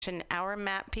an Our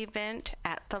Map event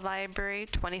at the library,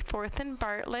 24th and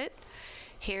Bartlett,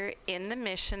 here in the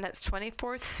Mission. That's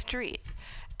 24th Street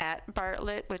at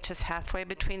Bartlett, which is halfway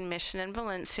between Mission and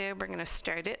Valencia. We're going to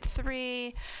start at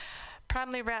 3,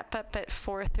 probably wrap up at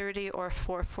 4:30 or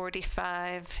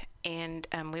 4:45, and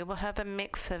we will have a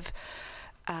mix of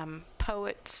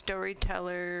poet,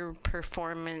 storyteller,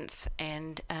 performance,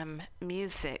 and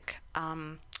music.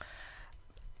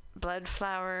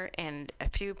 Bloodflower and a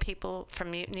few people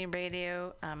from Mutiny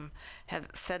Radio have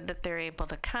said that they're able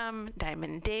to come.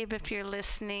 Diamond Dave, if you're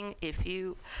listening, if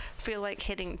you feel like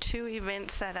hitting 2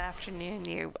 events that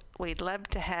afternoon, we'd love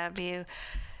to have you.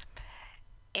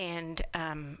 And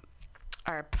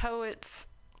our poets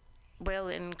will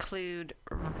include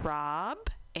Rob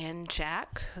and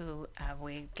Jack, who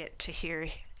we get to hear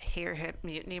here at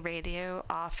Mutiny Radio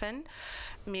often.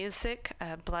 Music,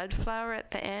 Bloodflower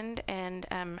at the end, and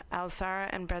Alzara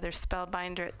and Brother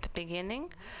Spellbinder at the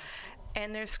beginning.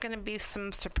 And there's going to be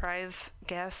some surprise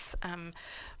guests,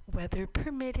 weather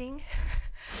permitting.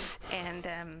 And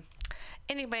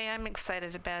anyway, I'm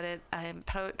excited about it.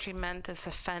 Poetry Month is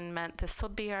a fun month. This will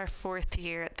be our 4th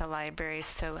year at the library,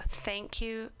 so thank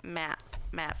you, MAP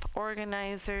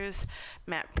organizers,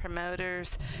 MAP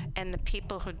promoters, and the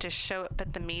people who just show up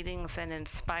at the meetings and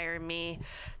inspire me,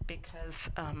 because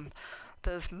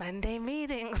those Monday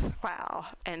meetings, wow.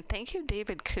 And thank you,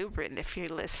 David Kubrin, if you're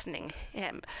listening.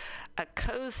 A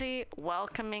cozy,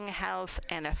 welcoming house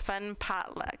and a fun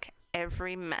potluck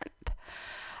every month.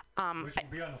 We should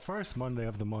be on the first Monday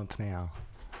of the month now.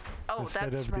 Oh,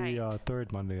 instead that's of right. the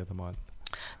third Monday of the month.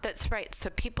 That's right. So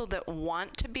people that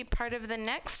want to be part of the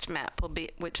next MAP,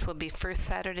 which will be first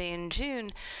Saturday in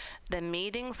June, the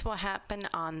meetings will happen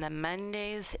on the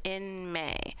Mondays in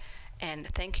May. And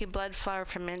thank you, Bloodflower,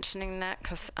 for mentioning that,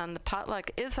 because the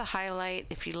potluck is a highlight.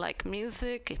 If you like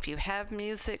music, if you have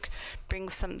music, bring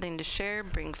something to share,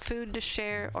 bring food to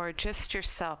share, or just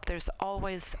yourself. There's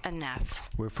always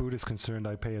enough. Where food is concerned,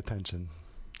 I pay attention.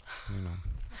 You know.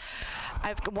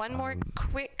 I've got one more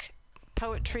quick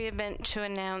poetry event to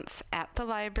announce at the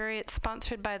library. It's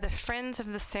sponsored by the Friends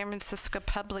of the San Francisco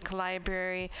Public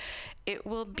Library. It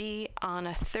will be on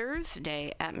a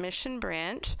Thursday at Mission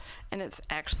Branch, and it's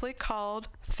actually called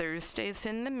Thursdays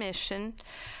in the Mission.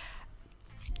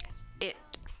 It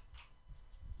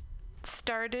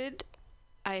started,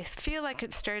 I feel like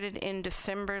it started in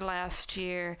December last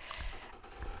year.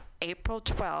 April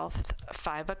 12th,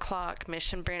 5 o'clock,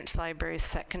 Mission Branch Library,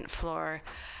 2nd floor.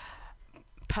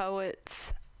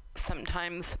 Poets,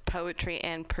 sometimes poetry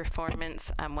and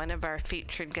performance. One of our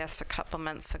featured guests a couple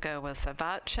months ago was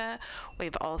Avacha.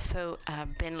 We've also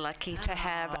been lucky to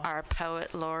have our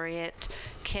poet laureate,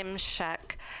 Kim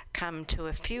Shuck, come to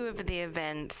a few of the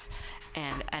events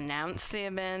and announce the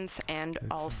events and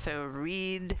also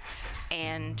read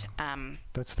and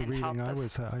that's the and reading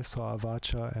I saw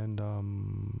Avacha and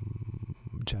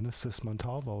Genesis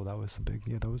Montalvo. That was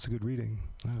that was a good reading.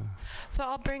 Yeah. So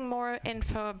I'll bring more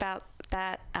info about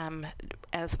that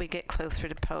as we get closer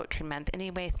to Poetry Month.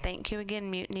 Anyway, thank you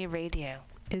again, Mutiny Radio.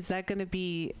 Is that going to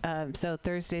be, so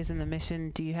Thursdays in the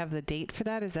Mission, do you have the date for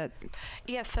that? Is that?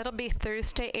 Yes, that'll be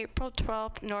Thursday, April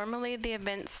 12th. Normally the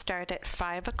events start at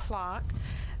 5 o'clock.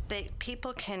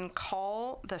 People can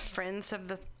call the Friends of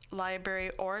the Library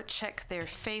or check their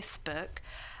Facebook.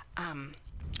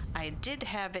 I did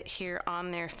have it here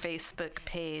on their Facebook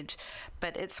page,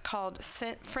 but it's called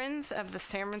Friends of the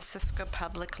San Francisco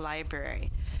Public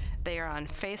Library. They are on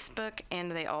Facebook, and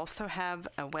they also have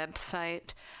a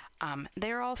website.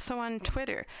 They're also on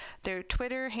Twitter. Their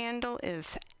Twitter handle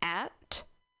is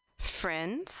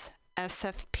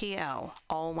 @FriendsSFPL,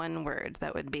 all one word.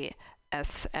 That would be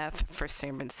SF for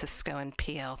San Francisco and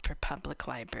PL for Public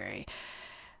Library.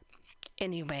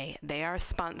 Anyway, they are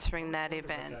sponsoring that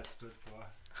event. What that stood for.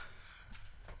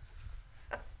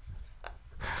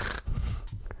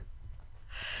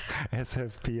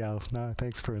 SFPL. No,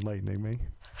 thanks for enlightening me.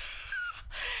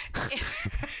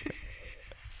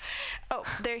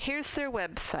 Here's their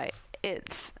website.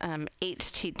 It's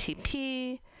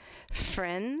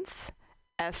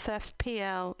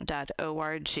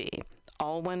http://friendssfpl.org.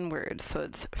 All one word. So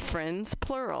it's friends,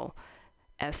 plural,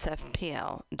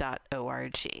 sfpl.org.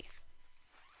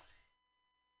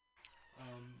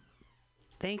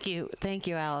 Thank you,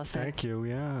 Allison. Thank you.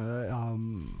 Yeah,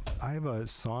 I have a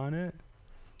sonnet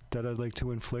that I'd like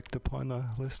to inflict upon the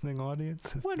listening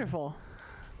audience. Wonderful.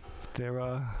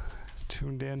 They're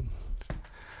tuned in.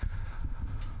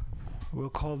 We'll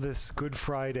call this Good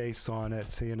Friday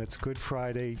sonnet. See, and it's Good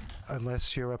Friday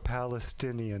unless you're a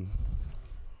Palestinian.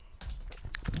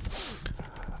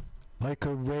 Like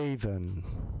a raven,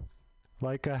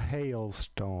 like a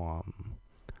hailstorm,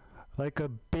 like a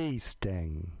bee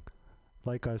sting,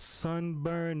 like a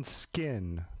sunburned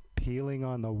skin peeling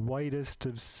on the whitest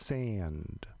of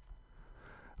sand,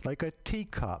 like a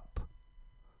teacup,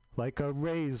 like a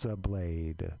razor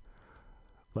blade,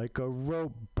 like a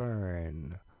rope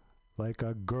burn, like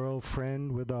a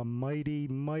girlfriend with a mighty,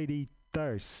 mighty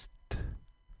thirst.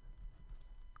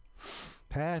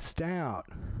 Passed out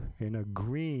in a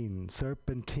green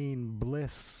serpentine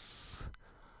bliss,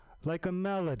 like a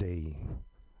melody,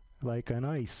 like an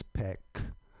ice pick,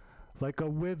 like a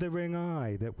withering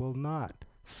eye that will not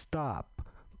stop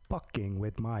bucking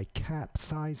with my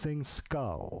capsizing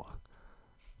skull,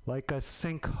 like a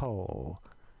sinkhole,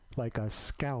 like a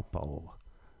scalpel,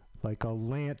 like a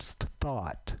lanced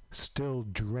thought still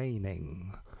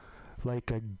draining, like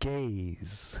a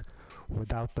gaze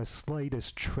without the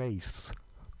slightest trace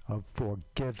of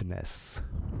forgiveness.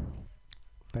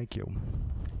 Thank you.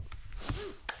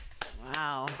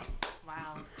 Wow.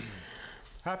 Wow.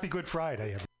 Happy Good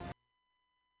Friday, everyone.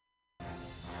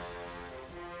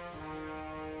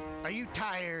 Are you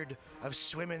tired of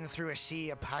swimming through a sea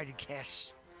of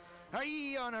podcasts? Are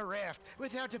ye on a raft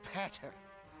without a paddle?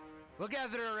 Well,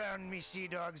 gather around me, sea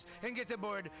dogs, and get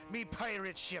aboard me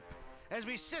pirate ship as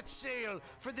we set sail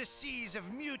for the seas of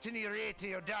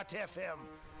MutinyRadio.fm.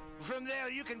 From there,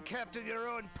 you can captain your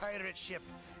own pirate ship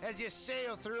as you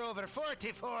sail through over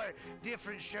 44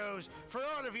 different shows for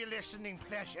all of your listening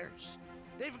pleasures.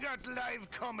 They've got live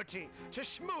comedy to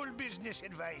small business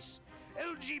advice,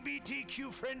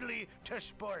 LGBTQ friendly to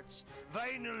sports,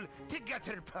 vinyl to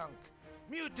gutter punk.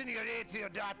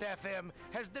 MutinyRadio.fm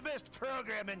has the best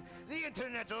programming the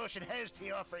internet ocean has to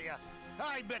offer you.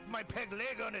 I bet my peg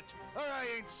leg on it, or I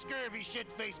ain't scurvy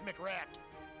shit-faced McRat.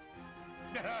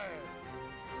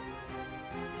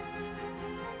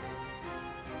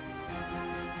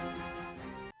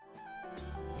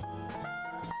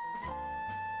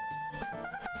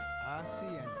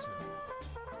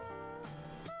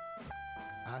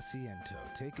 Asiento.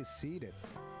 Take a seat at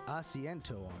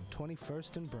Asiento on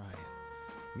 21st and Bryant.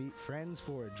 Meet friends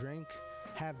for a drink,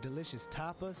 have delicious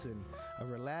tapas, and a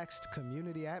relaxed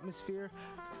community atmosphere.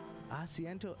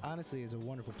 Asiento, honestly, is a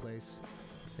wonderful place.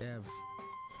 They have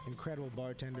incredible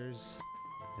bartenders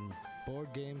and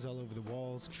board games all over the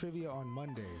walls, trivia on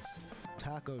Mondays,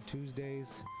 Taco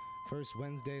Tuesdays, First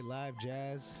Wednesday, live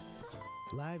jazz,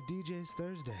 live DJs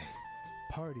Thursday,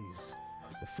 parties.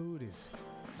 The food is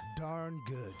darn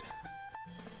good.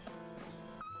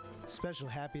 Special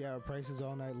happy hour prices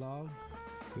all night long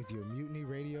with your Mutiny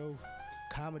Radio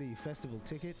Comedy Festival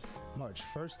ticket, March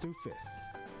 1st through 5th.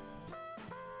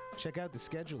 Check out the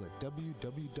schedule at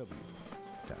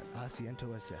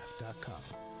www.asientosf.com.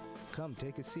 Come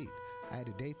take a seat. I had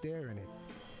a date there and it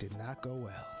did not go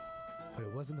well. But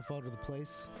it wasn't the fault of the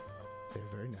place. They're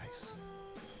very nice.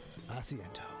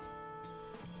 Asiento.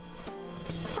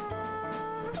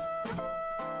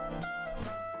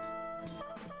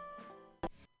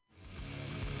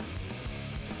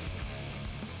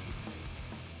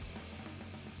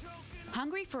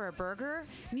 Hungry for a burger?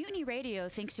 Mutiny Radio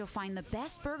thinks you'll find the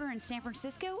best burger in San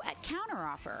Francisco at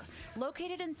Counteroffer,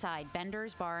 located inside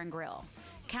Bender's Bar and Grill.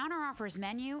 Counteroffer's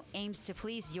menu aims to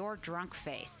please your drunk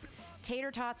face. Tater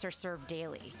tots are served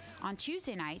daily. On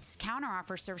Tuesday nights,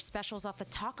 Counteroffer serves specials off the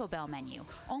Taco Bell menu,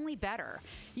 only better.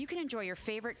 You can enjoy your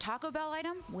favorite Taco Bell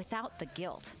item without the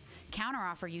guilt.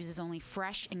 Counteroffer uses only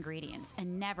fresh ingredients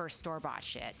and never store-bought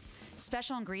shit.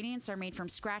 Special ingredients are made from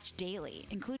scratch daily,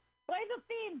 including... Play the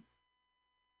theme!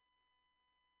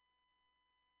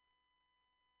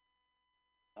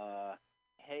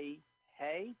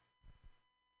 Hey.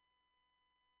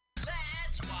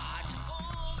 Let's watch a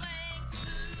full-length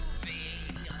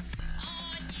movie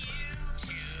on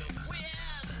YouTube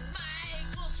with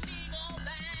Michael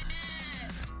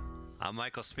Spiegelman. I'm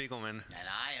Michael Spiegelman. And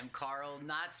I am Carl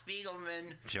Not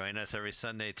Spiegelman. Join us every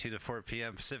Sunday, 2 to 4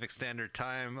 p.m. Pacific Standard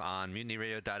Time on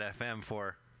MutinyRadio.fm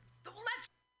for Let's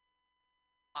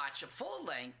watch a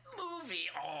full-length movie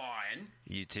on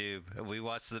YouTube. We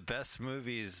watch the best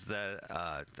movies that,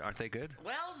 aren't they good?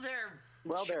 Well,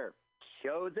 they're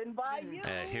chosen by you.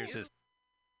 Here's his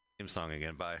theme song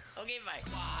again. Bye. Okay, bye.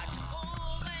 Watch a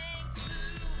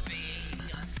full-length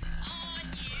movie on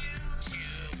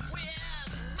YouTube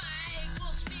with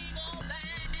Michael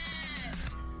Spiegelman.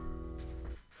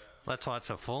 Let's watch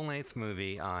a full-length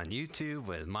movie on YouTube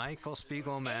with Michael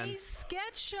Spiegelman. A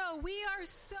sketch show.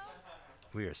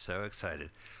 We are so excited.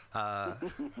 Hi,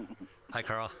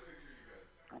 Carl.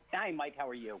 Hi, Mike. How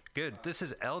are you? Good. This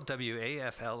is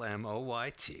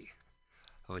LWAFLMOYT,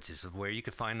 which is where you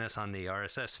can find us on the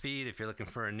RSS feed if you're looking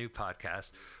for a new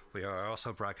podcast. We are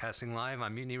also broadcasting live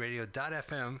on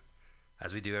MutinyRadio.fm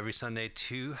as we do every Sunday,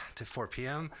 2 to 4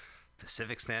 p.m.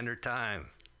 Pacific Standard Time.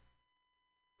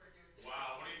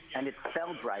 And it's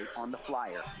spelled right on the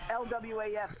flyer.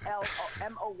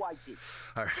 LWAFLMOYT.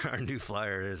 Our new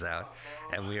flyer is out,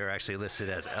 and we are actually listed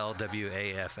as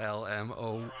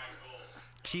LWAFLMOTY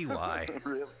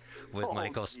Really? with Oh,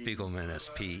 Michael geez. Spiegelman as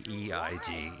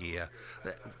P-E-I-G-E.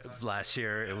 Last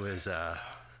year it was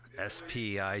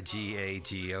S-P-I-G-A-G-O-L-E.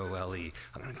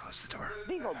 I'm going to close the door.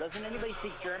 Spiegel. Doesn't anybody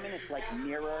speak German? It's like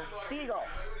mirror. Spiegel.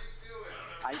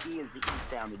 I-E is the E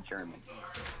sound in German.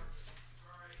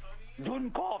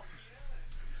 Dunkopf.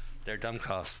 They're dumb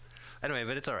coughs. Anyway,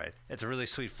 but it's all right. It's a really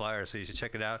sweet flyer, so you should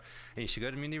check it out. And you should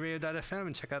go to MutinyRadio.fm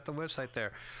and check out the website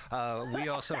there. We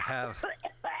also have...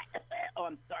 Oh,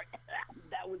 I'm sorry.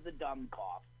 That was a dumb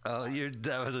cough. Oh,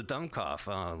 that was a dumb cough.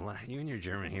 Oh, you and your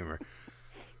German humor.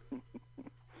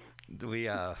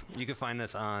 You can find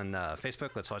us on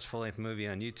Facebook, Let's Watch Full Length Movie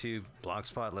on YouTube,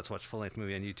 Blogspot, Let's Watch Full Length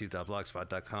Movie on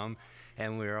YouTube.blogspot.com.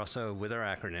 And we're also, with our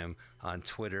acronym, on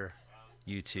Twitter,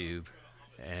 YouTube,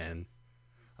 and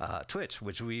Twitch,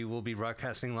 which we will be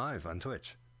broadcasting live on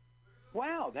Twitch.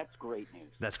 Wow, that's great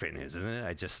news. That's great news, isn't it?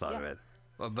 I just thought of it.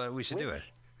 Well, but we should do it.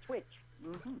 Twitch.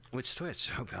 Mm-hmm. Which Twitch?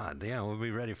 Oh, God. Yeah, we'll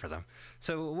be ready for them.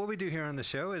 So what we do here on the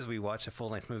show is we watch a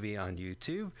full-length movie on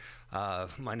YouTube.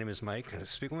 My name is Mike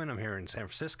Spiegelman. I'm here in San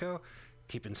Francisco,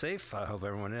 keeping safe. I hope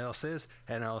everyone else is.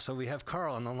 And also we have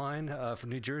Carl on the line from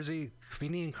New Jersey,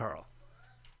 comedian Carl.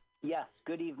 Yes,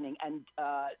 good evening. And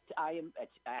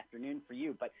it's afternoon for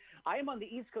you, but I am on the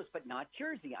East Coast, but not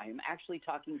Jersey. I am actually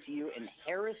talking to you in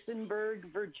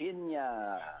Harrisonburg,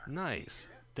 Virginia. Nice.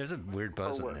 There's a weird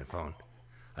buzz on that phone.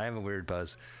 I have a weird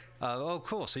buzz. Oh,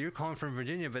 cool. So you're calling from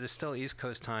Virginia, but it's still East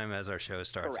Coast time as our show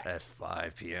starts at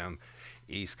 5 p.m.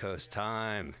 East Coast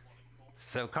time.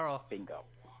 So, Carl. Bingo.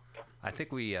 I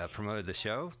think we promoted the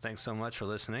show. Thanks so much for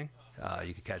listening.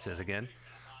 You can catch us again.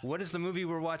 What is the movie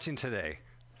we're watching today?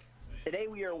 Today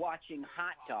we are watching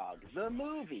Hot Dog, the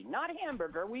movie. Not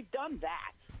Hamburger. We've done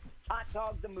that. Hot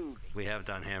Dog, the movie. We have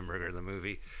done Hamburger, the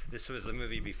movie. This was the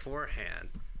movie beforehand.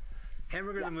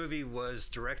 Hamburger, the movie was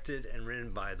directed and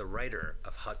written by the writer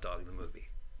of Hot Dog, the movie.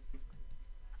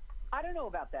 I don't know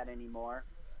about that anymore.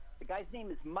 The guy's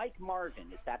name is Mike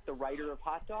Marvin. Is that the writer of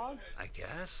Hot Dog? I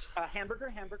guess.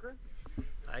 Hamburger?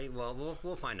 Well,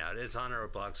 we'll find out. It's on our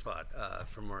blog spot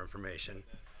for more information,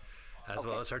 as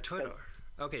well as our Twitter.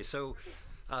 Okay, so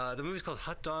the movie's called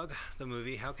Hot Dog, the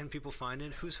movie. How can people find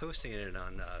it? Who's hosting it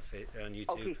on YouTube?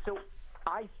 Okay, so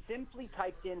I simply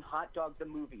typed in Hot Dog, the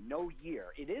movie, no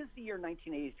year. It is the year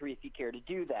 1983, if you care to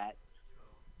do that.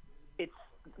 It's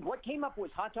what came up was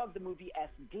Hot Dog, the movie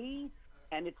SD,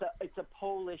 and it's a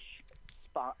Polish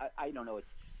spot. I don't know. It's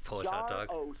Polish hot dog.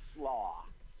 Jarosław. All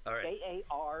right.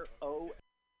 Jaro.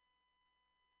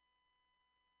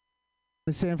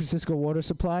 The San Francisco water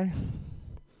supply.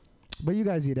 But you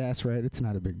guys eat ass, right? It's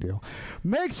not a big deal.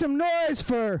 Make some noise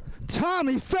for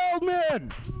Tommy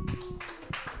Feldman!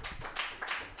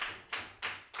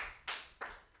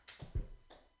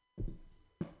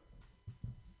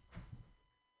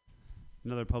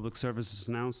 Another public services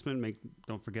announcement.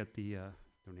 Don't forget the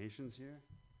donations here.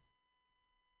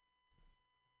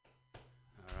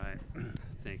 All right.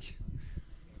 Thank you.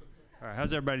 All right.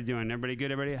 How's everybody doing? Everybody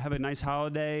good? Everybody have a nice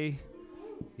holiday?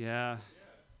 Yeah.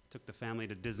 Took the family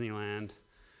to Disneyland.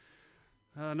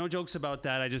 No jokes about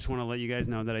that. I just want to let you guys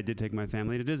know that I did take my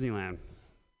family to Disneyland.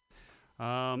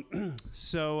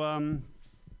 So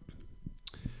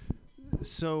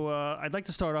I'd like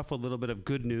to start off with a little bit of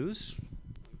good news.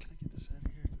 Can I get this out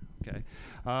of here? Okay.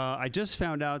 I just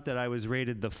found out that I was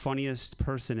rated the funniest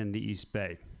person in the East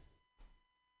Bay.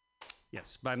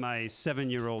 Yes, by my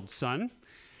 7-year-old son.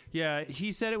 Yeah,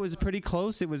 he said it was pretty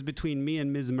close. It was between me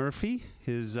and Ms. Murphy,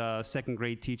 his second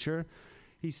grade teacher.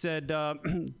 He said,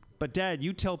 but Dad,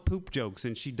 you tell poop jokes,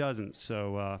 and she doesn't.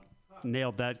 So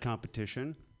nailed that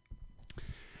competition.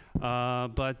 It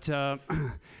occurred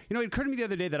to me the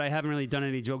other day that I haven't really done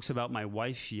any jokes about my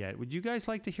wife yet. Would you guys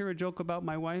like to hear a joke about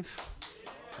my wife?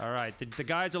 All right. The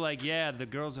guys are like, yeah. The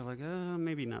girls are like,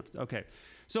 maybe not. Okay.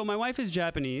 So my wife is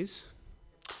Japanese.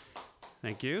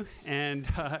 Thank you. And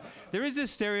there is this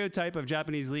stereotype of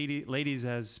Japanese ladies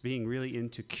as being really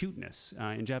into cuteness.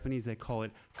 In Japanese, they call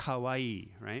it kawaii,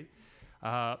 right?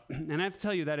 And I have to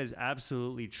tell you, that is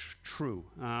absolutely true.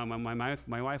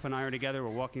 My wife and I are together. We're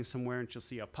walking somewhere, and she'll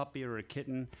see a puppy or a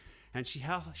kitten, and she'll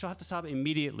have to stop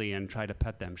immediately and try to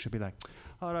pet them. She'll be like,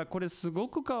 "Ara, kore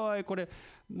sugoku kawaii. Kore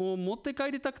mo motte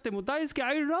kairitakute mo daisuke.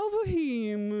 I love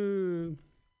him."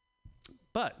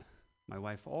 But my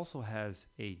wife also has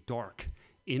a dark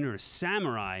inner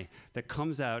samurai that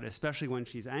comes out, especially when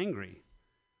she's angry.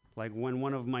 Like when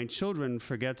one of my children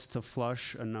forgets to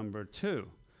flush a number 2,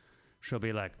 she'll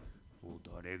be like, "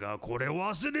誰がこれ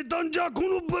忘れたんじゃこ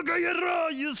のバカ野郎,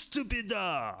 you stupid!"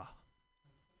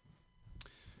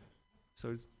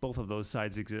 So both of those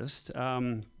sides exist.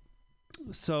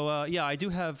 Yeah, I do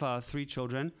have 3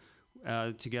 children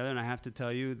together, and I have to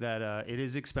tell you that it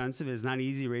is expensive. It's not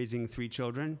easy raising 3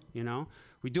 children, you know.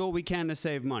 We do what we can to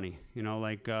save money, you know,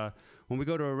 like when we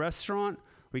go to a restaurant,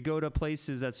 we go to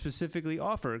places that specifically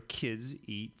offer kids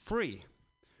eat free,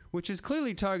 which is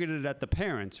clearly targeted at the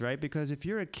parents, right? Because if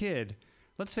you're a kid,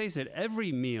 let's face it,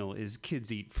 every meal is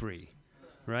kids eat free,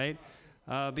 right?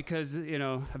 Because, you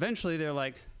know, eventually they're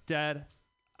like, "Dad,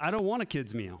 I don't want a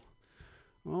kid's meal."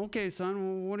 "Well, okay,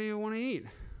 son, what do you want to eat?"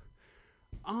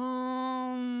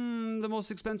 The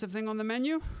most expensive thing on the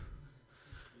menu?"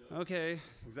 "Okay,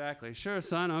 exactly. Sure,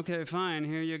 son. Okay, fine.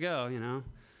 Here you go, you know.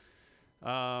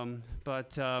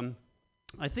 But I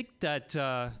think that,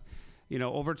 you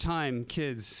know, over time,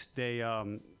 kids, they,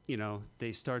 you know,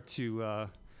 they start to,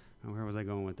 where was I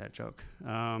going with that joke?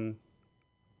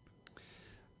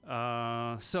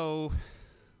 So,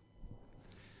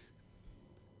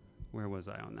 where was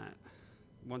I on that?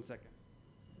 1 second.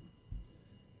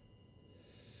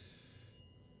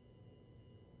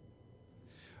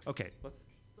 Okay, let's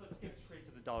get straight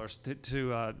to the dollars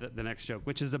to the next joke,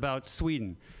 which is about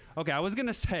Sweden. Okay, I was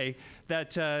gonna say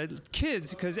that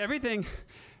kids, because everything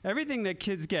that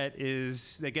kids get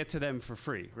is they get to them for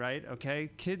free, right? Okay,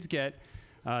 kids get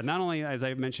not only, as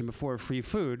I mentioned before, free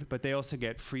food, but they also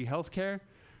get free healthcare,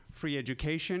 free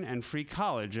education, and free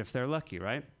college if they're lucky,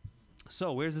 right?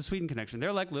 So where's the Sweden connection?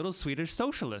 They're like little Swedish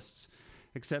socialists,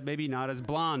 except maybe not as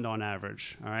blonde on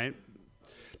average, all right?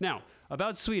 Now,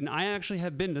 about Sweden, I actually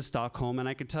have been to Stockholm, and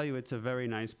I can tell you it's a very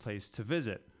nice place to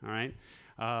visit, all right?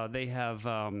 They have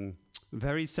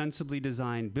very sensibly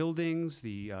designed buildings.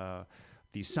 The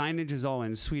signage is all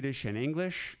in Swedish and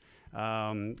English,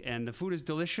 and the food is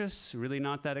delicious, really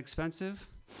not that expensive.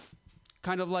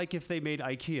 Kind of like if they made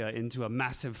IKEA into a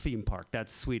massive theme park.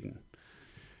 That's Sweden.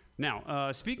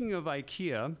 Now, speaking of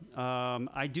IKEA,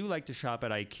 I do like to shop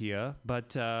at IKEA,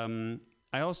 but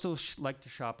I also like to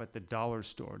shop at the dollar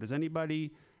store. Does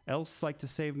anybody else like to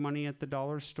save money at the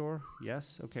dollar store?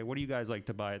 Yes? Okay, what do you guys like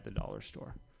to buy at the dollar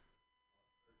store?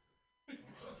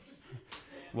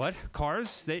 What?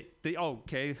 Cars?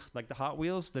 Okay, like the Hot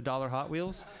Wheels, the dollar Hot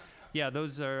Wheels? Yeah,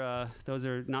 those are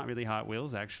not really Hot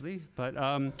Wheels, actually, but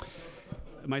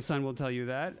my son will tell you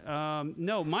that.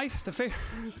 No, my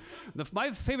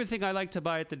favorite thing I like to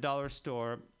buy at the dollar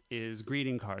store is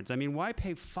greeting cards. I mean, why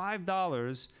pay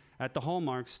 $5 at the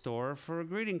Hallmark store for a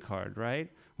greeting card,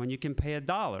 right? When you can pay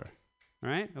 $1,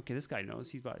 right? Okay, this guy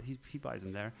knows. He buys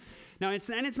them there. Now, it's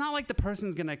not like the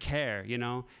person's gonna care, you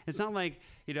know. It's not like,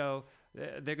 you know,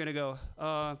 they're gonna go,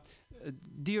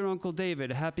 "Dear Uncle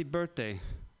David, happy birthday."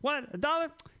 What?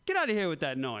 $1? Get out of here with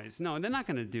that noise. No, they're not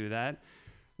gonna do that.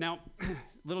 Now,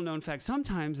 little known fact,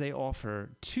 sometimes they offer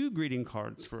 2 greeting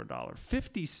cards for $1.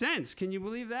 50 cents. Can you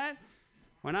believe that?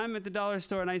 When I'm at the dollar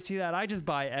store and I see that, I just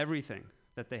buy everything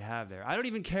that they have there. I don't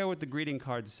even care what the greeting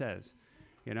card says.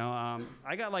 You know,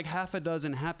 I got like half a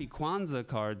dozen Happy Kwanzaa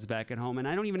cards back at home, and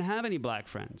I don't even have any black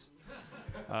friends.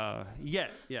 Yeah,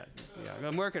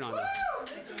 I'm working on that.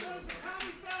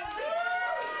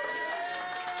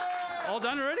 All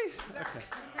done already? Okay.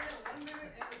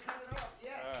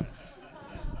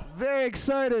 Very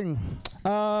exciting.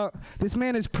 This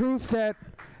man is proof that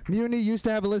Mutiny used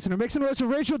to have a listener. Make some noise for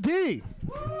Rachel D.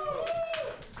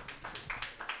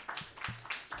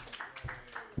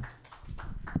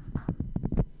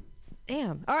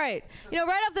 Damn. All right. You know,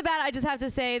 right off the bat, I just have to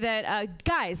say that,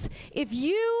 guys, if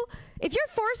your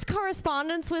first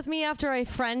correspondence with me after I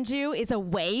friend you is a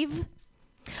wave,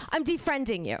 I'm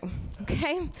defriending you,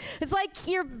 okay? It's like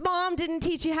your mom didn't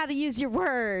teach you how to use your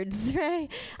words, right?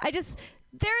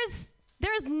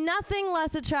 There is nothing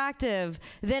less attractive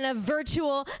than a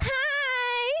virtual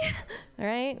hi, all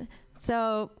right?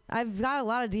 So I've got a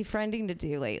lot of defriending to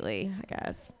do lately, I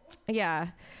guess. Yeah.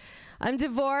 I'm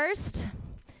divorced.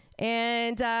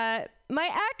 And my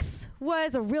ex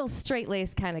was a real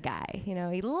straight-laced kind of guy. You know,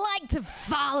 he liked to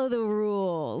follow the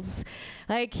rules.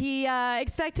 Like, he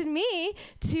expected me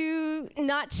to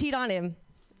not cheat on him.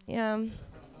 Yeah.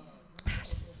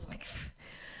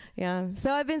 Yeah.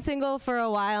 So I've been single for a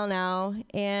while now,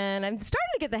 and I'm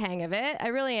starting to get the hang of it. I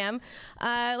really am.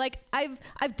 I've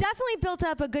definitely built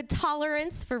up a good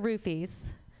tolerance for roofies.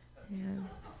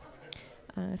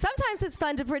 Yeah. Sometimes it's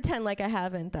fun to pretend like I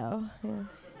haven't, though. Yeah.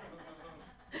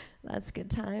 That's a good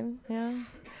time, yeah.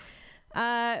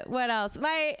 What else?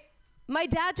 My my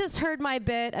dad just heard my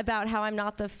bit about how I'm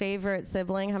not the favorite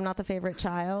sibling, I'm not the favorite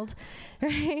child,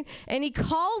 right? And he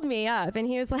called me up and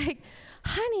he was like,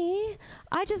 honey,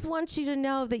 I just want you to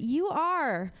know that you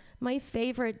are my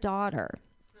favorite daughter.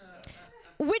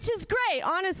 Which is great,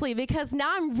 honestly, because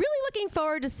now I'm really looking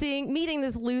forward to meeting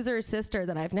this loser sister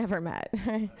that I've never met.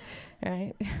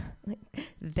 Right?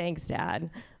 Thanks, Dad.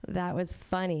 That was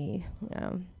funny.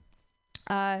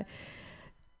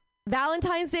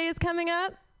 Valentine's Day is coming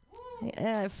up.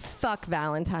 Fuck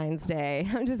Valentine's Day.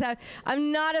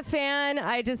 I'm not a fan.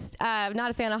 I'm not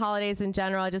a fan of holidays in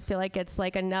general. I just feel like it's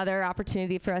like another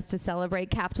opportunity for us to celebrate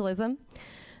capitalism.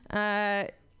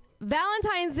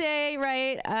 Valentine's Day,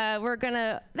 right?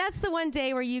 That's the one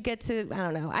day where you get to, I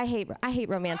don't know. I hate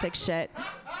romantic shit.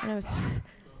 I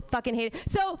fucking hate it.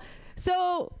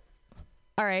 So,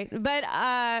 all right. But,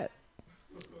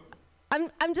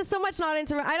 I'm just so much not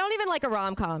into. I don't even like a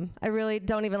rom-com. I really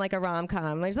don't even like a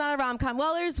rom-com. There's not a rom-com.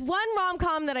 Well, there's one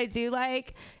rom-com that I do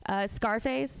like,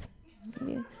 Scarface. Have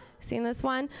you seen this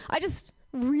one? I just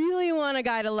really want a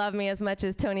guy to love me as much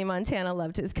as Tony Montana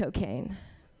loved his cocaine,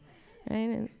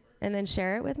 right? And then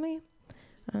share it with me.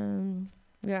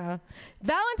 Yeah.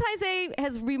 Valentine's Day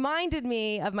has reminded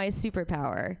me of my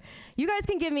superpower. You guys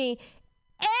can give me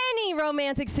any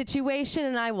romantic situation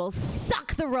and I will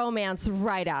suck the romance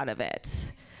right out of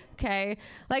it. Okay?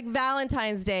 Like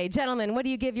Valentine's Day. Gentlemen, what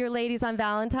do you give your ladies on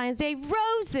Valentine's Day?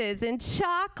 Roses and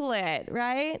chocolate,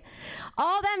 right?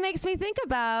 All that makes me think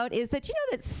about is that you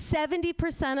know that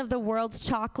 70% of the world's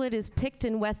chocolate is picked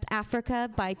in West Africa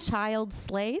by child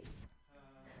slaves?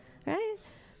 Right?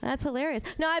 That's hilarious.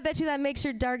 No, I bet you that makes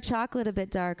your dark chocolate a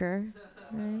bit darker.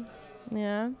 Right?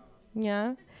 Yeah.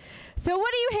 Yeah. So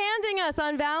what are you handing us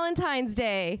on Valentine's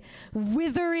Day?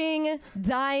 Withering,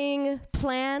 dying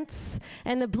plants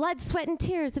and the blood, sweat, and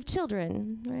tears of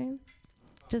children, right?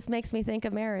 Just makes me think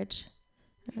of marriage.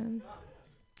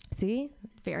 See?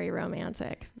 Very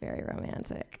romantic. Very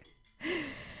romantic.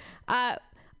 Oh,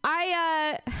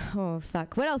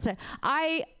 fuck. What else?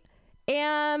 I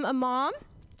am a mom,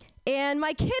 and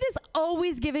my kid is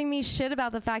always giving me shit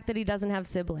about the fact that he doesn't have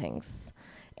siblings.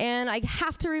 And I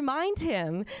have to remind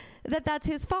him that that's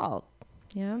his fault.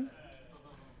 Yeah.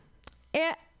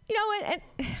 And you know what?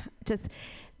 Just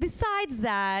besides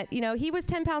that, you know, he was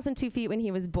 10 pounds and 2 feet when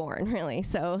he was born, really.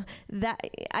 So that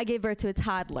I gave birth to a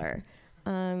toddler.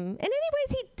 And anyways,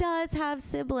 he does have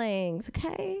siblings.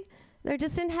 Okay, they're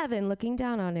just in heaven looking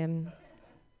down on him.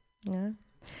 Yeah.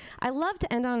 I love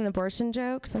to end on an abortion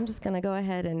joke, so I'm just gonna go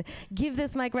ahead and give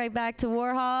this mic right back to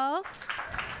Warhol.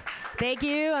 Thank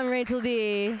you. I'm Rachel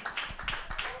D.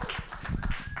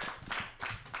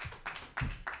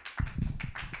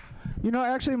 You know,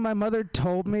 actually, my mother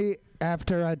told me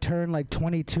after I turned like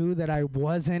 22 that I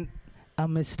wasn't a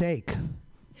mistake.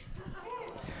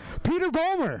 Peter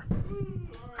Bomer.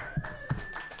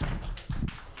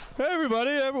 Hey,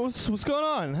 everybody. What's going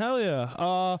on? Hell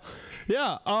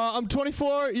yeah. I'm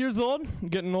 24 years old. I'm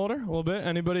getting older a little bit.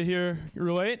 Anybody here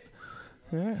relate?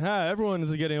 Yeah, hi, everyone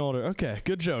is getting older. Okay,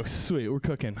 good jokes. Sweet, we're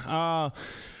cooking.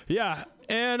 Yeah,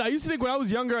 and I used to think when I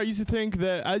was younger, I used to think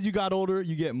that as you got older,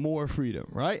 you get more freedom,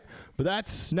 right? But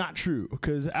that's not true,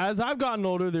 because as I've gotten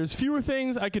older, there's fewer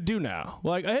things I could do now.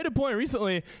 Like, I hit a point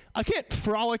recently, I can't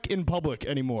frolic in public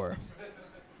anymore.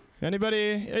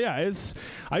 Anybody? Yeah,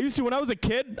 I used to, when I was a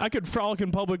kid, I could frolic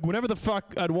in public whenever the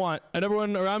fuck I'd want, and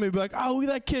everyone around me would be like, oh, look at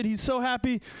that kid, he's so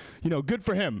happy. You know, good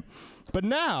for him. But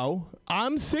now,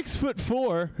 I'm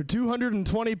 6'4",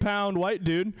 220-pound white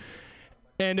dude,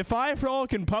 and if I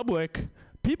frolic in public,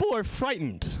 people are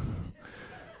frightened.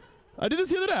 I did this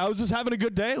the other day. I was just having a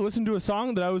good day, listened to a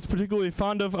song that I was particularly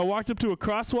fond of. I walked up to a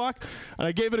crosswalk, and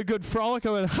I gave it a good frolic.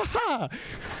 I went, ha-ha!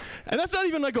 And that's not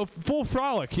even like a full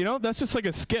frolic, you know? That's just like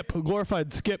a skip, a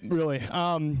glorified skip, really.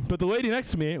 But the lady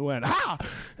next to me went, ha!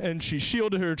 And she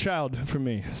shielded her child from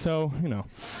me. So, you know.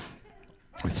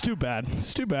 It's too bad.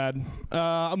 It's too bad.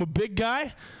 I'm a big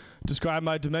guy. Described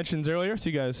my dimensions earlier, so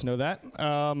you guys know that.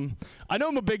 I know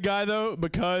I'm a big guy, though,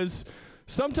 because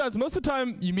sometimes, most of the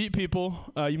time, you meet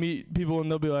people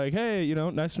and they'll be like, hey, you know,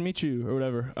 nice to meet you, or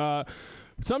whatever.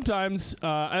 Sometimes,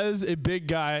 as a big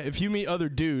guy, if you meet other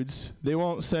dudes, they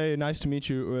won't say nice to meet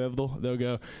you, or whatever. They'll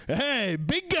go, hey,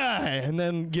 big guy, and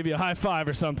then give you a high five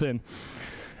or something.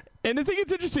 And I think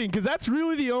it's interesting because that's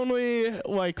really the only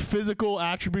like physical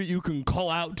attribute you can call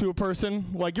out to a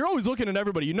person. Like you're always looking at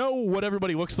everybody. You know what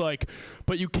everybody looks like,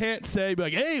 but you can't be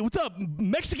like, hey, what's up,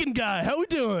 Mexican guy? How we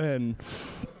doing?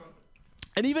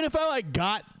 And even if I like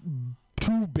got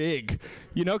too big,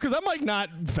 you know, because I'm like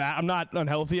not fat, I'm not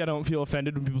unhealthy. I don't feel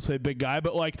offended when people say big guy.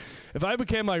 But like if I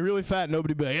became like really fat,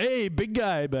 nobody'd be like, hey, big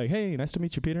guy. I'd be like, hey, nice to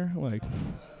meet you, Peter. Like,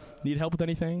 Need help with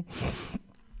anything?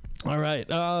 All right.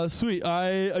 Sweet.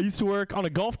 I used to work on a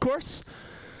golf course.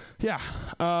 Yeah.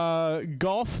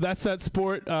 Golf, that's that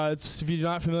sport. It's, if you're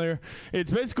not familiar, it's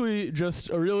basically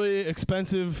just a really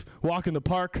expensive walk in the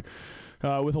park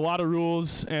with a lot of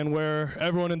rules and where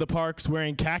everyone in the park's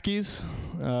wearing khakis.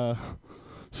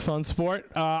 Fun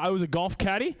sport. I was a golf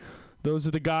caddy. Those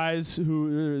are the guys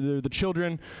who, the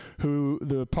children who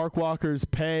the park walkers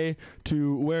pay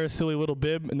to wear a silly little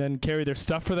bib and then carry their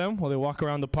stuff for them while they walk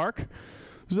around the park.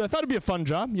 So I thought it'd be a fun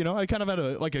job, you know. I kind of had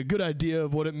a good idea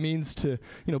of what it means to,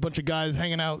 a bunch of guys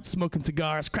hanging out, smoking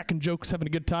cigars, cracking jokes, having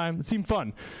a good time. It seemed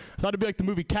fun. I thought it'd be like the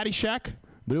movie Caddyshack,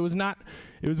 but it was not.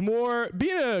 It was more,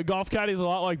 being a golf caddy is a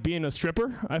lot like being a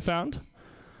stripper, I found,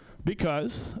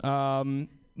 because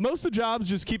most of the jobs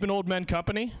just keeping old men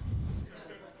company.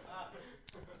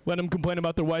 Let them complain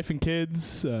about their wife and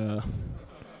kids, telling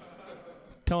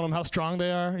them how strong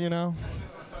they are, You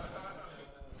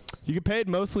get paid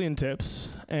mostly in tips,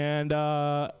 and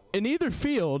in either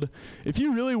field, if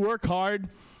you really work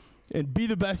hard and be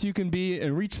the best you can be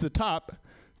and reach the top,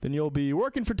 then you'll be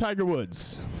working for Tiger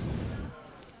Woods.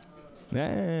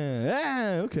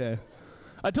 Okay.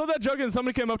 I told that joke and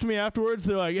somebody came up to me afterwards.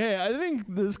 They're like, hey, I think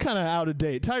this is kind of out of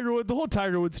date. The whole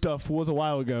Tiger Woods stuff was a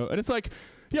while ago. And it's like,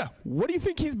 yeah, what do you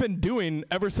think he's been doing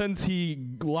ever since he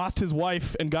lost his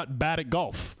wife and got bad at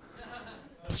golf?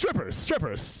 Strippers,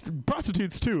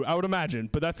 prostitutes too, I would imagine,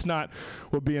 but that's not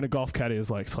what being a golf caddy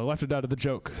is like, so I left it out of the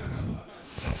joke.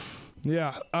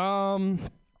 Yeah,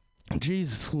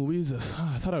 Jesus Louises,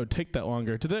 I thought I would take that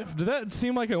longer. Did that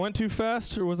seem like I went too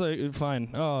fast, or was I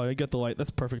fine? Oh, I get the light,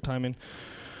 that's perfect timing.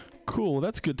 Cool,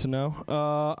 that's good to know.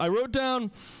 I wrote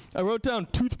down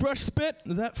toothbrush spit,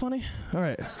 is that funny? All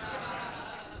right,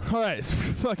 it's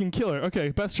fucking killer.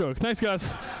 Okay, best joke, thanks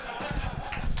guys.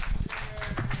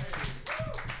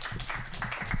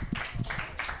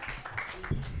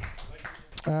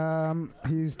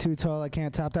 He's too tall. I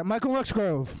can't top that. Michael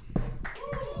Luxgrove.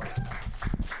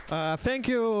 Thank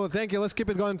you. Let's keep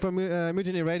it going from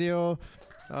Mutiny Radio.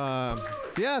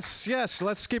 Yes.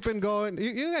 Let's keep it going.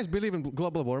 You guys believe in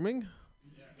global warming?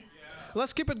 Yes.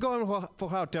 Let's keep it going for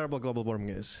how terrible global warming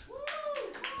is.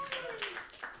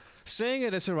 Saying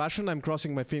it as a Russian, I'm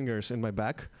crossing my fingers in my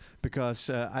back because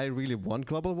I really want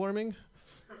global warming.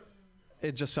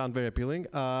 It just sounds very appealing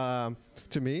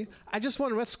to me. I just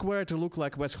want Red Square to look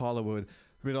like West Hollywood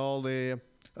with all the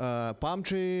palm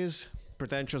trees,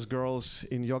 pretentious girls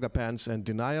in yoga pants and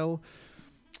denial.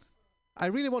 I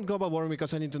really want global warming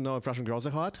because I need to know if Russian girls are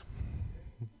hot.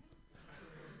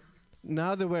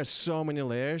 Now they wear so many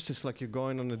layers, it's like you're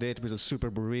going on a date with a super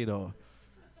burrito.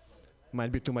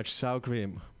 Might be too much sour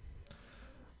cream.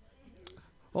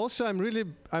 Also, I'm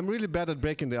really bad at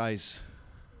breaking the ice.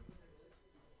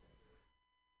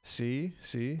 See?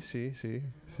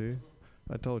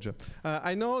 I told you.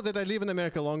 I know that I live in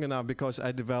America long enough because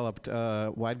I developed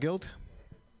white guilt.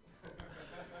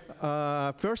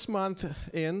 First month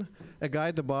in, a guy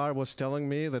at the bar was telling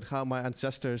me that how my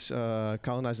ancestors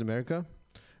colonized America.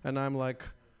 And I'm like,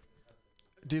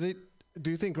 do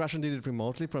you think Russian did it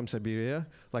remotely from Siberia?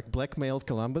 Like blackmailed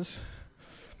Columbus?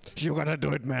 You gotta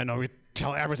do it, man, or we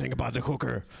tell everything about the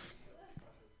hooker.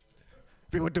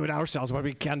 We would do it ourselves, but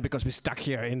we can't because we're stuck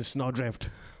here in the snowdrift.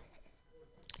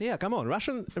 Yeah, come on.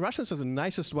 Russians are the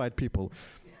nicest white people.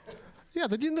 Yeah,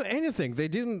 they didn't do anything.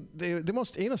 They're the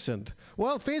most innocent.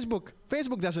 Well,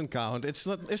 Facebook doesn't count. It's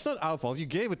not our fault. You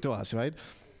gave it to us, right?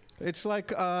 It's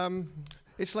like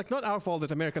not our fault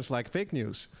that Americans like fake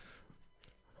news.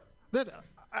 That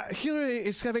Hillary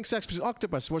is having sex with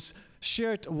octopus was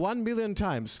shared 1 million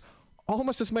times,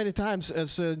 almost as many times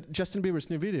as Justin Bieber's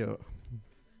new video.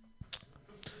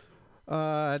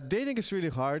 Dating is really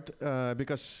hard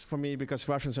because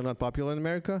Russians are not popular in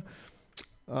America.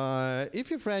 If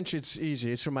you're French, it's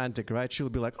easy. It's romantic, right? She'll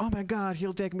be like, oh my God,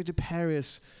 he'll take me to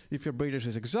Paris. If you're British,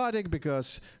 it's exotic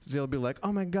because they'll be like,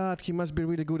 oh my God, he must be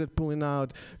really good at pulling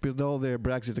out with all their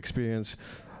Brexit experience.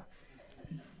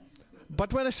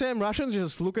 But when I say I'm Russian,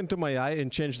 just look into my eye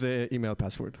and change the email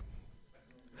password.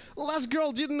 Last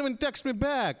girl didn't even text me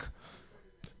back.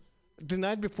 The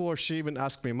night before, she even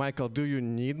asked me, Michael, do you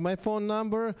need my phone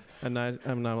number? And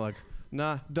I'm now like,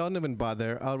 nah, don't even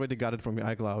bother. I already got it from your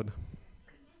iCloud.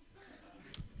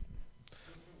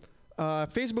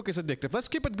 Facebook is addictive. Let's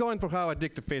keep it going for how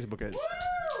addictive Facebook is.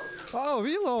 Oh,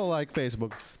 we all like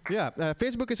Facebook. Yeah,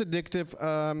 Facebook is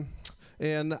addictive.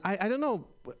 And I don't know.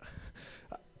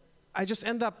 I just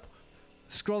end up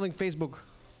scrolling Facebook.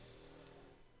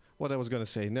 What I was going to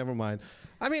say, never mind.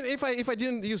 I mean, if I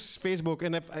didn't use Facebook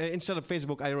and if instead of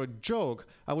Facebook I wrote joke,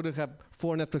 I would have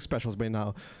 4 Netflix specials by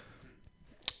now.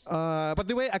 But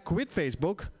the way I quit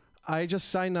Facebook, I just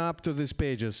sign up to these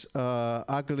pages.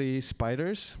 Ugly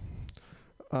spiders,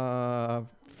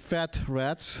 fat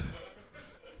rats,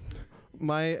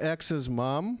 my ex's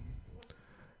mom.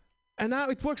 And now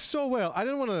it works so well. I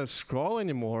didn't want to scroll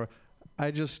anymore. I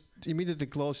just immediately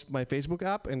closed my Facebook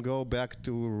app and go back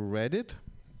to Reddit.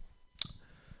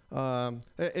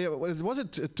 Was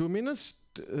it 2 minutes?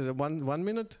 1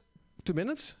 minute? 2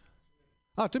 minutes?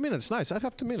 2 minutes. Nice. I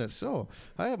have 2 minutes. So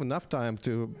I have enough time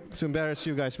to embarrass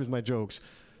you guys with my jokes.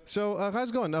 So how's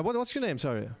it going? What's your name?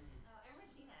 Sorry. I'm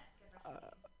Regina.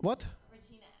 What?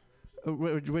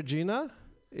 Regina. Regina?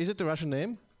 Is it the Russian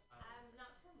name? Not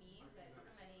for me, but for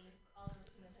all the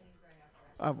Reginas I knew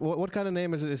growing up. What kind of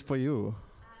name is it for you?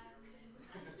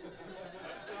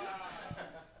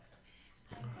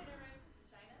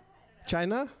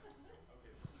 China?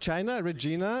 China?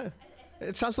 Regina?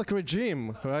 It sounds like a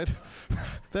regime, right?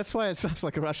 That's why it sounds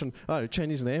like a Russian,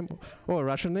 Chinese name or a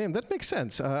Russian name. That makes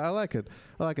sense. I like it.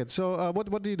 I like it. So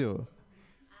what do you do?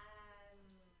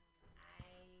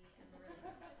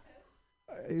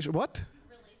 What?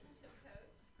 Relationship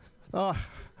coach.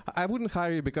 I wouldn't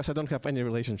hire you because I don't have any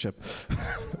relationship.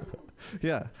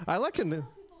 Yeah, I like it.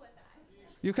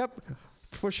 You have,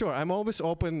 for sure. I'm always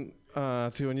open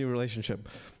to a new relationship.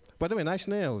 By the way, nice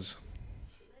nails.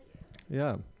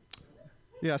 Yeah.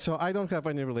 Yeah, so I don't have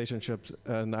any relationships,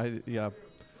 and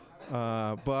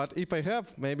but if I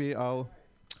have, maybe I'll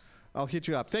hit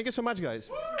you up. Thank you so much,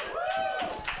 guys.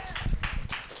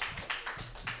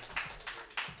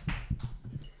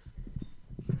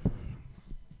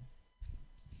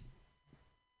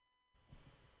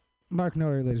 Mark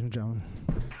Norrie, ladies and gentlemen.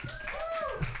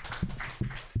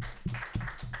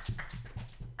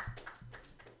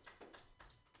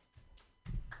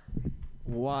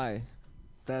 Why?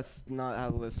 That's not how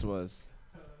the list was.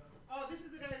 Oh, this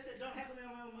is the guy that said, don't have me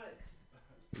on my own mic.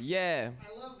 Yeah.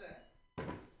 I love that.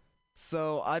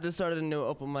 So I just started a new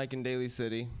open mic in Daly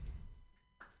City.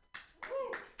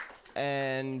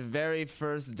 And very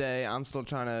first day, I'm still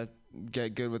trying to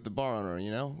get good with the bar owner,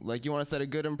 you know? Like, you want to set a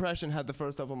good impression, have the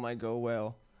first open mic go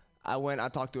well. I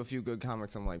talked to a few good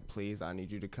comics. I'm like, please, I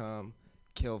need you to come.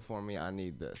 Kill for me, I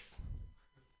need this.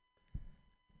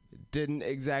 Didn't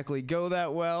exactly go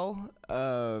that well.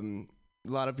 A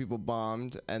lot of people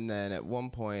bombed, and then at one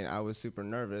point I was super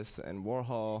nervous, and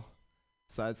Warhol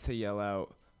decides to yell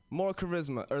out, more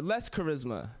charisma, or less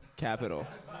charisma, capital.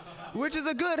 Which is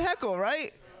a good heckle,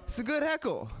 right? It's a good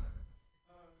heckle.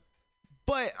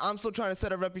 But I'm still trying to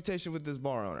set a reputation with this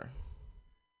bar owner.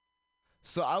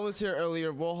 So I was here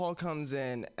earlier, Warhol comes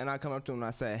in, and I come up to him and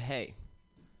I say, hey,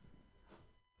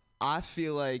 I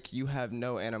feel like you have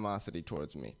no animosity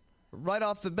towards me. Right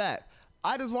off the bat,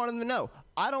 I just want him to know,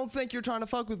 I don't think you're trying to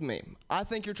fuck with me. I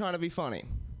think you're trying to be funny.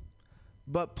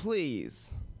 But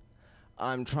please,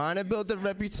 I'm trying to build a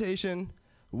reputation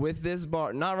with this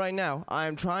bar. Not right now. I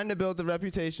am trying to build a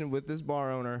reputation with this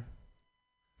bar owner.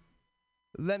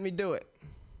 Let me do it.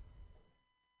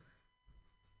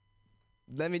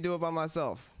 Let me do it by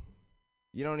myself.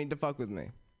 You don't need to fuck with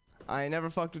me. I ain't never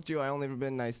fucked with you. I only ever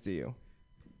been nice to you.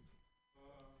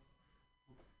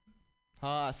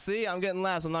 See, I'm getting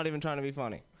laughs. I'm not even trying to be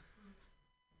funny.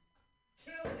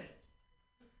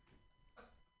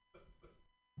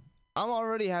 I'm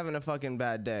already having a fucking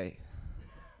bad day.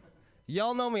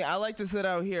 Y'all know me. I like to sit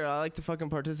out here. I like to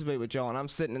fucking participate with y'all, and I'm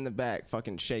sitting in the back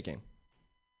fucking shaking.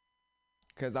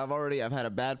 Because I've had a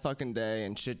bad fucking day,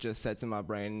 and shit just sets in my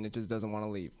brain, and it just doesn't want to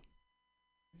leave.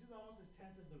 This is almost as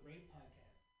tense as the rape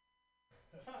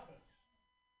podcast.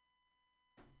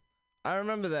 I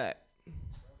remember that.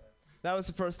 That was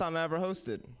the first time I ever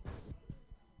hosted.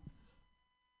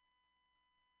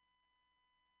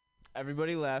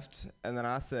 Everybody left, and then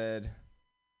I said,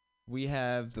 we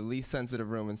have the least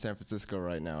sensitive room in San Francisco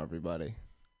right now, everybody.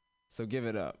 So give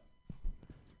it up.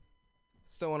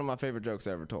 Still one of my favorite jokes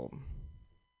I ever told.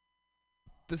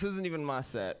 This isn't even my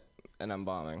set, and I'm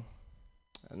bombing.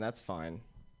 And that's fine.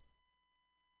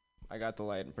 I got the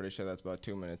light. I'm pretty sure that's about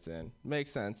 2 minutes in.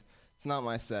 Makes sense. It's not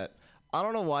my set. I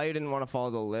don't know why you didn't want to follow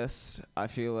the list. I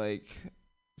feel like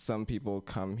some people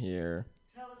come here.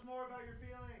 Tell us more about your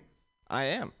feelings. I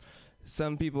am.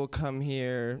 Some people come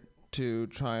here to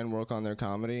try and work on their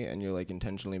comedy, and you're like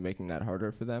intentionally making that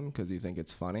harder for them because you think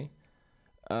it's funny.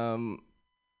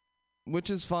 Which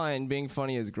is fine. Being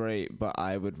funny is great, but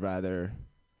I would rather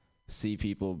see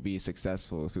people be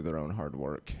successful through their own hard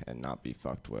work and not be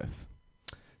fucked with.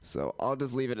 So I'll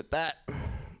just leave it at that.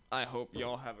 I hope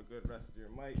y'all have a good rest of your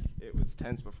mic. It was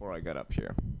tense before I got up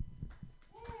here.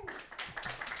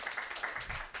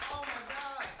 Oh my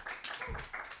God.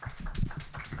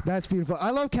 That's beautiful.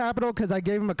 I love Capital because I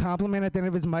gave him a compliment at the end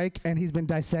of his mic, and he's been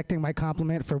dissecting my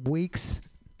compliment for weeks.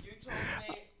 You told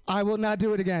me. I will not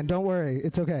do it again. Don't worry.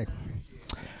 It's okay.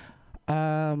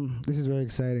 This is very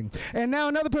exciting. And now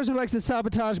another person who likes to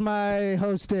sabotage my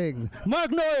hosting,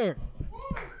 Mark Neuer.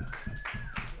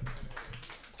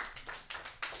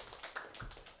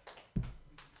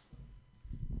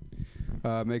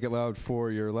 Make it loud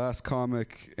for your last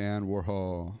comic and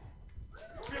Warhol.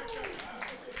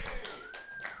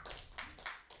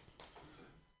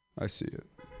 I see it.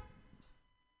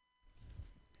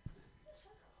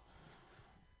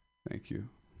 Thank you.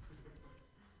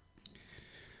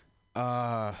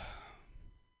 I'm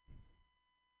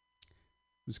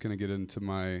just going to get into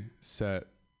my set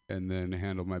and then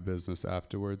handle my business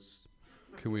afterwards.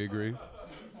 Can we agree?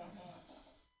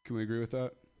 Can we agree with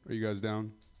that? Are you guys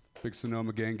down? Big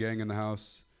Sonoma gang in the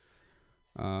house.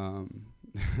 Where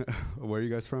are you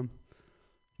guys from?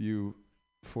 You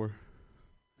for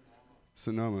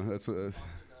Sonoma. That's I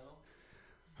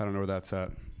don't know where that's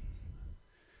at.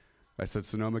 I said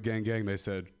Sonoma gang. They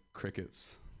said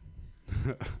crickets.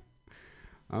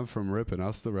 I'm from Ripon.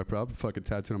 I'll still represent. I'll fucking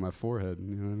tattoo on my forehead.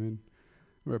 You know what I mean?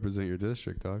 Represent your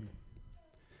district, dog.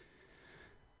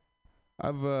 I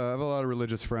have a lot of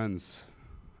religious friends,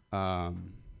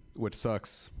 which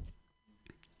sucks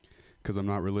because I'm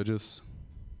not religious.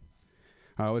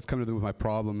 I always come to them with my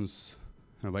problems.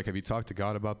 And I'm like, have you talked to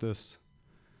God about this?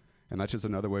 And that's just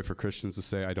another way for Christians to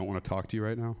say, I don't want to talk to you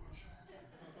right now.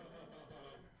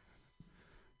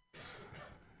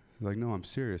 They're like, no, I'm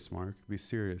serious, Mark. Be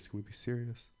serious. Can we be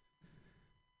serious?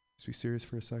 Just be serious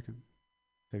for a second.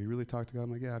 Have you really talked to God?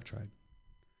 I'm like, yeah, I've tried.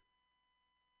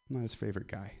 I'm not his favorite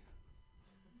guy.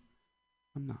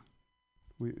 I'm not.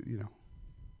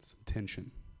 Some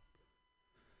tension.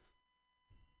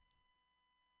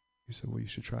 You said, well, you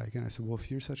should try again. I said, well,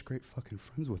 if you're such great fucking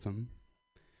friends with him,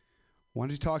 why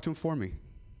don't you talk to him for me?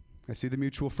 I see the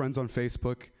mutual friends on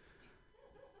Facebook.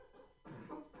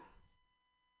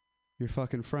 You're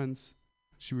fucking friends.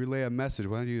 She relay a message.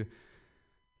 Why don't you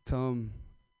tell him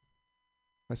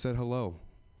I said hello?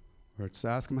 Or just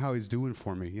ask him how he's doing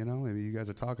for me, you know? Maybe you guys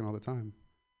are talking all the time.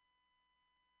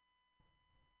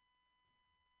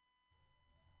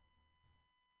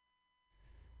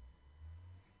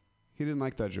 He didn't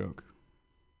like that joke.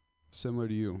 Similar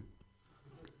to you.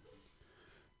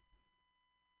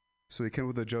 So he came up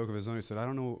with a joke of his own. He said, I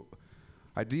don't know.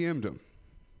 I DM'd him.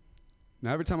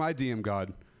 Now every time I DM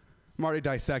God, I'm already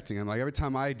dissecting him. Like every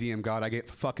time I DM God, I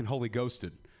get fucking Holy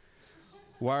Ghosted.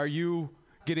 Why are you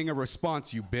getting a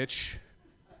response, you bitch?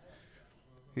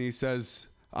 And he says,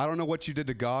 I don't know what you did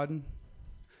to God,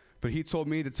 but he told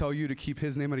me to tell you to keep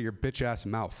his name out of your bitch ass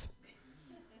mouth.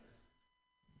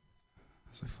 I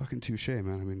was like, fucking touche,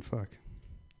 man. I mean, fuck.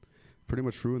 Pretty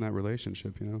much ruined that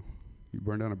relationship, you know? You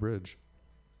burned down a bridge.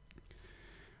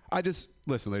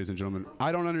 Listen, ladies and gentlemen,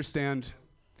 I don't understand.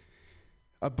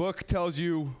 A book tells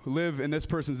you live in this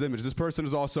person's image. This person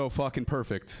is also fucking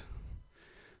perfect.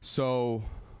 So,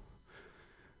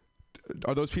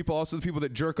 are those people also the people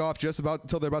that jerk off just about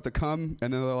until they're about to come,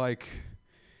 and then they're like,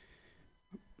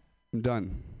 I'm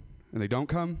done. And they don't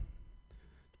come?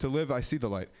 To live, I see the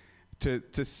light. To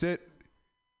sit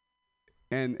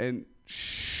and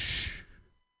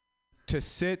to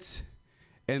sit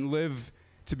and live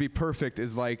to be perfect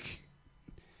is like,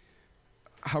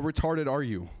 how retarded are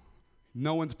you?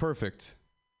 No one's perfect.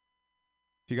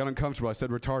 He got uncomfortable. I said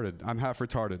retarded. I'm half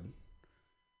retarded.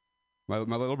 My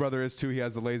little brother is too. He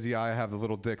has the lazy eye. I have the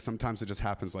little dick. Sometimes it just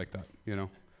happens like that, you know?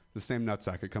 The same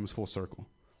nutsack. It comes full circle.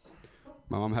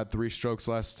 My mom had 3 strokes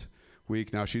last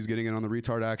week. Now she's getting in on the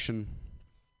retard action.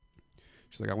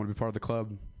 She's like, I want to be part of the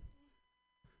club.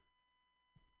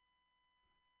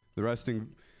 The resting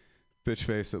bitch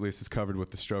face at least is covered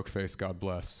with the stroke face. God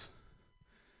bless.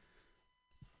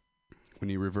 When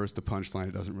you reverse the punchline,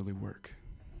 it doesn't really work.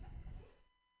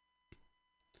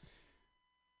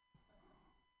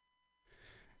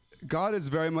 God is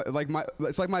very much like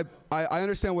I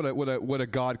understand what a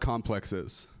God complex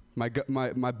is. My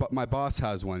boss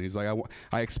has one. He's like,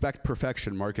 I expect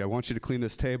perfection, Marky. I want you to clean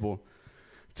this table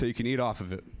so you can eat off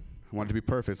of it. I want it to be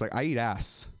perfect. It's like, I eat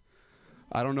ass.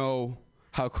 I don't know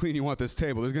how clean you want this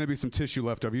table. There's going to be some tissue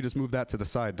left over. You just move that to the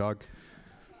side, dog.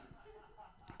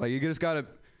 Like, you just got to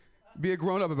be a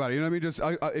grown-up about it. You know what I mean? Just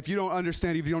if you don't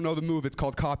understand, if you don't know the move, it's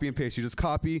called copy and paste. You just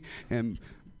copy and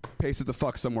paste it the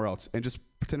fuck somewhere else and just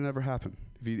pretend it never happened.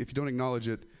 If you don't acknowledge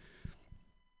it,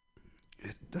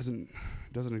 it doesn't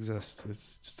exist.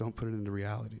 Just don't put it into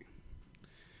reality.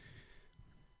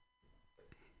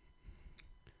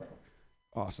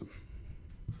 Awesome.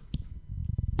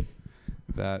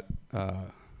 That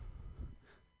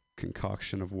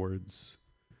concoction of words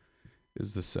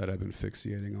is the set I've been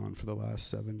fixating on for the last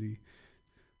 70,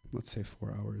 let's say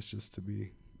 4 hours, just to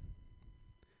be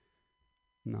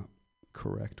not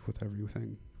correct with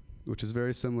everything, which is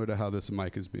very similar to how this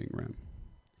mic is being ran.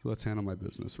 So let's handle my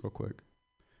business real quick.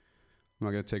 I'm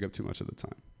not going to take up too much of the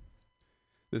time.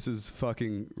 This is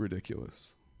fucking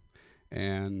ridiculous.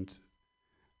 And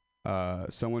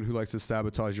someone who likes to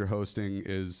sabotage your hosting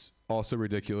is also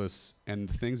ridiculous. And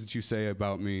the things that you say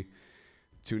about me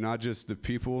to not just the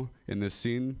people in this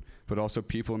scene, but also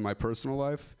people in my personal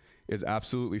life is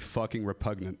absolutely fucking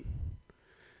repugnant.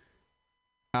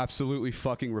 Absolutely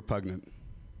fucking repugnant.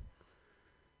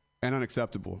 And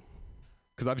unacceptable.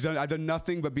 Because I've done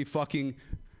nothing but be fucking,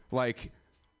 like,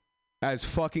 as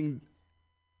fucking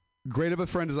great of a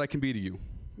friend as I can be to you.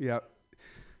 Yeah,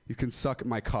 you can suck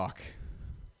my cock.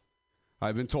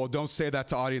 I've been told don't say that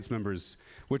to audience members,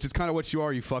 which is kind of what you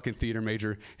are, you fucking theater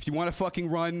major. If you want to fucking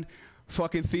run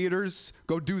fucking theaters,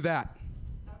 go do that.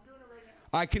 I'm doing it right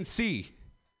now. I can see.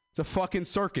 It's a fucking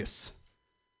circus.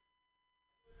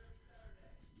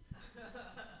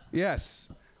 Yes.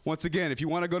 Once again, if you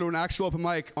want to go to an actual open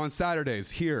mic on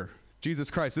Saturdays, here. Jesus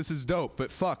Christ, this is dope.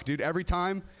 But fuck, dude, every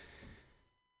time.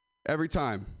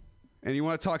 And you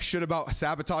want to talk shit about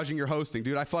sabotaging your hosting.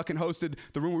 Dude, I fucking hosted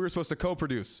the room we were supposed to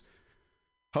co-produce.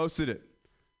 Hosted it.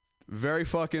 Very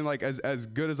fucking, like, as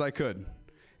good as I could.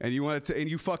 And you wanted to, and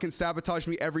you fucking sabotage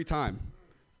me every time.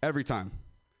 Every time.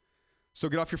 So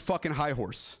get off your fucking high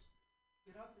horse.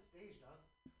 Get off the stage, dog.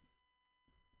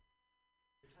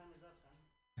 Your time is up, son.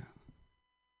 Yeah.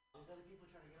 There's other people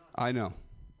trying to get on. I know.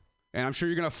 And I'm sure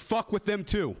you're going to fuck with them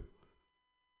too.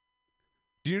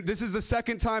 This is the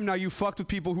second time now you fucked with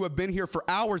people who have been here for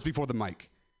hours before the mic.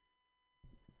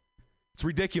 It's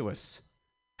ridiculous.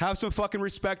 Have some fucking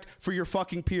respect for your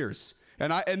fucking peers.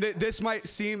 And this might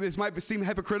seem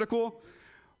hypocritical,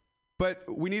 but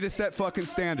we need to set fucking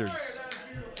standards.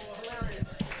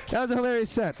 That was a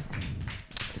hilarious set.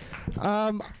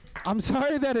 I'm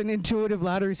sorry that an intuitive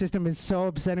lottery system is so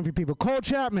upsetting for people. Cole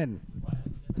Chapman.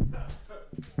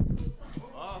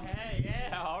 Oh, hey,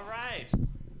 yeah, all right.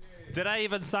 Did I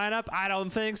even sign up? I don't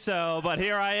think so, but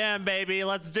here I am, baby.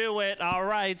 Let's do it. All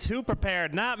right, who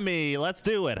prepared? Not me. Let's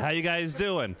do it. How you guys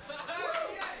doing?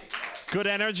 Good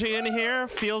energy in here?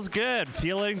 Feels good.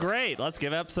 Feeling great. Let's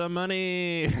give up some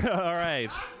money. All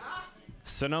right.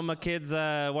 Sonoma kids,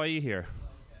 why are you here?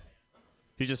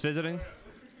 You just visiting?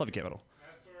 Love you, Capital.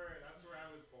 That's where I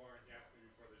was born. He asked me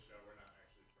before the show. We're not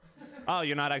actually from. Oh,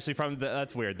 you're not actually from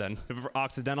that's weird then.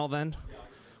 Occidental then?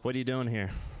 What are you doing here?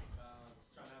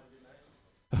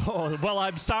 Oh, well,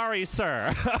 I'm sorry,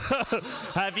 sir.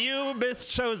 Have you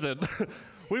mischosen?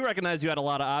 We recognize you had a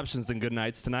lot of options and good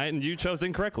nights tonight, and you chose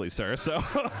incorrectly, sir. So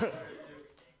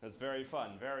that's very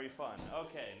fun, very fun.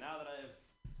 Okay, now that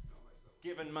I've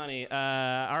given money,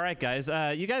 all right, guys.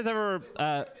 You guys ever?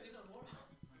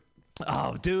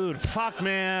 Oh, dude, fuck,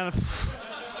 man.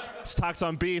 Let's talk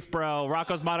some beef, bro.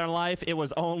 Rocco's Modern Life. It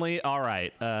was only all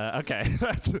right. Okay,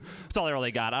 that's all I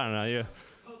really got. I don't know.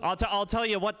 I'll tell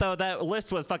you what though, that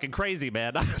list was fucking crazy,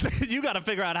 man. You got to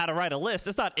figure out how to write a list.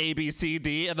 It's not A, B, C,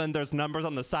 D, and then there's numbers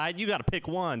on the side. You got to pick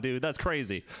one, dude. That's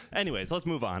crazy. Anyways, let's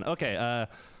move on. Okay,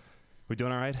 we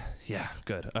doing all right? Yeah,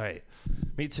 good. All right,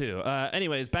 me too.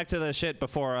 Anyways, back to the shit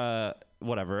before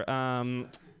whatever.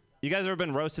 You guys ever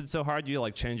been roasted so hard you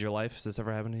like change your life? Has this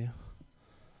ever happened to you?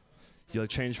 You like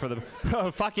change for the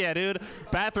oh fuck yeah, dude.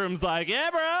 Bathroom's like, yeah,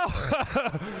 bro.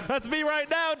 That's me right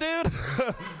now, dude.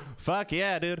 Fuck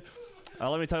yeah, dude.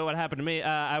 Let me tell you what happened to me.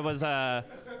 I was a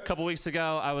couple weeks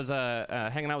ago. I was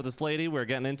hanging out with this lady. We were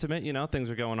getting intimate. You know, things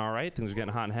were going all right. Things were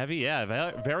getting hot and heavy.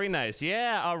 Yeah, very nice.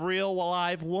 Yeah, a real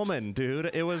live woman,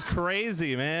 dude. It was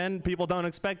crazy, man. People don't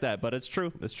expect that, but it's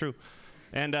true. It's true.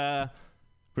 And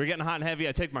we were getting hot and heavy.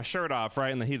 I take my shirt off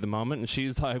right in the heat of the moment, and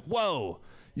she's like, "Whoa,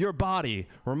 your body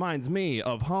reminds me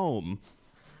of home."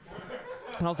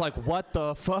 And I was like, what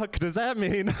the fuck does that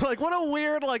mean? Like, what a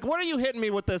weird, like, what are you hitting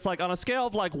me with this? Like, on a scale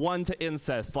of, like, 1 to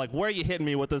incest, like, where are you hitting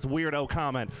me with this weirdo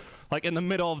comment? Like, in the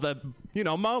middle of the,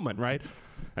 moment, right?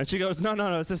 And she goes, no,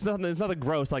 it's just nothing, there's nothing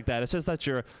gross like that. It's just that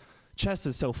your chest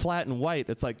is so flat and white.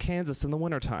 It's like Kansas in the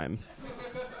wintertime.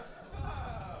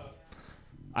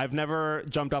 I've never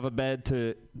jumped off a bed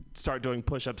to start doing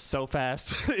push-ups so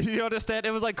fast. You understand?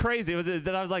 It was, like, crazy. I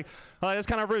was like, oh, that's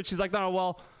kind of rude. She's like, no,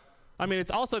 well, I mean,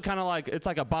 it's also kind of like, it's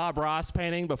like a Bob Ross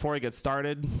painting before he gets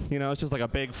started. It's just like a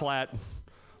big flat,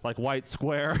 like white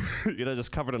square,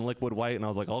 just covered in liquid white. And I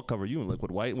was like, I'll cover you in liquid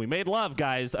white. And we made love,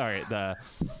 guys. All right,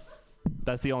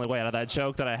 that's the only way out of that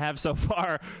joke that I have so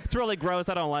far. It's really gross.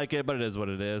 I don't like it, but it is what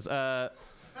it is.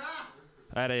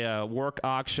 at a work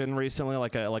auction recently,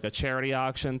 like a charity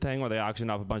auction thing where they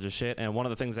auctioned off a bunch of shit. And one of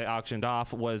the things they auctioned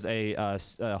off was a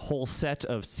whole set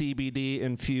of CBD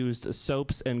infused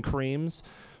soaps and creams.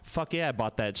 Fuck yeah, I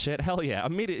bought that shit. Hell yeah,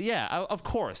 immediately. Yeah, of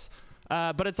course.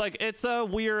 But it's like, it's a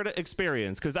weird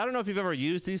experience because I don't know if you've ever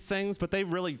used these things, but they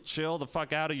really chill the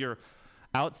fuck out of your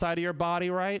outside of your body,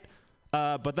 right?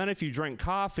 But then if you drink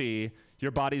coffee,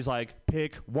 your body's like,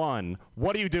 pick one.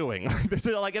 What are you doing?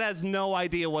 Like, it has no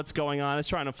idea what's going on. It's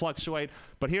trying to fluctuate.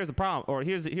 But here's the problem, or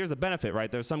here's a benefit,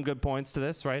 right? There's some good points to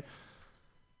this, right?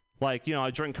 Like, you know,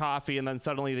 I drink coffee and then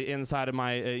suddenly the inside of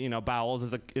my,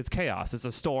 bowels it's chaos. It's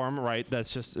a storm, right?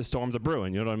 That's just, storms are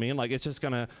brewing. You know what I mean? Like, it's just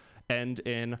going to end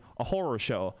in a horror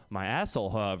show. My asshole,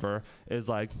 however, is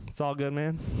like, it's all good,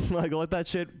 man. Like, let that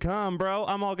shit come, bro.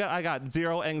 I'm all good. I got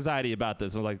zero anxiety about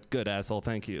this. I'm like, good, asshole.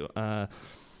 Thank you.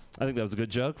 I think that was a good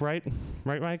joke, right?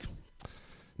 Right, Mike?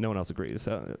 No one else agrees.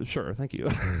 Sure, thank you.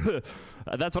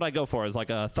 That's what I go for, is like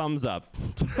a thumbs up.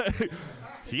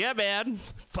 Yeah, man.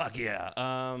 Fuck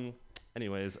yeah.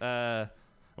 Anyways, I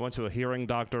went to a hearing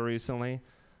doctor recently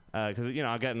because,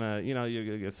 I'm getting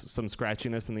you get some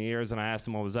scratchiness in the ears, and I asked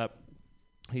him what was up.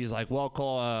 He's like, well,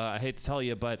 Cole, I hate to tell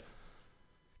you, but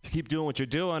if you keep doing what you're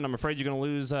doing, I'm afraid you're going to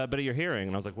lose a bit of your hearing.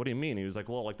 And I was like, what do you mean? He was like,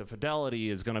 well, like the fidelity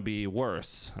is going to be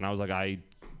worse. And I was like, I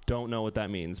don't know what that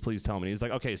means. Please tell me. He's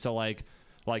like, okay, so like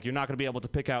you're not going to be able to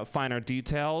pick out finer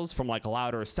details from like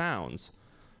louder sounds.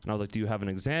 And I was like, do you have an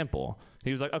example?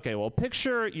 He was like, okay, well,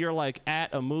 picture you're like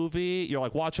at a movie, you're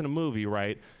like watching a movie,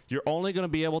 right? You're only going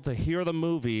to be able to hear the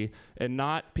movie and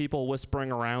not people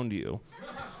whispering around you.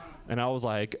 And I was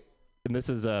like, and this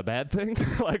is a bad thing?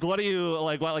 Like, what do you,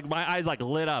 like, what, like my eyes like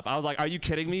lit up. I was like, are you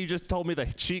kidding me? You just told me the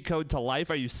cheat code to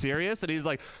life. Are you serious? And he's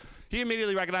like, he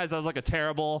immediately recognized that was like a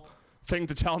terrible thing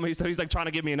to tell me. So he's like trying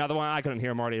to give me another one. I couldn't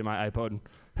hear him already in my iPod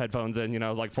headphones in, it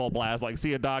was like full blast. Like, see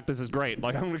you, doc, this is great.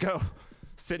 Like, I'm going to go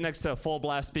sit next to full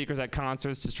blast speakers at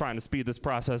concerts, just trying to speed this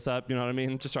process up. You know what I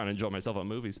mean? Just trying to enjoy myself at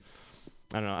movies.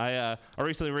 I don't know. I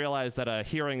recently realized that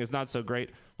hearing is not so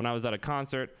great when I was at a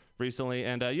concert recently.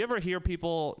 And you ever hear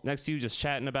people next to you just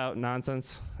chatting about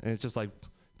nonsense? And it just like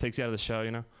takes you out of the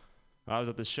show, I was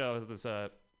at this show, this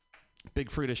Big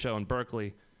Frida show in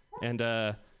Berkeley. And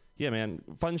yeah, man,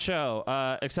 fun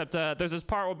show. Except there's this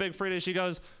part where Big Frida, she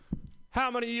goes, how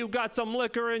many of you got some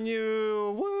liquor in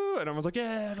you? Woo! And everyone's like,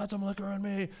 yeah, I got some liquor in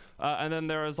me. And then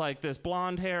there was like this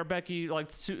blonde hair Becky, like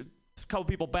a couple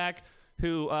people back,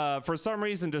 who for some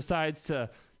reason decides to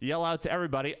yell out to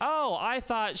everybody, oh, I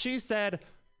thought she said,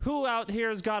 who out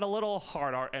here's got a little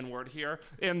hard N-word here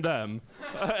in them?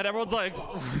 And everyone's like,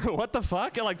 what the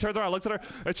fuck? And like turns around, looks at her,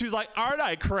 and she's like, aren't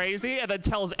I crazy? And then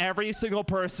tells every single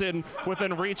person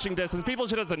within reaching distance, people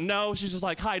she doesn't know, she's just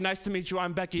like, hi, nice to meet you,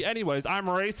 I'm Becky. Anyways, I'm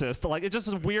racist. Like, it's just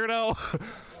a weirdo.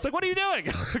 It's like, what are you doing?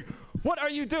 What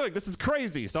are you doing? This is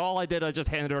crazy. So all I did, I just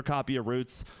handed her a copy of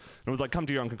Roots, and was like, come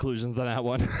to your own conclusions on that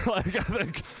one. Like, I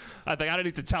think I don't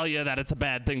need to tell you that it's a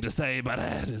bad thing to say, but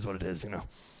it is what it is,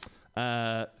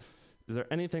 Is there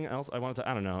anything else I wanted to,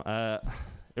 I don't know.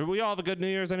 We all have a good New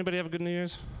Year's? Anybody have a good New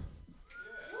Year's?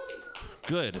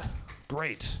 Good.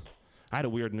 Great. I had a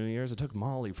weird New Year's. I took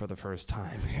Molly for the first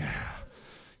time.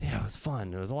 Yeah, it was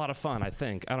fun. It was a lot of fun, I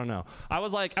think. I don't know. I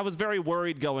was very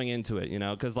worried going into it,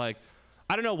 because like,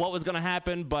 I don't know what was going to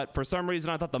happen, but for some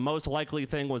reason I thought the most likely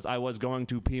thing was I was going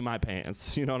to pee my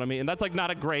pants. You know what I mean? And that's like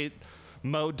not a great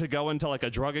mode to go into like a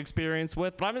drug experience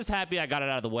with, but I'm just happy I got it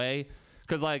out of the way.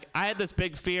 Because, like, I had this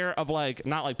big fear of, like,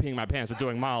 not, like, peeing my pants, but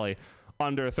doing Molly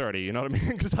under 30, you know what I mean?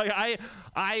 Because, like,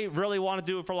 I really want to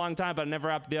do it for a long time, but I never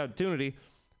had the opportunity.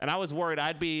 And I was worried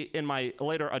I'd be in my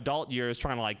later adult years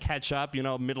trying to, like, catch up,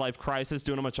 midlife crisis,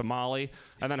 doing a bunch of Molly,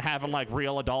 and then having, like,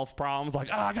 real adult problems, like,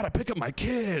 I got to pick up my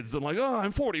kids. And, like,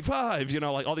 I'm 45,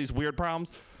 like, all these weird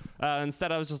problems.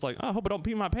 Instead, I was just like, I hope I don't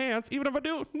pee my pants. Even if I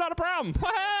do, not a problem.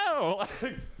 Wow!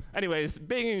 Anyways,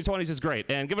 being in your 20s is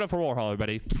great. And give it up for Warhol,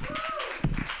 everybody.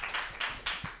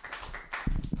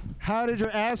 How did your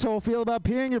asshole feel about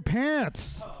peeing your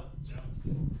pants?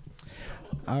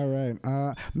 All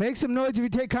right. Make some noise if you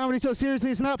take comedy so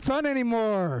seriously it's not fun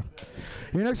anymore.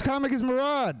 Your next comic is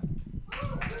Murad.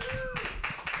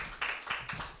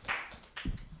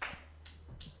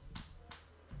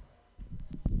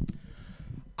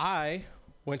 I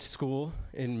went to school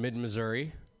in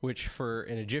mid-Missouri, which for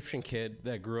an Egyptian kid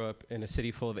that grew up in a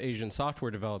city full of Asian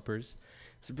software developers,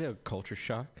 it's a bit of a culture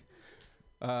shock.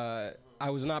 I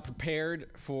was not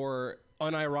prepared for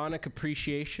unironic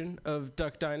appreciation of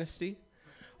Duck Dynasty.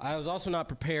 I was also not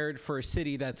prepared for a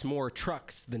city that's more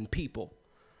trucks than people.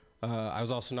 I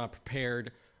was also not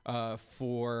prepared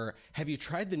for, have you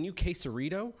tried the new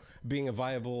quesarito being a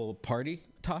viable party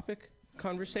topic?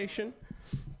 conversation.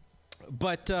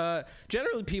 But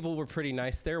generally, people were pretty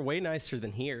nice there, way nicer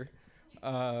than here.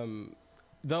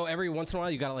 Though every once in a while,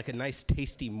 you got like a nice,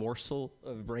 tasty morsel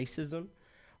of racism.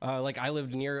 Like I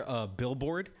lived near a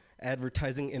billboard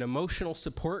advertising an emotional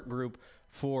support group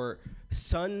for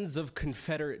Sons of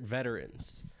Confederate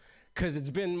Veterans. Because it's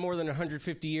been more than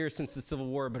 150 years since the Civil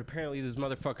War, but apparently these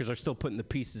motherfuckers are still putting the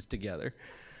pieces together.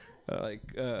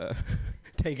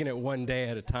 Taking it one day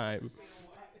at a time.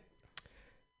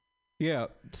 Yeah,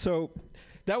 so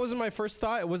that wasn't my first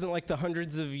thought. It wasn't like the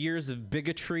hundreds of years of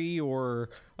bigotry or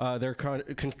their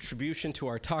contribution to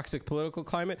our toxic political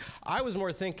climate. I was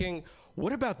more thinking,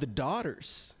 what about the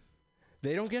daughters?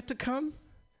 They don't get to come?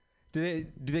 Do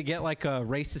they get like a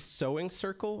racist sewing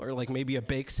circle or like maybe a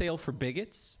bake sale for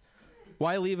bigots?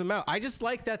 Why leave them out? I just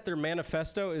like that their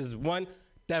manifesto is 1,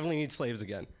 definitely need slaves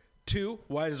again. 2,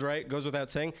 white is right, goes without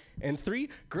saying. And 3,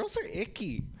 girls are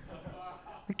icky.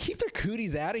 They keep their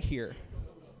cooties out of here.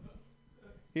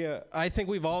 Yeah, I think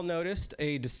we've all noticed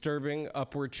a disturbing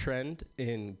upward trend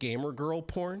in gamer girl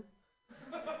porn.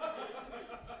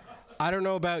 I don't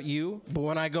know about you, but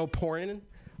when I go porn,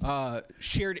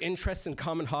 shared interests and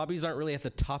common hobbies aren't really at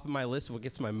the top of my list of what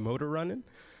gets my motor running.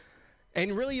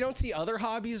 And really, you don't see other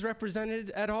hobbies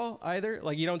represented at all either.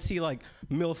 Like, you don't see, like,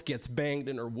 MILF gets banged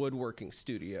in her woodworking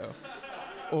studio.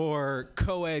 Or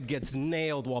co-ed gets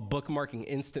nailed while bookmarking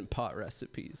Instant Pot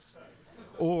recipes.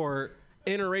 Or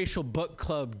interracial book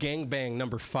club gangbang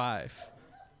number 5.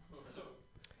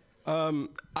 A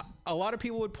lot of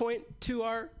people would point to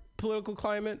our political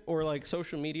climate or, like,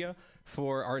 social media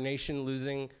for our nation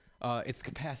losing its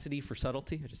capacity for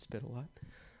subtlety. I just spit a lot.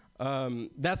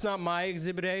 That's not my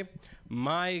Exhibit A.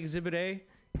 My Exhibit A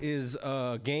is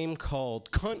a game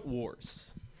called Cunt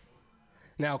Wars.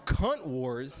 Now, Cunt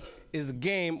Wars is a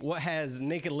game what has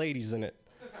naked ladies in it.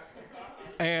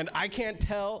 And I can't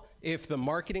tell if the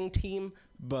marketing team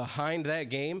behind that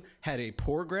game had a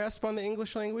poor grasp on the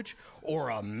English language or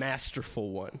a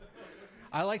masterful one.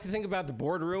 I like to think about the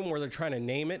boardroom where they're trying to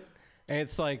name it. And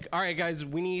it's like, all right, guys,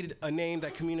 we need a name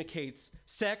that communicates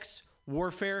sex,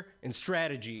 warfare, and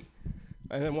strategy.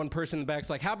 And then one person in the back's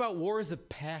like, how about Wars of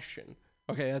Passion?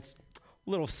 Okay, that's a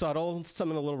little subtle,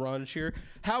 something a little raunchier.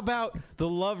 How about The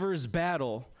Lover's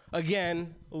Battle?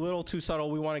 Again, a little too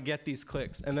subtle. We want to get these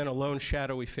clicks. And then a lone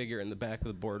shadowy figure in the back of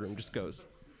the boardroom just goes,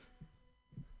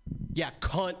 yeah,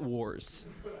 Cunt Wars.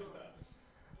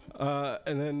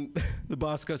 And then the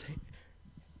boss goes, hey,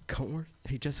 Cunt Wars?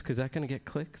 Hey, Jessica, is that going to get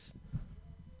clicks?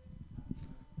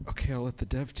 Okay, I'll let the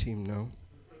dev team know.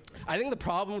 I think the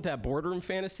problem with that boardroom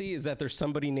fantasy is that there's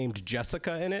somebody named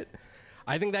Jessica in it.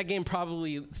 I think that game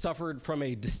probably suffered from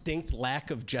a distinct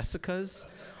lack of Jessicas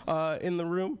in the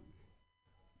room.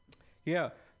 Yeah,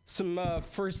 some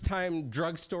first-time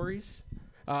drug stories.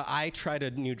 I tried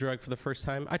a new drug for the first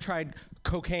time. I tried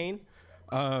cocaine.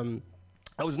 I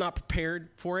was not prepared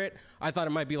for it. I thought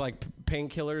it might be like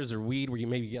painkillers or weed where you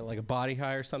maybe get like a body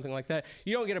high or something like that.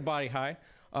 You don't get a body high.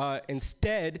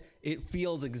 Instead, it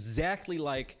feels exactly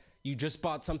like you just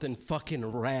bought something fucking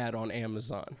rad on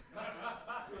Amazon.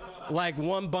 Like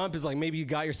one bump is like maybe you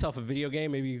got yourself a video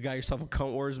game, maybe you got yourself a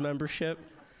Cunt Wars membership.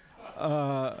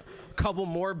 Couple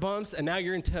more bumps, and now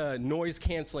you're into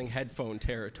noise-canceling headphone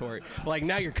territory. Like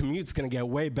now your commute's gonna get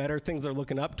way better. Things are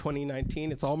looking up.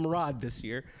 2019, it's all Murad this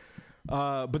year.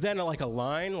 But then like a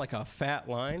line, like a fat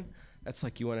line, that's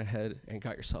like you went ahead and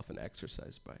got yourself an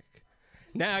exercise bike.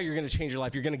 Now you're gonna change your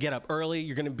life. You're gonna get up early.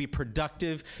 You're gonna be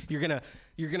productive. You're gonna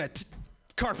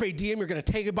carpe diem. You're gonna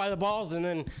take it by the balls, and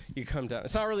then you come down.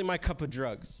 It's not really my cup of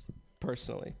drugs,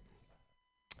 personally.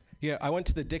 Yeah, I went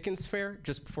to the Dickens Fair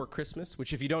just before Christmas,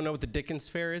 which if you don't know what the Dickens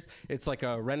Fair is, it's like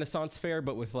a Renaissance fair,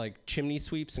 but with like chimney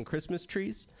sweeps and Christmas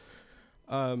trees.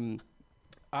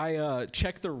 I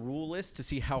checked the rule list to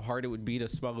see how hard it would be to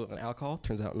smuggle alcohol.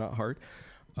 Turns out not hard.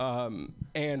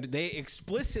 And they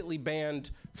explicitly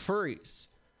banned furries.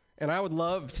 And I would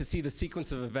love to see the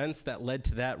sequence of events that led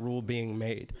to that rule being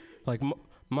made. Like,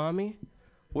 Mommy,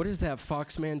 what is that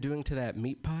fox man doing to that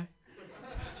meat pie?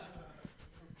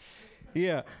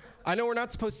 Yeah. I know we're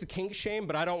not supposed to kink shame,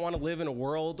 but I don't want to live in a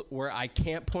world where I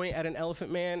can't point at an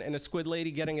elephant man and a squid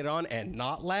lady getting it on and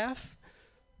not laugh.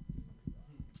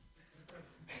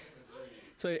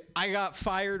 So I got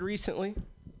fired recently.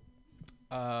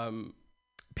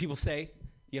 People say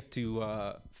you have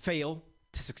to fail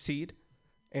to succeed.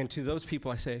 And to those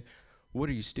people I say, what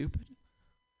are you, stupid?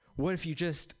 What if you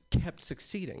just kept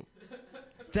succeeding?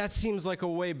 That seems like a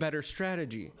way better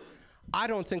strategy. I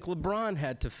don't think LeBron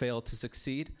had to fail to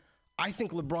succeed. I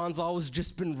think LeBron's always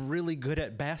just been really good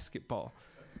at basketball.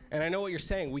 And I know what you're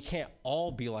saying. We can't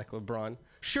all be like LeBron.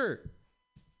 Sure,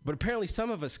 but apparently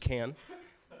some of us can.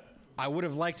 I would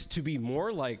have liked to be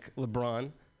more like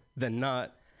LeBron than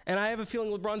not. And I have a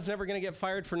feeling LeBron's never going to get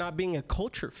fired for not being a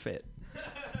culture fit.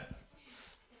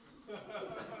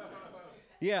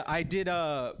 Yeah, I did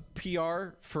PR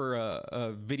for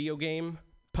a video game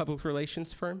public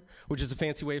relations firm, which is a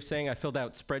fancy way of saying I filled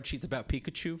out spreadsheets about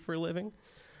Pikachu for a living.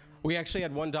 We actually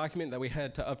had one document that we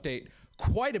had to update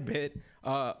quite a bit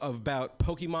about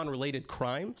Pokemon-related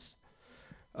crimes.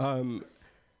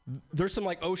 There's some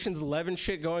like Ocean's 11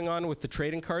 shit going on with the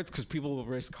trading cards because people will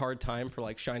risk hard time for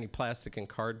like shiny plastic and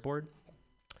cardboard.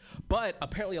 But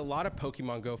apparently a lot of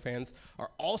Pokemon Go fans are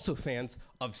also fans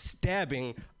of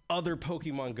stabbing other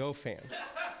Pokemon Go fans.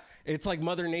 It's like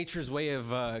Mother Nature's way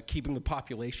of keeping the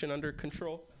population under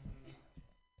control.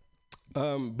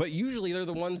 But usually they're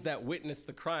the ones that witness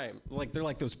the crime. Like they're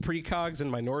like those precogs in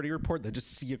Minority Report that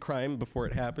just see a crime before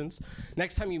it happens.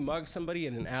 Next time you mug somebody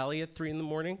in an alley at 3 in the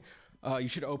morning, you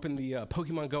should open the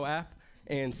Pokemon Go app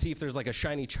and see if there's like a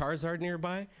shiny Charizard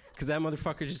nearby, because that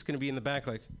motherfucker's just gonna be in the back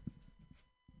like.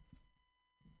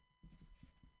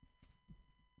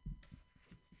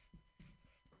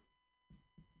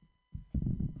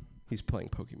 He's playing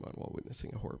Pokemon while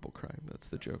witnessing a horrible crime. That's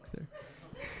the joke there.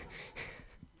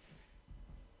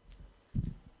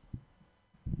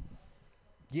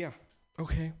 Yeah,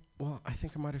 okay. Well, I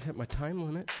think I might have hit my time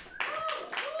limit.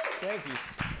 Thank you.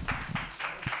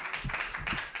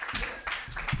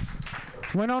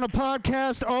 When on a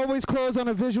podcast, always close on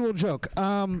a visual joke.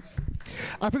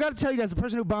 I forgot to tell you guys, the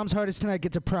person who bombs hardest tonight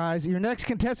gets a prize. Your next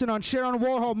contestant on Sharon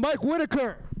Warhol, Mike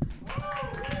Whitaker.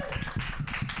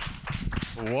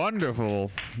 Wonderful.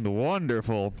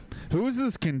 Wonderful. Who is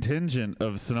this contingent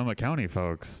of Sonoma County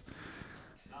folks?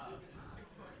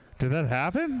 Did that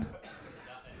happen?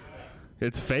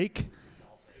 It's fake?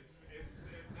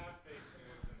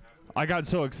 I got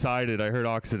so excited. I heard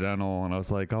Occidental, and I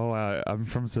was like, "Oh, I'm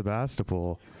from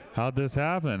Sebastopol. How'd this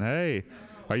happen? Hey,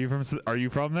 are you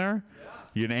from there?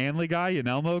 You an Anley guy? You an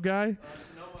Elmo guy?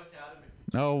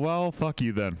 Oh well, fuck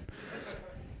you then.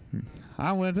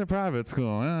 I went to private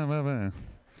school.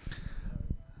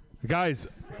 Guys,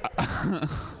 I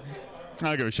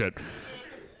don't give a shit.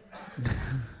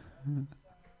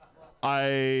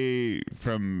 I,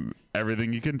 from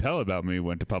everything you can tell about me,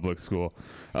 went to public school.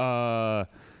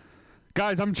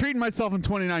 Guys, I'm treating myself in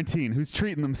 2019. Who's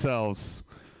treating themselves?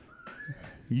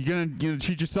 You gonna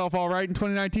treat yourself all right in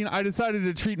 2019? I decided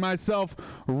to treat myself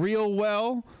real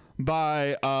well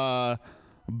by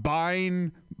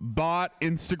buying bot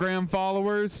Instagram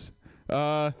followers.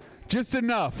 Just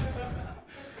enough.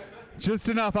 Just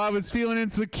enough. I was feeling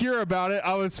insecure about it.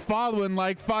 I was following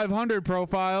like 500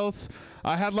 profiles.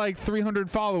 I had like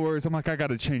 300 followers. I'm like, I got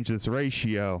to change this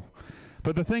ratio.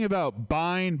 But the thing about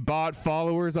buying bot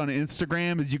followers on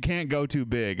Instagram is you can't go too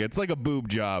big. It's like a boob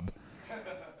job.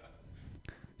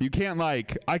 You can't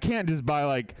I can't just buy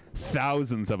like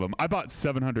thousands of them. I bought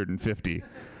 750.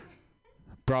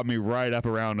 Brought me right up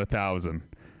around 1,000.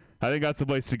 I think that's the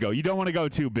place to go. You don't want to go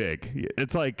too big.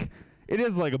 It's like, it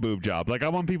is like a boob job. Like, I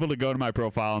want people to go to my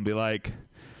profile and be like,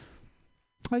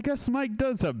 I guess Mike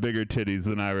does have bigger titties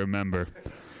than I remember.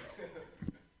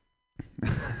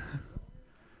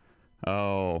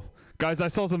 Oh. Guys, I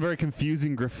saw some very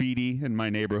confusing graffiti in my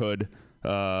neighborhood.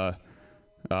 And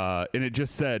it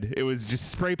just said, it was just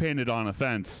spray painted on a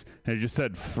fence, and it just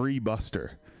said, Free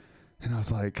Buster. And I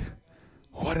was like,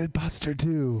 what did Buster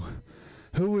do?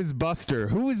 Who is Buster?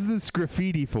 Who is this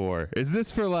graffiti for? Is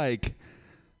this for, like,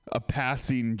 a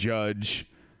passing judge?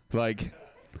 Like,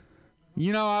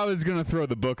 I was going to throw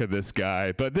the book at this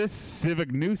guy, but this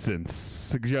civic nuisance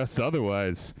suggests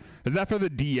otherwise. Is that for the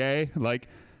DA? Like,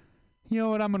 you know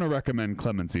what? I'm going to recommend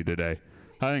clemency today.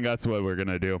 I think that's what we're going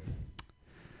to do.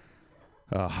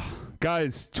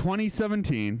 Guys,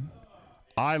 2017,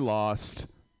 I lost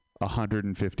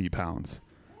 150 pounds.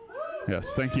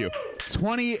 Yes, thank you.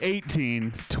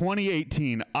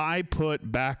 2018, I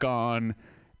put back on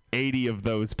 80 of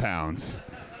those pounds.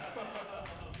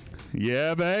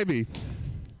 Yeah, baby.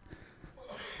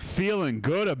 Feeling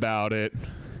good about it.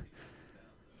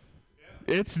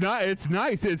 It's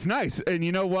nice. And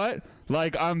you know what?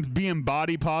 Like, I'm being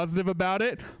body positive about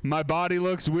it. My body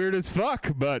looks weird as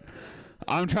fuck, but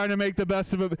I'm trying to make the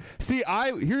best of it. See,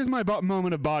 here's my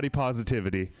moment of body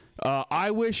positivity.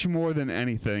 I wish more than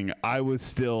anything I was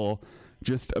still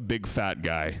just a big fat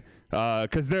guy.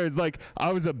 Because there's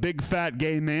I was a big fat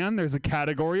gay man. There's a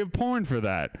category of porn for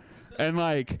that. And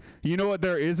you know what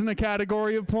there isn't a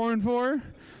category of porn for?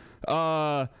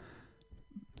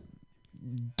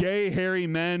 Gay hairy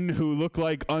men who look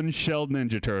like unshelled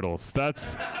Ninja Turtles.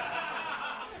 That's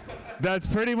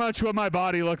pretty much what my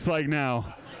body looks like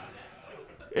now.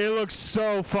 It looks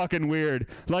so fucking weird.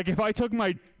 Like, if I took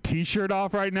my t-shirt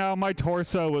off right now, my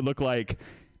torso would look like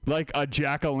a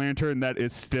jack-o'-lantern that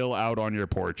is still out on your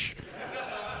porch.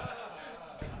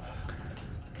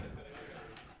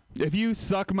 If you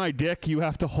suck my dick, you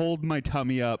have to hold my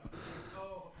tummy up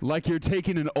like you're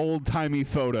taking an old-timey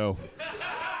photo.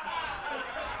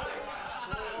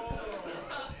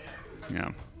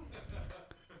 Yeah.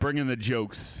 Bringing the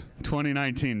jokes.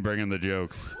 2019, bringing the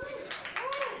jokes.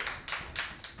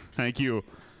 Thank you.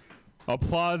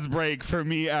 Applause break for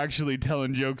me actually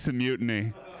telling jokes in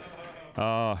Mutiny.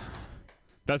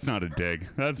 That's not a dig.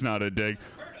 That's not a dig.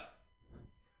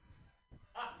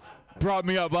 Brought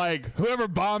me up like, whoever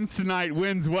bombs tonight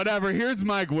wins whatever. Here's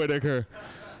Mike Whitaker.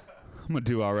 I'm going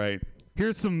to do all right.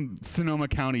 Here's some Sonoma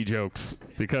County jokes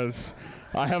because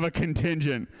I have a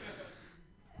contingent.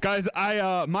 Guys,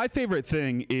 my favorite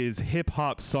thing is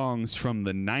hip-hop songs from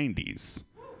the 90s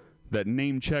that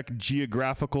name-check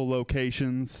geographical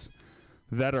locations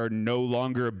that are no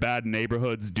longer bad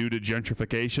neighborhoods due to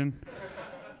gentrification.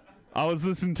 I was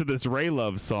listening to this Ray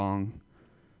Love song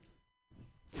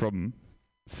from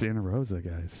Santa Rosa,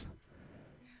 guys.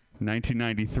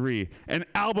 1993. An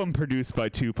album produced by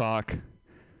Tupac.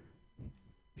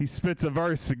 He spits a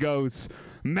verse that goes,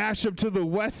 mash up to the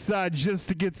west side just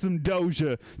to get some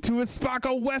Doja, to a spot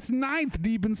on West 9th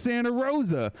deep in Santa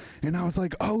Rosa. And I was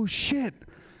like, oh shit,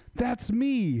 that's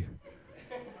me.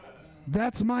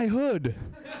 That's my hood.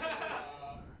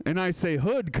 And I say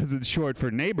hood because it's short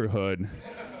for neighborhood.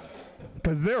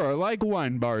 Because there are like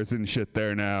wine bars and shit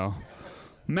there now.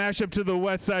 Mash up to the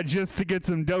west side just to get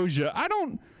some Doja. I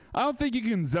don't think you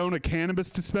can zone a cannabis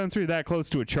dispensary that close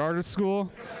to a charter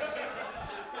school.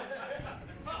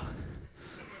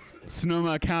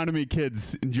 Sonoma Academy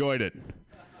kids enjoyed it.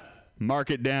 Mark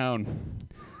it down.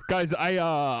 Guys,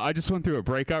 I just went through a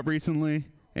breakup recently.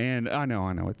 And I know.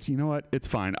 It's, you know what? It's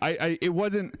fine. It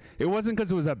wasn't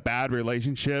because it was a bad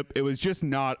relationship. It was just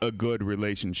not a good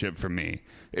relationship for me.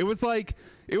 It was like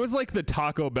the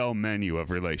Taco Bell menu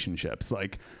of relationships.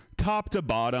 Like top to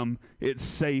bottom, it's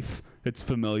safe, it's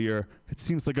familiar. It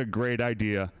seems like a great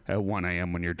idea at 1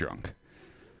 a.m. when you're drunk.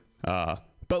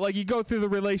 But like you go through the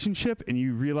relationship and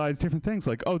you realize different things.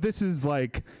 Like, oh, this is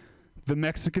like the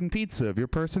Mexican pizza of your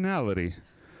personality.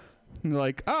 And you're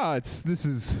like,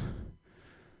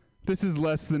 this is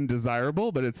less than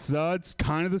desirable, but it's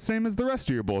kind of the same as the rest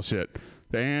of your bullshit.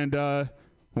 And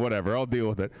whatever, I'll deal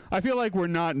with it. I feel like we're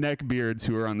not neckbeards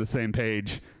who are on the same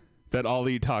page that all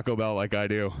eat Taco Bell like I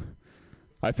do.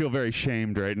 I feel very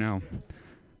shamed right now.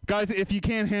 Guys, if you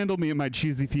can't handle me at my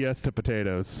cheesy fiesta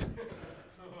potatoes,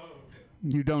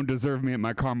 you don't deserve me at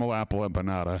my caramel apple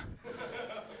empanada.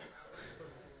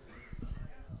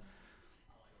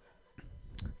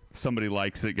 Somebody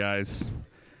likes it, guys.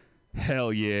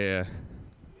 Hell yeah.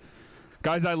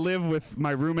 Guys, I live with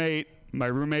my roommate. My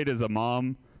roommate is a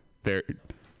mom.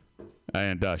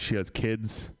 And she has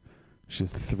kids. She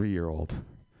has a 3-year-old.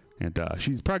 And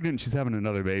she's pregnant. She's having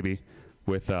another baby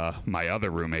with my other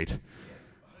roommate,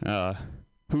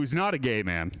 who's not a gay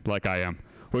man like I am,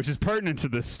 which is pertinent to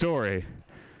this story.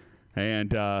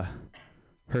 And her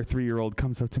 3-year-old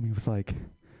comes up to me and was like,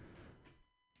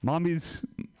 Mommy's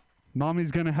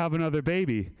going to have another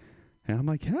baby. And I'm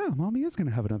like, yeah, Mommy is going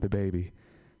to have another baby.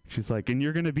 She's like, and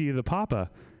you're going to be the papa.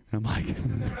 And I'm like,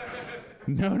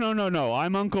 no.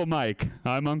 I'm Uncle Mike.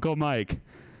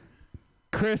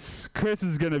 Chris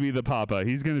is going to be the papa.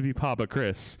 He's going to be Papa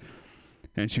Chris.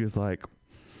 And she was like,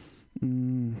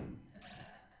 no.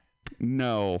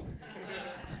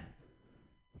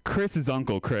 Chris is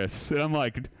Uncle Chris. And I'm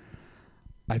like,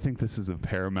 I think this is of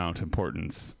paramount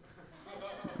importance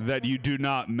that you do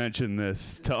not mention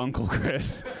this to Uncle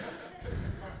Chris.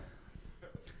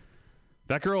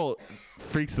 That girl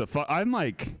freaks the fuck. I'm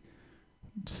like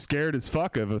scared as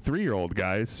fuck of a 3-year-old,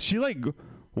 guys. She like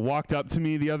walked up to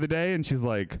me the other day and she's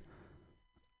like,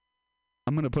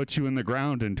 I'm going to put you in the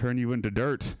ground and turn you into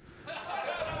dirt.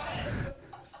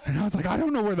 And I was like, I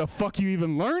don't know where the fuck you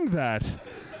even learned that.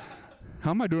 How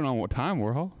am I doing on what time,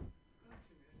 Warhol?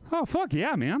 Oh, fuck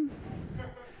yeah, man.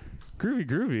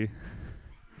 Groovy.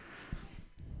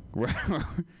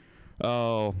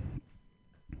 Oh.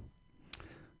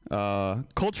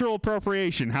 Cultural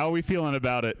appropriation. How are we feeling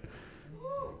about it?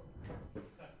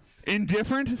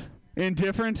 Indifferent?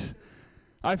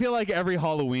 I feel like every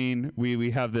Halloween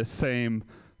we have this same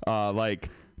like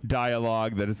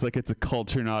dialogue that it's like it's a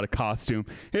culture, not a costume.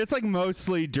 It's like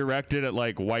mostly directed at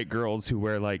like white girls who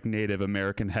wear like Native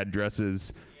American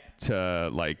headdresses to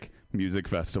like music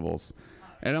festivals.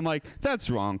 And I'm like, that's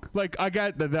wrong. Like, I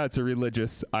get that that's a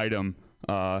religious item,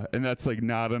 And that's like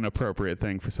not an appropriate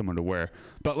thing for someone to wear.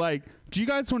 But like, do you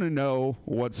guys want to know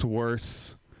what's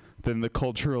worse than the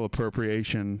cultural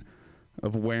appropriation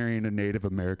of wearing a Native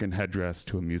American headdress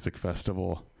to a music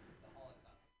festival?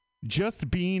 Just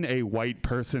being a white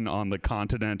person on the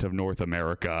continent of North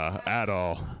America at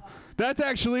all. That's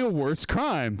actually a worse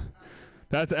crime.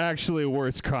 That's actually a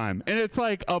worse crime. And it's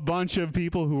like a bunch of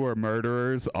people who are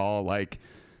murderers all like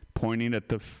pointing at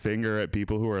the finger at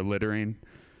people who are littering.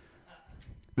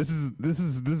 This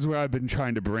is where I've been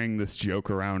trying to bring this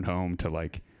joke around home to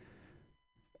like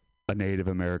a Native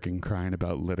American crying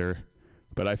about litter.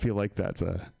 But I feel like that's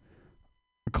a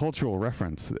cultural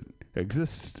reference that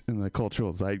exists in the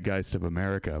cultural zeitgeist of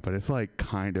America, but it's like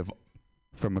kind of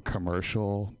from a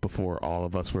commercial before all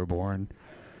of us were born.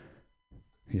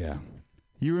 Yeah.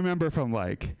 You remember from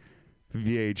like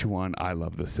VH1, I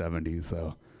love the 70s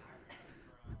though.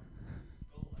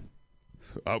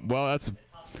 Well, that's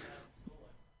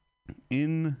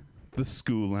in the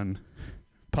schooling.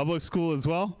 Public school as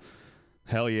well?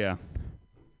 Hell yeah.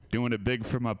 Doing it big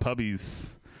for my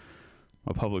pubbies,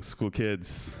 my public school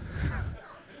kids.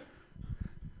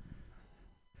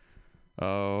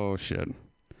 Oh shit.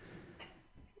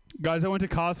 Guys, I went to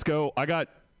Costco. I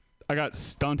got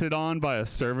stunted on by a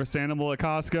service animal at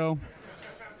Costco.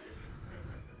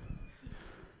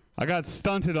 I got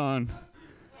stunted on.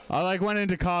 I like went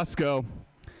into Costco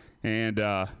and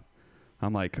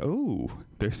I'm like, oh,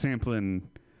 they're sampling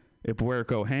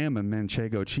Puerco ham and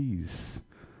Manchego cheese.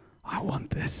 I want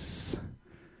this.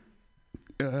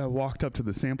 I walked up to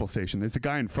the sample station. There's a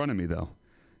guy in front of me though,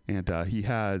 and he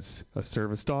has a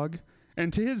service dog.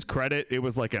 And to his credit, it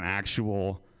was like an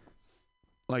actual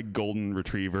like golden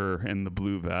retriever in the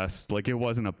blue vest. Like it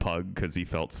wasn't a pug because he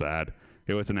felt sad.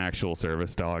 It was an actual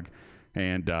service dog.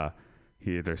 And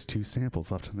there's 2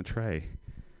 samples left in the tray.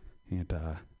 And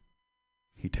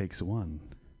he takes one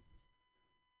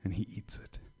and he eats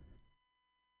it.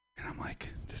 And I'm like,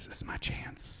 this is my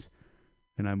chance.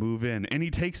 And I move in and he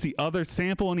takes the other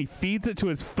sample and he feeds it to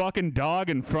his fucking dog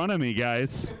in front of me,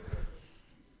 guys.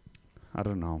 I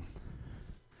don't know.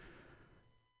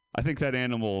 I think that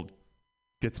animal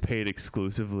gets paid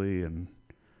exclusively in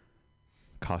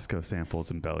Costco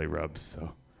samples and belly rubs,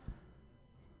 so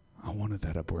I wanted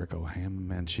that Puerco ham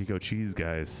and Manchego cheese,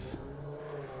 guys.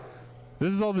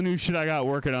 This is all the new shit I got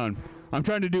working on. I'm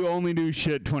trying to do only new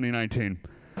shit 2019.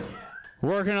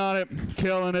 Working on it,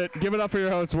 killing it. Give it up for your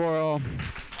host, Worrell.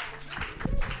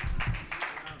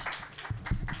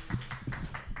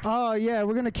 Oh, yeah,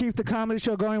 we're going to keep the comedy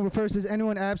show going. But first, does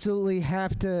anyone absolutely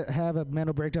have to have a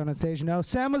mental breakdown on stage? No?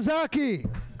 Samazaki!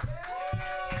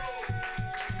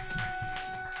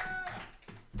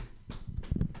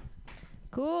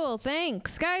 Cool,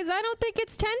 thanks. Guys, I don't think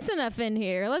it's tense enough in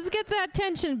here. Let's get that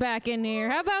tension back in here.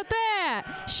 How about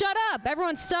that? Shut up.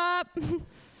 Everyone stop.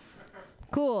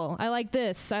 Cool. I like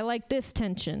this. I like this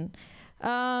tension.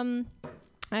 I'm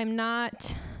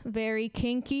not very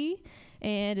kinky,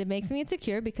 and it makes me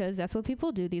insecure because that's what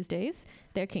people do these days.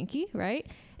 They're kinky, right?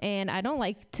 And I don't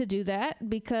like to do that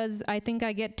because I think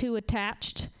I get too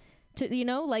attached to, you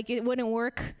know, like it wouldn't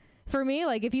work for me.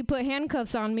 Like if you put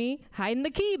handcuffs on me, hiding the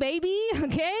key, baby,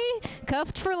 okay?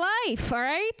 Cuffed for life, all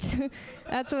right?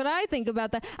 That's what I think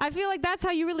about that. I feel like that's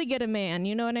how you really get a man,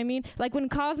 you know what I mean? Like when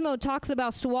Cosmo talks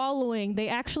about swallowing, they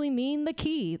actually mean the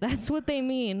key. That's what they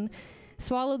mean.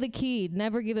 Swallow the key,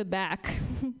 never give it back.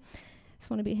 Just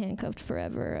want to be handcuffed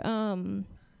forever.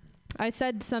 I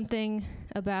said something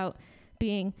about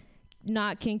being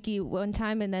not kinky one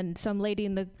time, and then some lady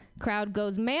in the crowd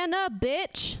goes, "Man up,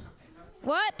 bitch."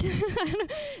 What?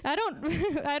 I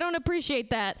don't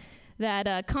appreciate that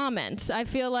comment. I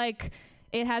feel like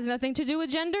it has nothing to do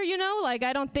with gender, you know? Like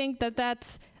I don't think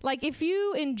that's like if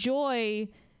you enjoy,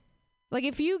 like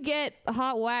if you get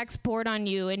hot wax poured on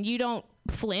you and you don't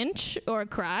flinch or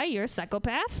cry, you're a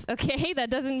psychopath, okay? That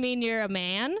doesn't mean you're a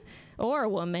man or a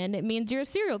woman. It means you're a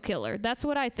serial killer. That's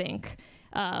what I think.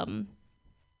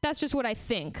 That's just what I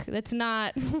think. It's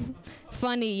not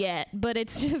funny yet, but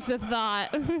it's just a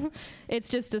thought. It's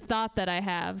just a thought that I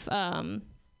have.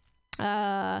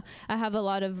 I have a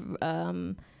lot of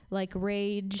like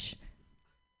rage.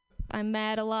 I'm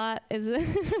mad a lot.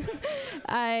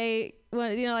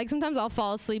 Like sometimes I'll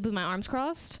fall asleep with my arms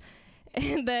crossed.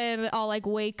 And then I'll like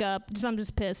wake up, I'm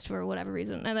just pissed for whatever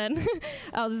reason. And then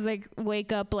I'll just like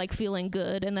wake up like feeling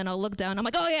good. And then I'll look down, I'm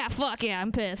like, oh yeah, fuck yeah,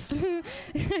 I'm pissed.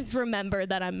 Just remember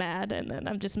that I'm mad. And then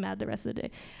I'm just mad the rest of the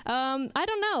day. I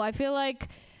don't know. I feel like,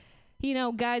 you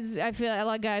know, guys, I feel a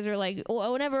lot of guys are like,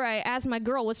 whenever I ask my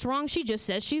girl what's wrong, she just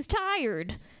says she's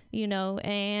tired.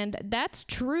 and that's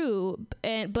true.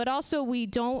 But also we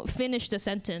don't finish the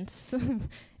sentence,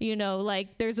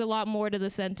 like there's a lot more to the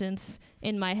sentence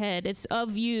in my head. It's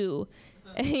of you,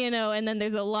 and then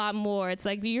there's a lot more. It's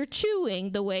like you're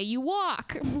chewing the way you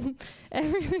walk.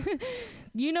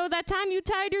 That time you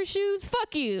tied your shoes?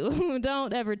 Fuck you.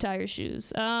 Don't ever tie your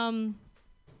shoes. I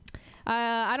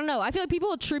don't know. I feel like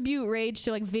people attribute rage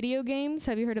to like video games.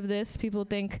 Have you heard of this? People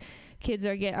think kids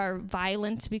are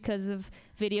violent because of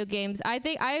video games. I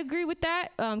think I agree with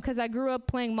that because I grew up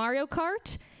playing Mario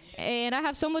Kart. And I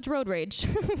have so much road rage.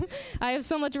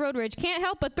 Can't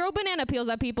help but throw banana peels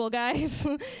at people, guys.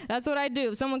 That's what I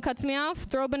do. If someone cuts me off,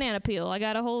 throw a banana peel. I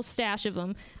got a whole stash of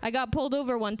them. I got pulled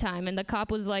over one time, and the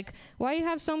cop was like, "Why you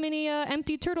have so many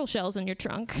empty turtle shells in your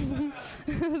trunk?" I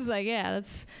was like, "Yeah,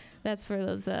 that's for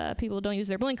those people who don't use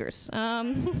their blinkers.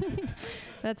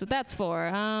 That's what that's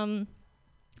for."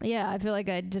 Yeah, I feel like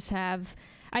I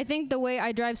think the way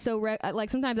I drive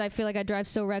sometimes I feel like I drive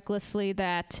so recklessly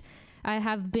that I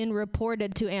have been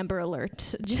reported to Amber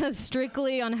Alert just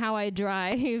strictly on how I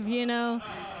drive, And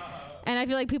I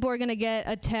feel like people are going to get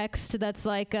a text that's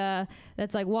like,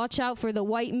 watch out for the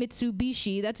white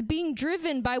Mitsubishi that's being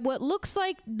driven by what looks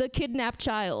like the kidnapped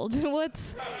child.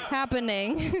 What's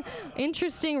happening?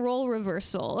 Interesting role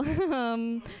reversal.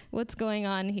 What's going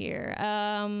on here?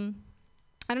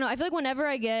 I don't know. I feel like whenever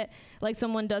I get like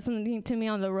someone does something to me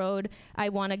on the road, I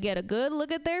want to get a good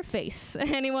look at their face.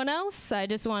 Anyone else? I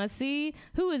just want to see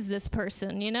who is this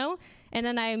person, And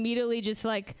then I immediately just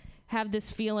like have this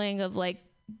feeling of like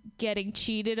getting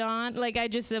cheated on. Like I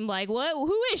just am like, what?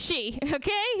 Who is she?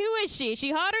 Okay, who is she? Is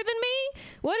she hotter than me?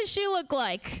 What does she look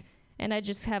like? And I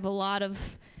just have a lot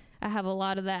of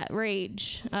that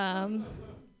rage.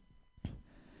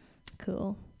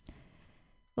 Cool.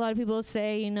 A lot of people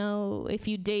say, if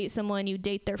you date someone, you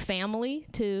date their family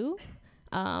too.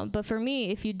 But for me,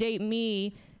 if you date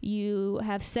me, you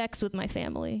have sex with my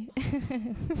family.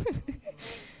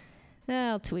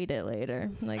 I'll tweet it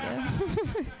later. What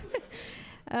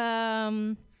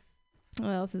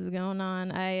else is going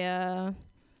on? I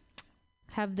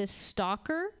have this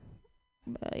stalker.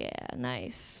 Yeah,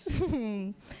 nice.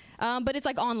 But it's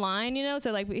like online,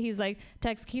 so like he's like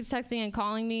keeps texting and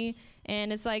calling me.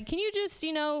 And it's like, can you just,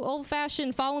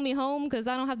 old-fashioned follow me home? Because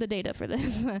I don't have the data for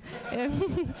this.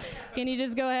 Can you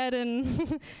just go ahead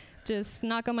and just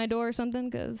knock on my door or something?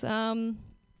 Because, I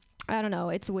don't know.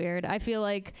 It's weird. I feel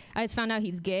like I just found out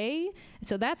he's gay.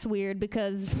 So that's weird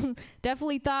because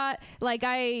definitely thought, like,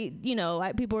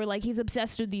 people were like, he's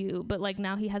obsessed with you. But, like,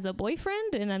 now he has a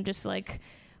boyfriend. And I'm just like,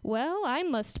 well, I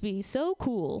must be so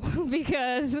cool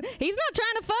because he's not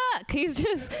trying to fuck. He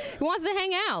wants to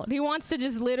hang out. He wants to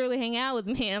just literally hang out with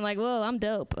me. I'm like, whoa, I'm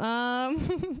dope. I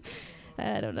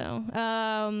don't know.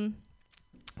 I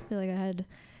feel like I had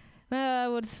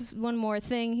what's one more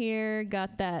thing here.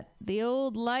 Got the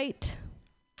old light.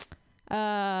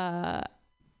 I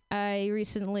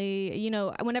recently,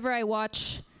 whenever I'm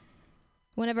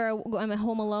at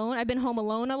home alone, I've been home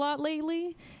alone a lot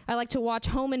lately. I like to watch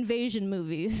home invasion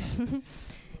movies.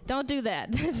 Don't do that.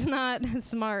 It's not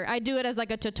smart. I do it as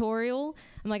like a tutorial.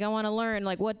 I'm like, I want to learn,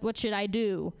 like, what should I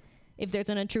do if there's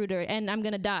an intruder and I'm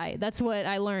going to die? That's what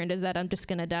I learned, is that I'm just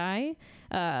going to die.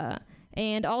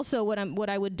 And also what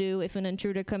I would do if an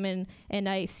intruder come in and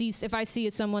if I see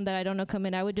someone that I don't know come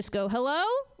in, I would just go, hello?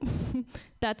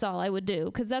 That's all I would do,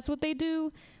 because that's what they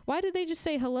do. Why do they just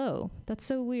say hello? That's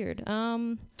so weird.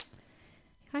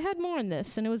 I had more in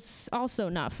this, and it was also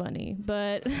not funny,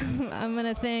 but I'm going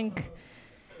to think.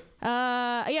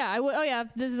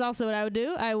 This is also what I would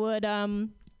do. I would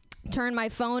turn my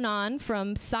phone on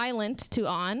from silent to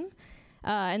on.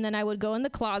 And then I would go in the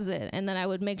closet, and then I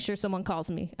would make sure someone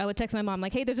calls me. I would text my mom,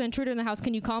 like, hey, there's an intruder in the house.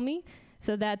 Can you call me?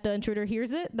 So that the intruder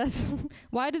hears it. That's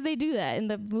why do they do that in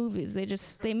the movies?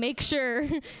 They make sure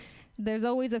there's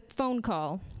always a phone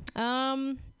call.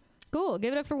 Cool.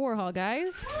 Give it up for Warhol,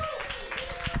 guys.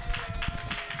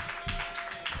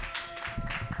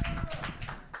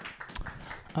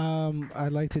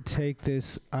 I'd like to take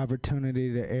this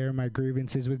opportunity to air my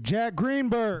grievances with Jack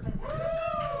Greenberg.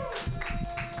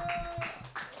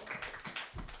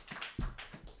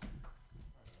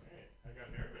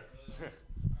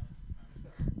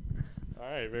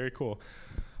 All right, very cool.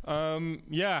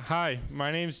 Hi,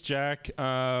 my name's Jack.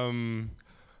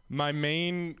 My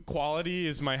main quality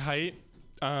is my height.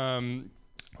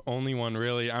 Only one,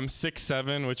 really. I'm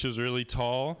 6'7", which is really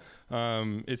tall.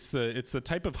 It's the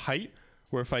type of height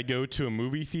where if I go to a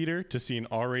movie theater to see an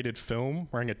R-rated film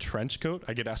wearing a trench coat,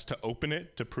 I get asked to open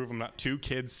it to prove I'm not two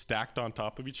kids stacked on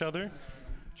top of each other,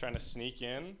 trying to sneak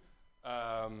in.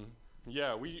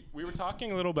 Yeah, we were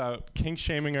talking a little about kink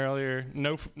shaming earlier.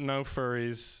 No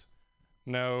furries,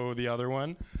 no the other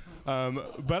one.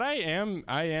 But I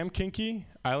am kinky.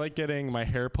 I like getting my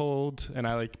hair pulled and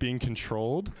I like being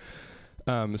controlled.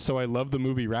 So I love the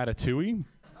movie Ratatouille.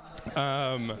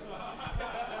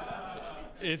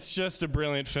 It's just a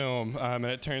brilliant film, and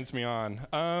it turns me on.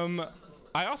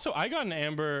 I got an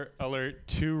Amber Alert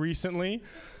too recently.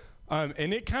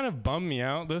 And it kind of bummed me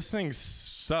out. Those things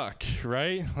suck,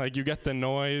 right? Like you get the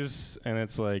noise and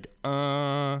it's like,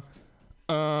 and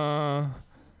I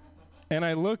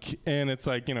look and it's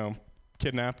like,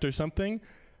 kidnapped or something.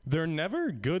 They're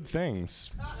never good things.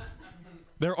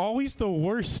 They're always the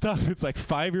worst stuff. It's like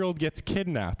 5-year-old gets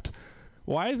kidnapped.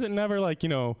 Why is it never like,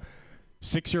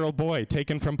 6-year-old boy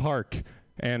taken from park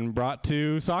and brought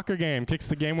to soccer game, kicks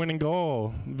the game-winning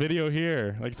goal, video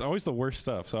here. Like it's always the worst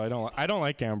stuff. So I don't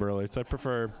like Amber Alerts. I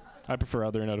prefer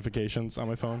other notifications on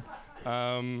my phone.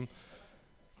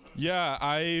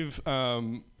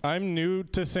 I'm new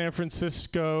to San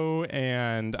Francisco,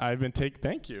 and I've been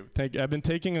I've been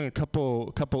taking a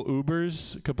couple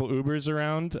Ubers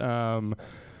around.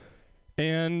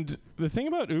 And the thing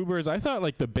about Uber is I thought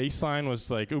like the baseline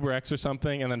was like Uber X or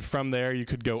something, and then from there you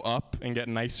could go up and get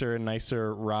nicer and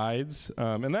nicer rides.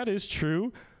 And that is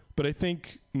true, but I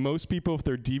think most people, if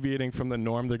they're deviating from the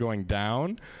norm, they're going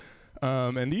down.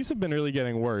 And these have been really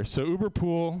getting worse. So Uber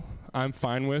Pool, I'm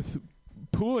fine with.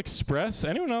 Pool Express,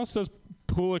 anyone else does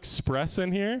Pool Express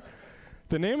in here?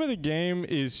 The name of the game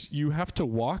is you have to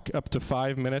walk up to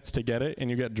 5 minutes to get it, and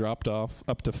you get dropped off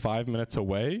up to 5 minutes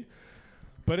away.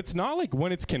 But it's not like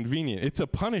when it's convenient. It's a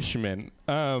punishment.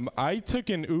 I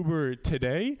took an Uber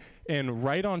today, and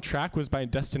right on track was my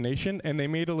destination, and they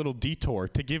made a little detour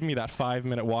to give me that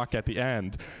 5-minute walk at the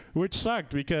end, which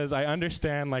sucked because I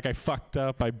understand, like, I fucked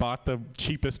up. I bought the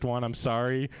cheapest one. I'm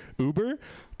sorry, Uber.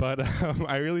 But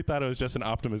I really thought it was just an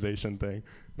optimization thing.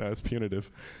 No, it's punitive.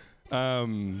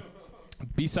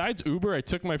 Besides Uber, I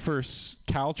took my first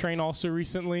Caltrain also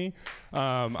recently.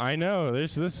 I know,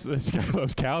 this guy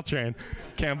loves Caltrain.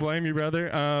 Can't blame you, brother.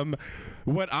 I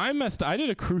did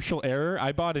a crucial error.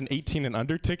 I bought an 18 and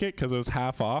under ticket because it was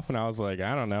half off, and I was like,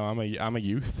 I don't know, I'm a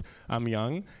youth, I'm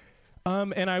young.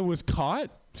 And I was caught.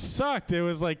 Sucked. It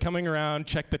was like coming around,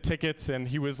 check the tickets, and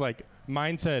he was like,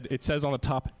 mine said, it says on the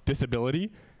top,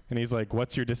 disability. And he's like,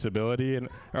 what's your disability? And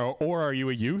or are you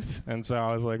a youth? And so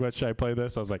I was like, what should I play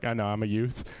this? I was like, I know, I'm a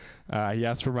youth. He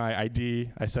asked for my ID.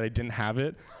 I said I didn't have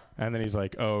it. And then he's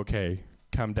like, oh, okay,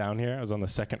 come down here. I was on the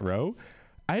second row.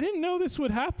 I didn't know this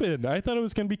would happen. I thought it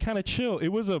was going to be kind of chill. It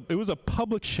was a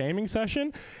public shaming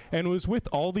session, and it was with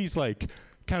all these like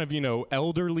kind of,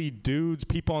 elderly dudes,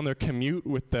 people on their commute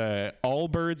with the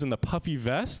Allbirds and the puffy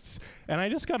vests. And I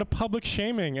just got a public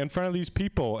shaming in front of these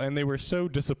people, and they were so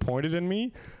disappointed in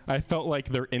me. I felt like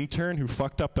their intern who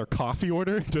fucked up their coffee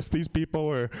order. Just these people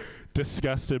were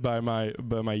disgusted by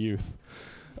my youth.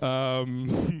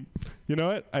 You know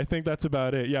what? I think that's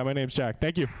about it. Yeah, my name's Jack.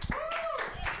 Thank you.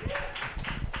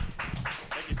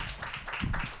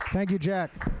 Thank you,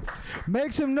 Jack.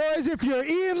 Make some noise if you're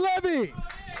Ian Levy.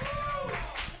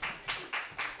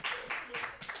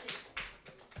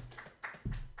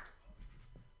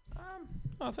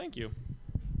 Oh, thank you.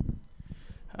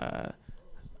 I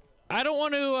don't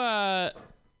want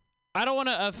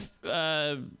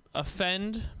to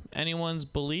offend anyone's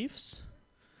beliefs,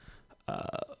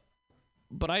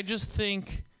 but I just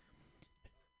think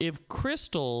if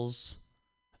crystals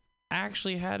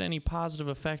actually had any positive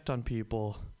effect on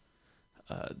people,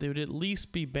 they would at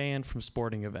least be banned from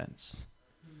sporting events,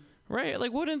 right?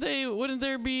 Like, wouldn't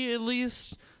there be at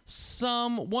least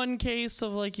one case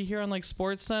of, like, you hear on, like,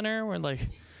 Sports Center where, like,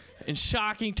 in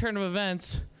shocking turn of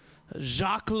events,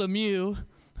 Jacques Lemieux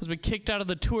has been kicked out of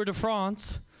the Tour de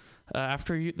France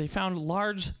after they found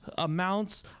large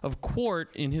amounts of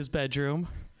quart in his bedroom.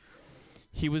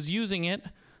 He was using it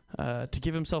to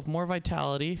give himself more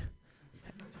vitality,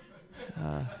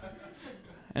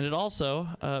 and it also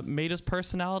made his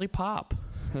personality pop.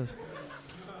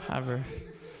 However,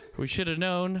 we should have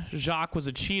known Jacques was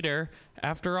a cheater.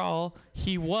 After all,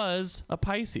 he was a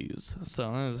Pisces.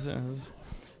 So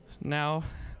now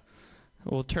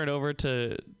we'll turn over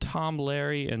to Tom,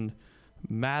 Larry, and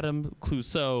Madame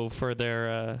Clouseau for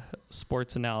their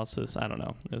sports analysis. I don't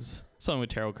know. There's something with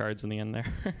tarot cards in the end there.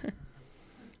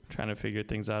 Trying to figure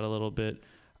things out a little bit.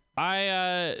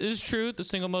 It is true, the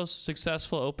single most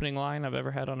successful opening line I've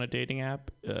ever had on a dating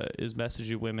app is message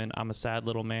you women, I'm a sad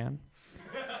little man.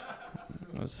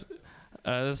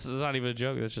 This is not even a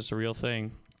joke. That's just a real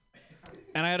thing.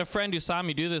 And I had a friend who saw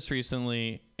me do this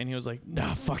recently, and he was like,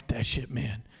 nah, fuck that shit,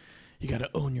 man. you got to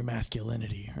own your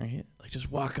masculinity, right? Like,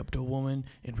 just walk up to a woman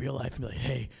in real life and be like,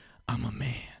 hey, I'm a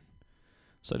man.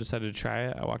 So I decided to try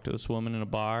it. I walked to this woman in a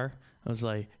bar. I was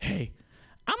like, hey,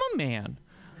 I'm a man.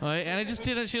 Right? And I just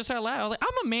did it. She just started laughing. I was like,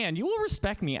 I'm a man. You will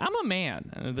respect me. I'm a man.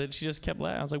 And then she just kept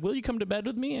laughing. I was like, will you come to bed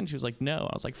with me? And she was like, no.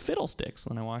 I was like, fiddlesticks.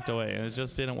 And then I walked away. And it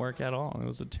just didn't work at all. It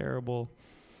was a terrible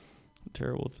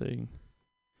thing.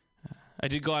 I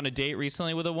did go on a date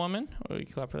recently with a woman. Oh, you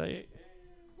clap for that.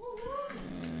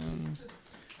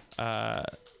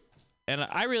 And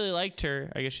I really liked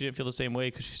her. I guess she didn't feel the same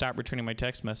way because she stopped returning my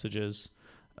text messages.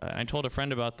 I told a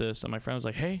friend about this, and my friend was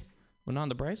like, hey, well, on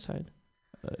the bright side,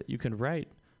 you can write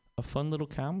a fun little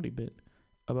comedy bit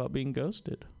about being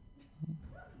ghosted.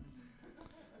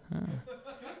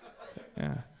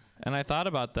 Yeah. And I thought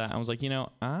about that. I was like,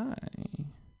 I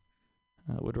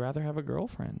would rather have a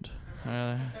girlfriend.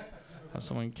 Have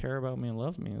someone care about me and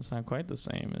love me. It's not quite the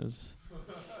same as...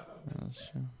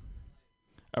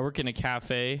 I work in a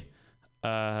cafe,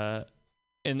 and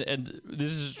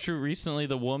this is true. Recently,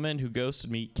 the woman who ghosted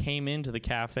me came into the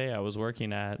cafe I was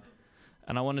working at,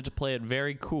 and I wanted to play it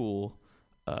very cool.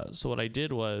 So what I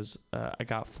did was I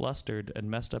got flustered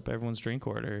and messed up everyone's drink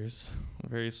orders.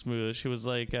 Very smooth. She was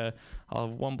like, I'll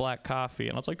have 1 black coffee.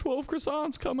 And I was like, 12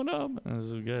 croissants coming up. And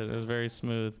this was good. It was very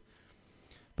smooth.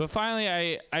 But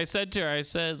finally, I said to her, I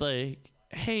said, like,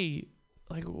 hey,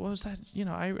 like, what was that?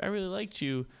 I really liked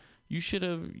you. You should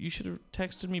have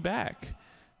texted me back.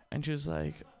 And she was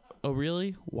like, oh,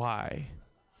 really? Why?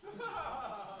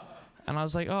 And I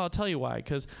was like, oh, I'll tell you why.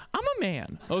 Because I'm a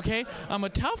man, okay? I'm a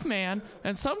tough man.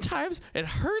 And sometimes it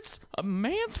hurts a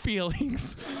man's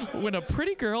feelings when a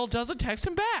pretty girl doesn't text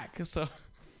him back. So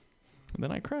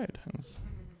then I cried.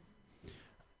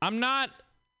 I'm not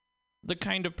the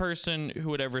kind of person who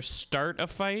would ever start a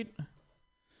fight.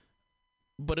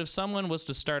 But if someone was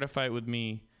to start a fight with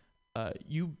me,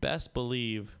 you best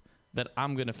believe that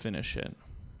I'm going to finish it.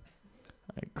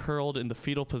 I curled in the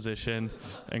fetal position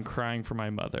and crying for my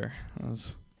mother.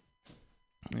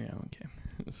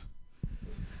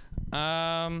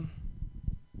 I've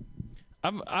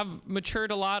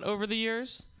matured a lot over the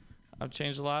years. I've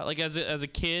changed a lot. Like as a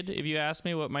kid, if you asked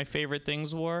me what my favorite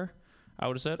things were, I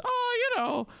would have said,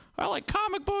 I like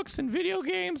comic books and video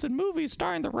games and movies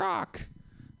starring The Rock.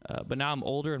 But now I'm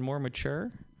older and more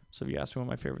mature. So if you ask me what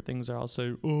my favorite things are, I'll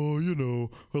say, I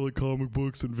like comic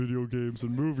books and video games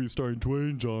and movies starring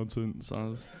Dwayne Johnson. So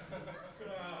I'm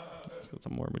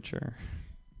more mature.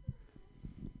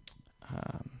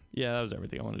 Yeah, that was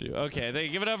everything I wanted to do. Okay,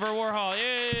 give it up for Warhol.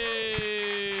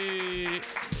 Yay!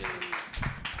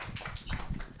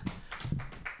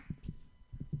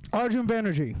 Arjun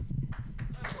Banerjee.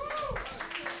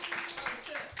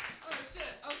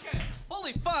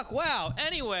 Holy fuck! Wow.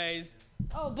 Anyways,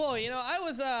 oh boy, I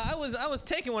was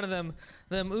taking one of them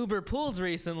Uber pools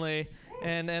recently,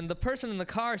 and the person in the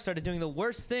car started doing the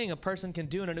worst thing a person can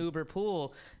do in an Uber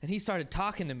pool, and he started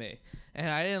talking to me, and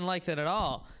I didn't like that at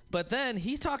all. But then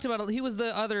he talked about he was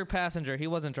the other passenger. He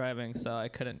wasn't driving, so I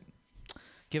couldn't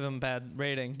give him bad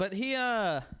rating. But he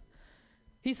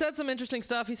said some interesting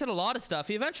stuff. He said a lot of stuff.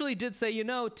 He eventually did say,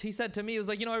 he said to me, he was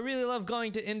like, I really love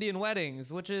going to Indian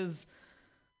weddings, which is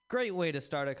great way to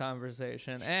start a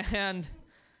conversation. And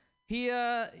he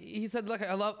said, look,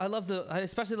 I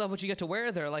especially love what you get to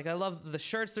wear there. Like, I love the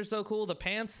shirts, they're so cool. The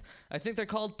pants, I think they're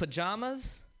called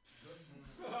pajamas.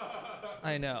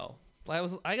 I know. I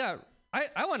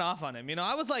went off on him.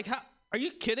 I was like, are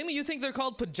you kidding me? You think they're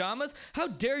called pajamas? How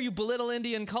dare you belittle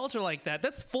Indian culture like that?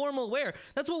 That's formal wear.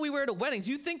 That's what we wear to weddings.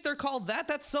 You think they're called that?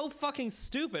 That's so fucking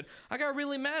stupid. I got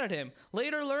really mad at him.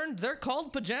 Later learned they're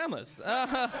called pajamas.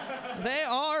 They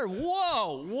are.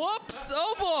 Whoa. Whoops.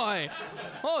 Oh, boy.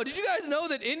 Oh, did you guys know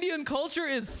that Indian culture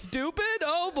is stupid?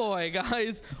 Oh, boy,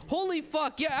 guys. Holy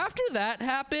fuck. Yeah, after that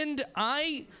happened,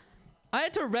 I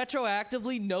had to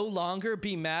retroactively no longer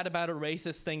be mad about a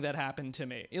racist thing that happened to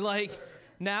me.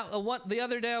 Now, the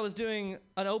other day I was doing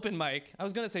an open mic. I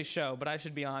was going to say show, but I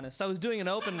should be honest. I was doing an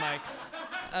open mic.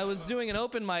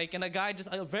 And a guy,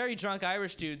 a very drunk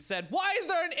Irish dude, said, "Why is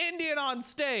there an Indian on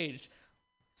stage?"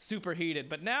 Super heated.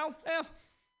 But now,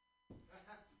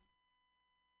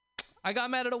 I got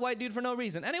mad at a white dude for no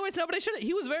reason. Anyways, no, but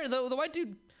the white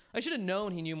dude, I should have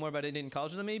known he knew more about Indian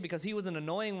culture than me because he was an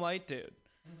annoying white dude.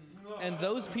 And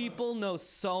those people know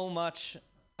so much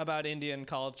about Indian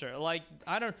culture.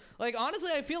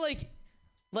 Honestly, I feel like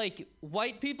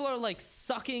white people are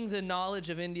sucking the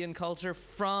knowledge of Indian culture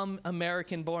from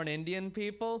American-born Indian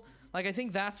people. I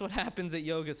think that's what happens at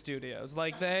yoga studios.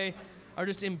 They are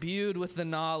just imbued with the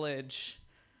knowledge.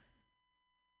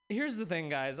 here's the thing,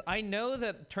 guys. I know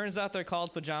that turns out they're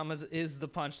called pajamas is the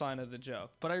punchline of the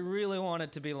joke, but I really want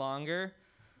it to be longer,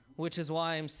 which is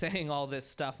why I'm saying all this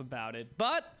stuff about it.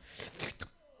 But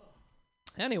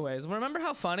anyways, remember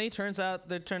how funny turns out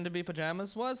they turned to be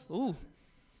pajamas was? Ooh,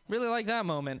 really like that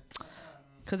moment.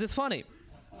 Because it's funny.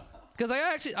 Because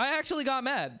I actually got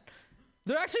mad.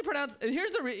 They're actually pronounced.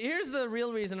 Here's the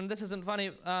real reason, and this isn't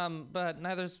funny. But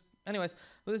neither's. Anyways,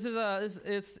 this is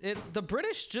the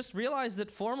British just realized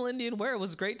that formal Indian wear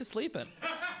was great to sleep in.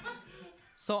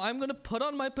 So I'm gonna put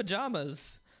on my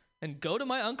pajamas and go to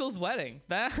my uncle's wedding.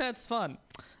 That's fun.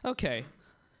 Okay.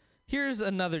 Here's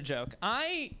another joke.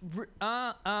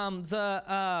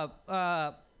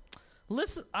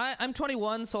 Listen, I'm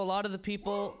 21, so a lot of the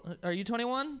people. Are you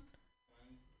 21?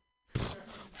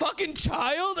 Fucking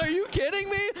child? Are you kidding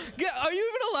me? Are you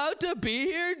even allowed to be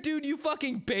here? Dude, you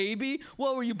fucking baby.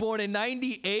 What, were you born in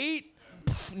 98?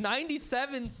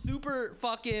 97 super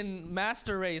fucking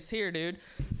master race here, dude.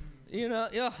 You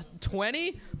know,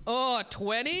 20? Oh,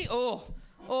 20? Oh,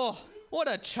 what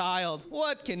a child.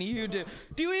 What can you do?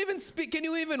 Do you even speak? Can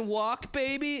you even walk,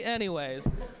 baby? Anyways.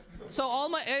 So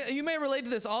you may relate to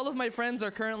this. All of my friends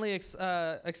are currently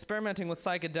experimenting with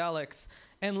psychedelics.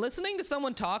 And listening to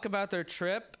someone talk about their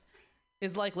trip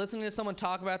is like listening to someone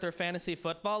talk about their fantasy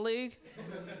football league.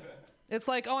 It's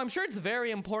like, oh, I'm sure it's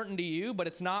very important to you, but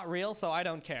it's not real, so I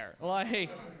don't care. Like,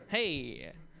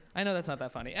 hey, I know that's not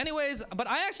that funny. Anyways, but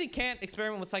I actually can't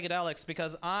experiment with psychedelics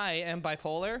because I am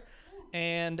bipolar,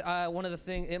 and one of the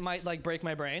things, it might like break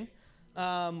my brain,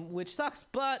 which sucks,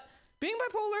 but being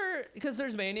bipolar, because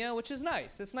there's mania, which is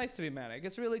nice. It's nice to be manic.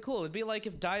 It's really cool. It'd be like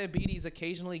if diabetes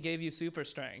occasionally gave you super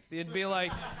strength. You'd be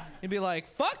like,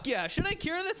 fuck yeah, should I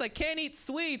cure this? I can't eat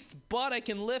sweets, but I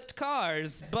can lift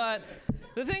cars. But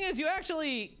the thing is, you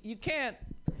can't.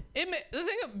 The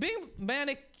thing of being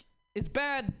manic is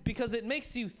bad because it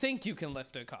makes you think you can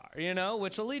lift a car, you know,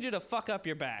 which will lead you to fuck up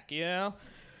your back, you know?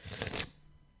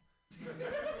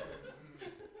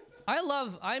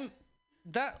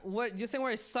 The thing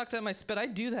where I sucked at my spit, I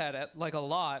do that at like a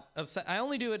lot of. I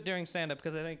only do it during stand-up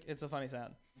because I think it's a funny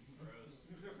sound.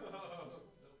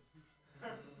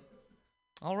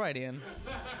 All right, Ian.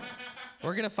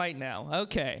 We're gonna fight now.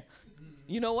 Okay.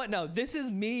 You know what? No, this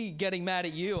is me getting mad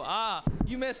at you.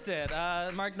 You missed it.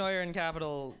 Mark Neuer in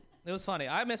Capital. It was funny.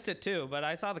 I missed it too, but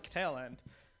I saw the tail end.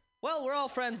 Well, we're all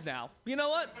friends now. You know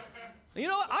what?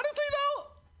 Honestly though,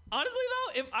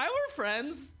 if I were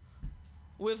friends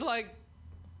with like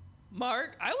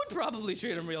Mark, I would probably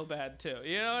treat him real bad too.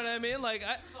 You know what I mean? Like, this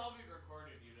is all being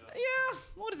recorded, you know. Yeah.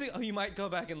 What is he? Oh, you might go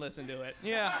back and listen to it.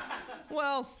 Yeah.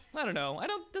 Well, I don't know.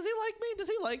 Does he like me? Does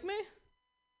he like me?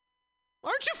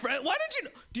 Aren't you friends? Why don't you?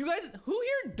 Do you guys? Who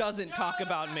here doesn't talk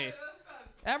about me?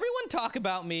 Everyone talk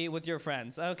about me with your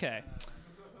friends. Okay.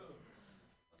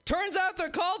 Turns out they're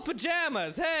called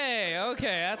pajamas. Hey.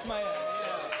 Okay. That's my.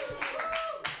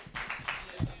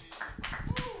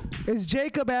 Is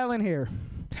Jacob Allen here?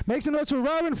 Make some noise for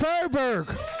Robin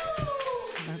Feuerberg.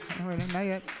 Not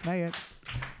yet.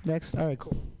 Next. All right,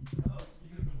 cool.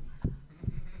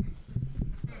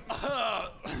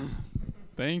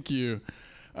 Thank you.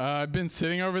 I've been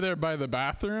sitting over there by the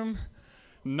bathroom.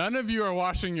 None of you are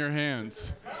washing your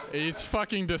hands. It's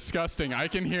fucking disgusting. I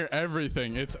can hear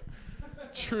everything. It's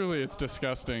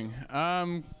disgusting.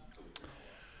 I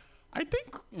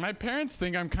think my parents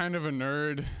think I'm kind of a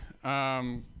nerd.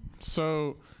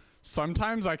 So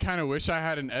sometimes I kind of wish I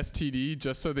had an STD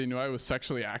just so they knew I was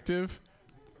sexually active.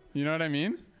 You know what I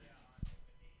mean?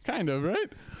 Kind of,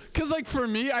 right? Because like for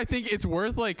me, I think it's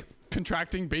worth like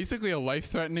contracting basically a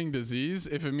life-threatening disease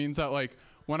if it means that like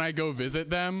when I go visit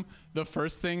them, the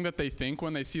first thing that they think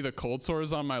when they see the cold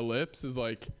sores on my lips is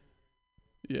like,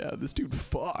 yeah, this dude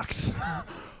fucks.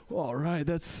 All right,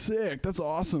 that's sick. That's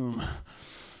awesome.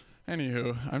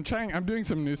 Anywho, I'm doing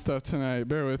some new stuff tonight.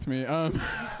 Bear with me.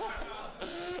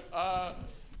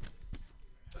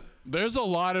 There's a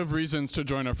lot of reasons to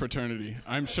join a fraternity.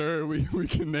 I'm sure we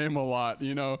can name a lot.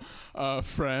 You know,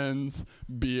 friends,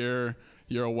 beer,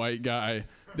 you're a white guy.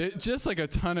 Just like a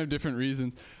ton of different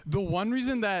reasons. The one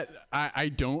reason that I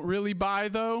don't really buy,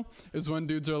 though, is when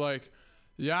dudes are like,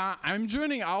 yeah, I'm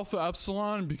joining Alpha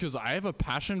Epsilon because I have a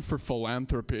passion for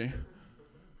philanthropy.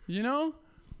 You know?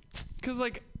 Because,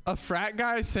 like, a frat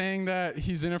guy saying that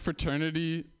he's in a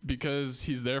fraternity because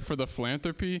he's there for the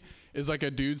philanthropy is like a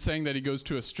dude saying that he goes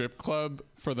to a strip club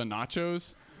for the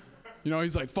nachos. You know,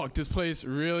 he's like, fuck this place,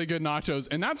 really good nachos.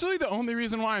 And that's really the only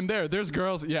reason why I'm there. There's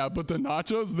girls, yeah, but the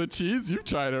nachos, the cheese, you've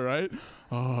tried it, right?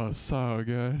 Oh, so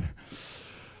good.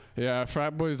 Yeah,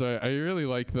 frat boys, I really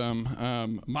like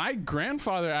them. My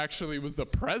grandfather actually was the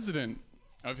president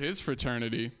of his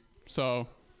fraternity. So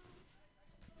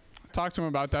talk to him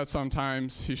about that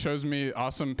sometimes. He shows me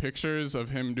awesome pictures of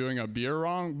him doing a beer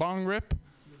bong rip.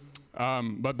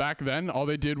 But back then, all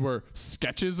they did were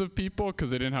sketches of people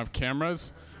because they didn't have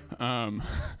cameras.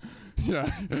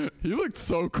 Yeah, he looked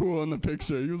so cool in the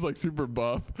picture. He was like super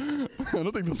buff. I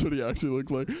don't think that's what he actually looked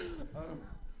like.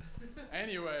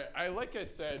 Anyway, like I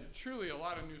said, truly a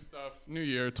lot of new stuff. New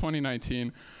year,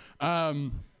 2019.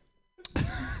 I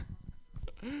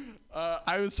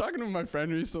was talking to my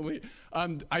friend recently.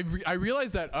 I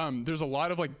realized that there's a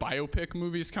lot of like biopic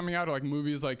movies coming out, or like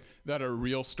movies like that are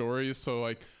real stories. So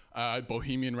like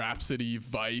Bohemian Rhapsody,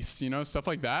 Vice, stuff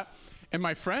like that. And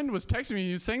my friend was texting me.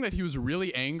 He was saying that he was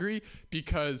really angry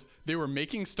because they were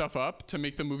making stuff up to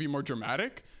make the movie more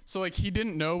dramatic. So like he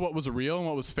didn't know what was real and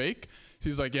what was fake. So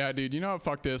he's like, yeah, dude, what?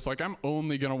 Fuck this. Like I'm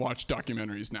only gonna watch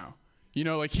documentaries now.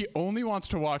 Like he only wants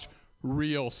to watch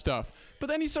real stuff. But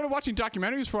then he started watching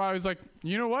documentaries for a while. I was like,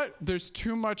 you know what? There's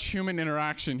too much human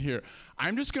interaction here.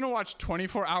 I'm just gonna watch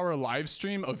 24-hour live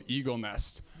stream of Eagle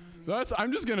Nest.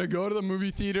 I'm just gonna go to the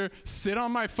movie theater, sit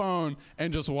on my phone,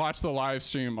 and just watch the live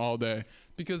stream all day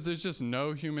because there's just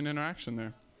no human interaction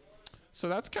there. So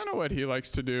that's kind of what he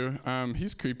likes to do.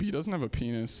 He's creepy. He doesn't have a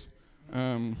penis.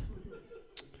 Thank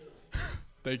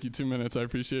you. 2 minutes. I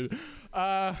appreciate it.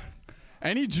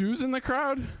 Any Jews in the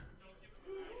crowd?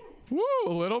 Woo, a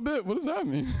little bit. What does that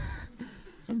mean?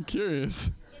 I'm curious.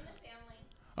 In the family.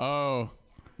 Oh,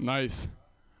 nice.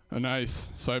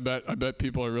 Nice. So I bet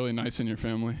people are really nice in your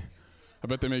family. I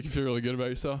bet they make you feel really good about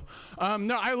yourself.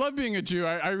 No, I love being a Jew.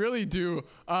 I really do.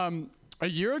 A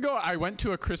year ago, I went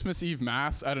to a Christmas Eve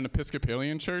Mass at an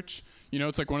Episcopalian church.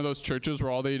 It's like one of those churches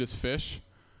where all they eat is fish.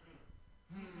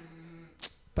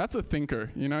 That's a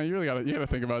thinker. You really gotta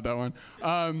think about that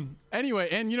one. Anyway,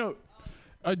 and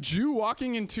a Jew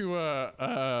walking into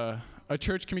a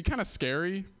church can be kind of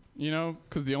scary,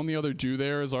 because the only other Jew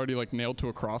there is already like nailed to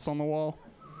a cross on the wall.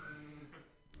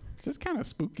 It's just kind of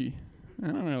spooky. I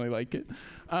don't really like it.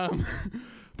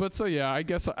 But so yeah, I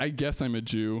guess I'm a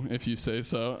Jew if you say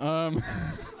so.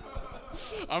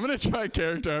 I'm gonna try a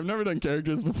character. I've never done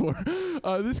characters before.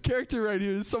 This character right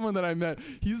here is someone that I met.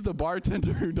 He's the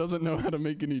bartender who doesn't know how to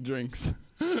make any drinks.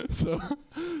 So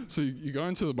you go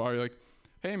into the bar. You're like,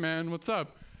 hey man, what's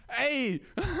up? Hey,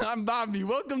 I'm Bobby.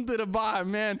 Welcome to the bar,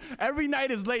 man. Every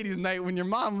night is ladies' night when your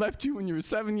mom left you when you were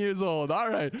 7 years old. All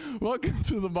right, welcome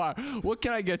to the bar. What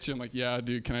can I get you? I'm like, yeah,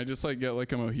 dude, can I just like get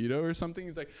like a mojito or something?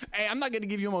 He's like, hey, I'm not going to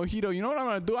give you a mojito. You know what I'm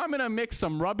going to do? I'm going to mix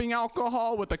some rubbing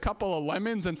alcohol with a couple of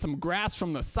lemons and some grass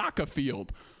from the soccer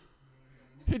field.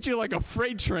 Hit you like a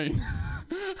freight train.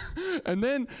 and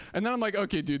then I'm like,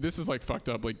 okay, dude, this is like fucked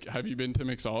up. Like, have you been to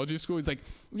mixology school? He's like,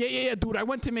 yeah, dude, I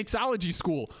went to mixology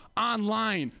school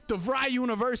online, DeVry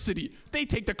University. They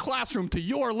take the classroom to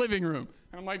your living room.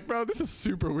 And I'm like, bro, this is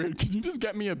super weird. Could you just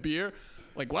get me a beer?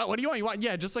 Like, what do you want? You want?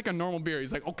 Yeah, just like a normal beer.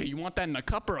 He's like, okay, you want that in a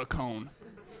cup or a cone?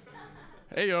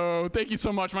 Hey, yo, thank you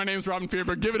so much. My name's Robin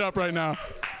Fierberg. Give it up right now.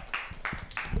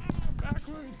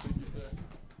 Backwards. Thank you, sir.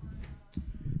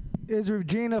 Is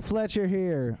Regina Fletcher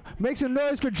here? Make some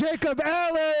noise for Jacob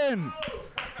Allen!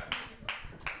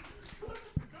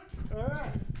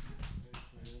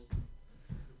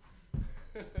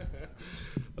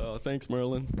 Oh, thanks,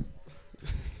 Merlin.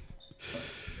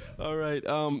 All right.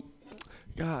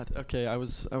 God. Okay. I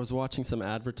was watching some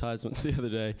advertisements the other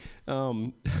day.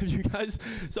 You guys.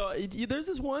 So there's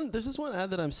this one ad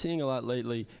that I'm seeing a lot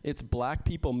lately. It's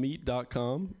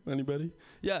blackpeoplemeet.com. Anybody?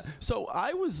 Yeah. So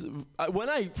when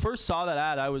I first saw that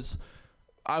ad, I was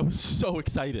so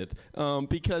excited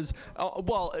because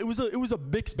it was a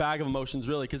mixed bag of emotions,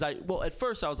 really, because at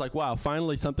first I was like, wow,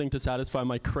 finally something to satisfy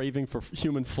my craving for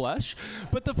human flesh.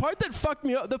 But the part that fucked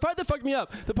me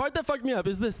up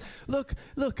is this. Look,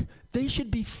 they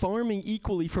should be farming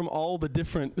equally from all the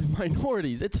different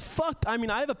minorities. It's fucked. I mean,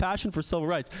 I have a passion for civil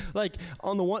rights. Like,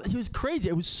 on the one, it was crazy.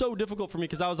 It was so difficult for me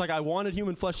because I was like, I wanted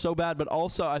human flesh so bad, but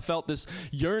also I felt this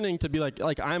yearning to be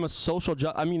like I'm a social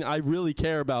I really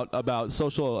care about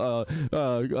social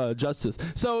justice.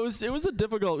 So it was a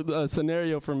difficult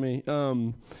scenario for me.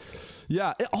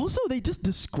 Yeah. Also, they just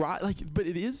describe but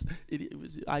it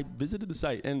was. I visited the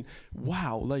site and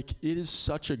wow, it is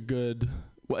such a good.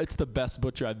 Well, it's the best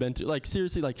butcher I've been to. Like,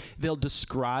 seriously, they'll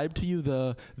describe to you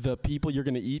the people you're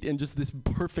gonna eat in just this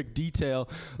perfect detail.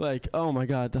 Like, oh my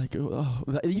God,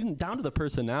 even down to the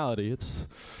personality. It's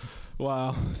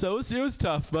wow. So it was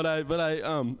tough, but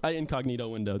I incognito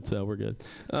windowed, so we're good.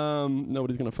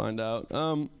 Nobody's gonna find out.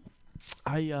 On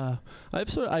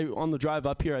the drive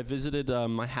up here, I visited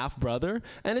my half brother,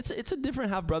 and it's a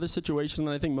different half brother situation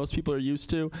than I think most people are used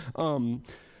to.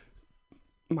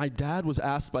 my dad was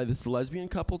asked by this lesbian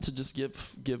couple to just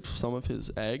give some of his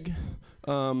egg.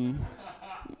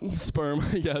 Sperm,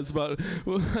 I guess, but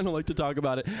I don't like to talk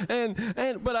about it.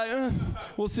 But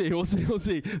we'll see.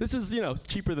 This is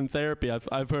cheaper than therapy.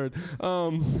 I've heard.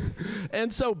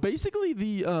 And so basically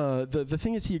the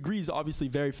thing is, he agrees obviously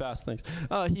very fast. Thanks.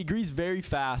 He agrees very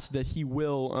fast that he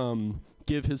will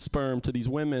give his sperm to these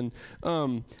women,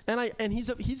 and he's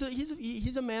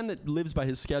a man that lives by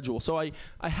his schedule. So I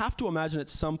have to imagine at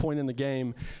some point in the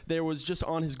game there was just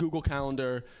on his Google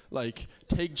Calendar, like,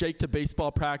 take Jake to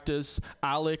baseball practice,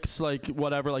 Alex like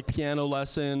piano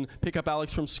lesson, pick up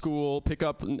Alex from school, pick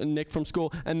up Nick from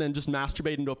school, and then just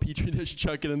masturbate into a petri dish,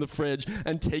 chuck it in the fridge,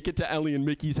 and take it to Ellie and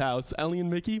Mickey's house. Ellie and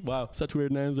Mickey, wow, such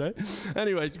weird names, right?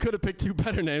 Anyway, you could have picked two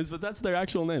better names, but that's their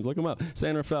actual names. Look them up.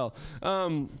 San Rafael.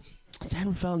 San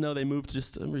Rafael, no, they moved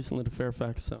just recently to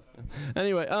Fairfax. So,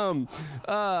 anyway,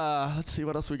 let's see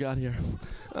what else we got here.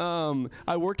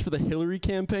 I worked for the Hillary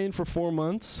campaign for 4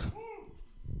 months.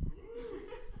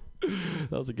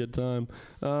 That was a good time.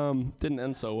 Didn't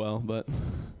end so well, but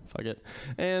fuck it.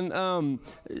 And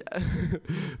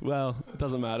well, it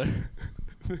doesn't matter.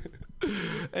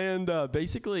 And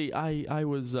basically, I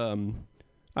was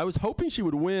hoping she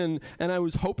would win, and I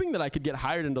was hoping that I could get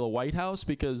hired into the White House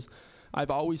because I've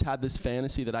always had this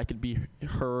fantasy that I could be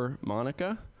her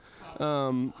Monica.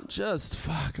 Just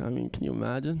fuck. I mean, can you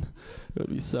imagine? It would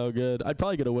be so good. I'd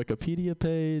probably get a Wikipedia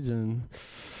page, and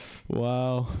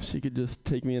wow, she could just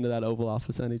take me into that Oval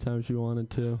Office anytime she wanted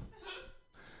to.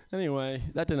 Anyway,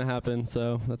 that didn't happen,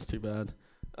 so that's too bad.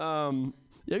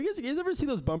 Yeah, you guys ever see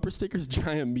those bumper stickers?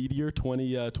 Giant Meteor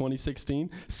 2016.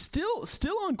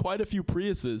 Still on quite a few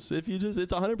Priuses.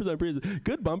 It's 100% Prius.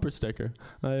 Good bumper sticker.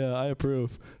 I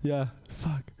approve. Yeah.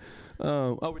 Fuck.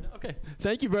 Okay.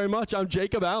 Thank you very much. I'm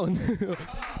Jacob Allen.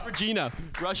 Regina,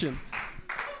 Russian.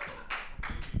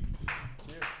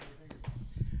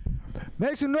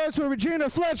 Make some noise for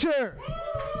Regina Fletcher.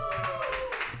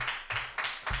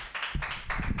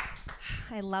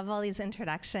 I love all these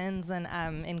introductions and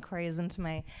inquiries into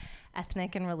my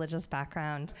ethnic and religious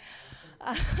background.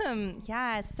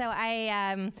 Yeah, so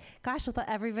with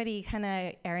everybody kind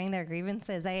of airing their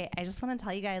grievances, I just want to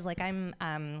tell you guys, like, I'm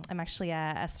actually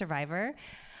a survivor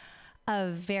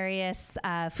of various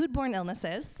foodborne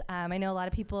illnesses. I know a lot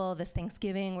of people this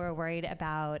Thanksgiving were worried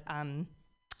about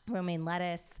romaine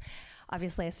lettuce.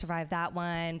 Obviously, I survived that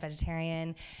one,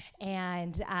 vegetarian.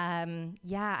 And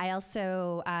I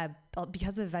also,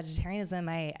 because of vegetarianism,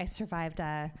 I survived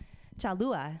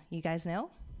Jalua. You guys know?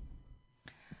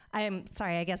 I'm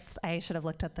sorry, I guess I should have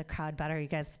looked at the crowd better. You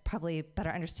guys probably better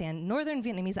understand Northern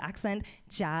Vietnamese accent.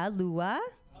 Jalua.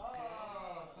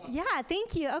 Yeah,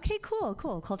 thank you. Okay, cool.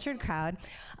 Cultured crowd.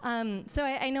 So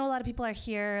I know a lot of people are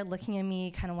here looking at me,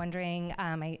 kind of wondering.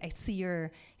 I see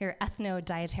your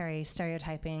ethno-dietary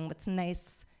stereotyping. What's a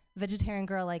nice vegetarian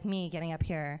girl like me getting up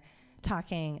here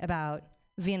talking about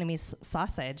Vietnamese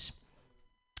sausage?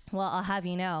 Well, I'll have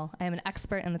you know, I am an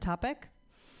expert in the topic.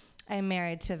 I am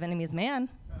married to a Vietnamese man.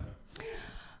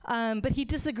 But he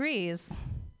disagrees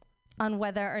on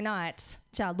whether or not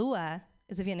Jalua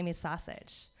is a Vietnamese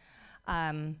sausage.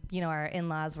 Our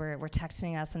in-laws were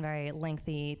texting us in very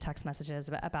lengthy text messages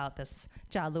about this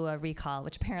Jalua recall,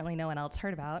 which apparently no one else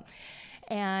heard about.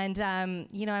 And,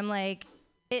 I'm like,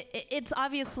 it's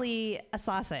obviously a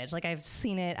sausage. Like, I've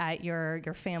seen it at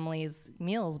your family's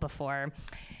meals before.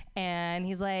 And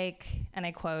he's like, and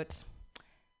I quote,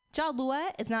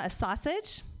 Jalua is not a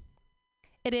sausage.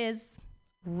 It is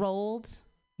rolled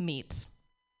meat.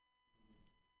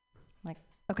 I'm like,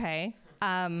 okay.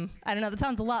 I don't know, that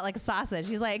sounds a lot like a sausage.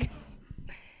 He's like,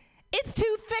 it's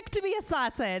too thick to be a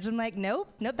sausage. I'm like, nope,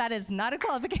 that is not a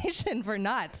qualification for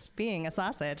not being a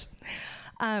sausage.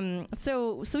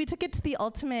 So we took it to the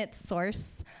ultimate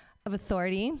source of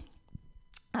authority,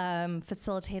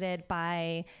 facilitated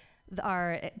by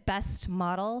our best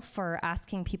model for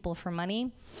asking people for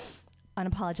money,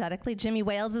 unapologetically, Jimmy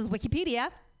Wales' Wikipedia.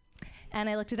 And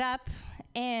I looked it up,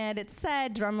 and it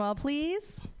said, drumroll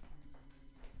please,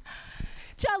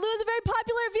 Jalua is a very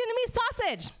popular Vietnamese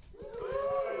sausage.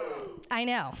 I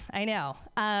know.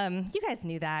 You guys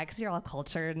knew that because you're all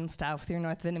cultured and stuff with your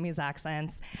North Vietnamese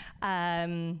accents.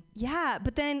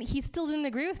 But then he still didn't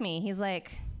agree with me. He's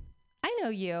like, I know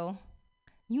you.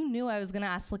 You knew I was going to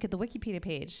ask to look at the Wikipedia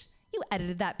page. You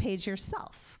edited that page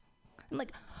yourself. I'm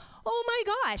like, oh my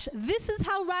gosh, this is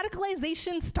how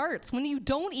radicalization starts. When you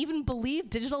don't even believe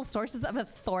digital sources of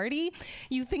authority,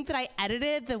 you think that I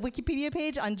edited the Wikipedia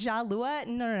page on Jalua?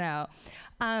 No.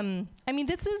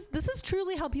 This is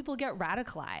truly how people get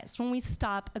radicalized, when we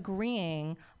stop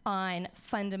agreeing on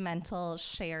fundamental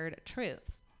shared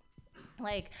truths.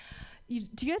 Like,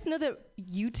 do you guys know that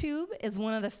YouTube is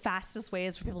one of the fastest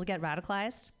ways for people to get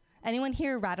radicalized? Anyone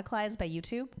here radicalized by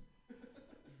YouTube?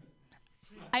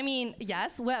 I mean,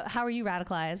 yes. How are you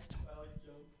radicalized?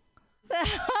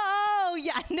 Oh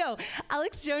yeah, no.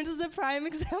 Alex Jones is a prime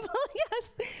example.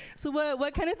 Yes. So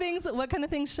what kind of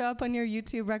things show up on your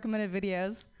YouTube recommended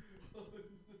videos?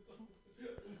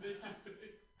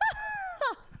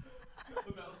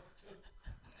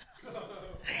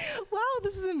 Wow,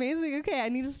 this is amazing. Okay, I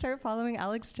need to start following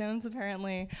Alex Jones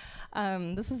apparently.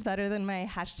 This is better than my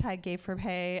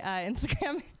 #GayForPay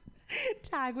Instagram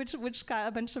tag, which got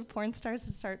a bunch of porn stars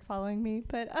to start following me.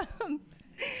 But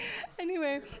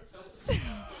anyway, so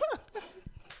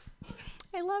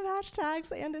I love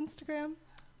hashtags and Instagram.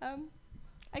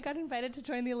 I got invited to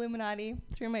join the Illuminati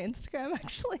through my Instagram,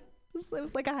 actually. It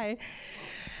was like a high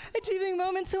achieving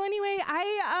moment. So anyway,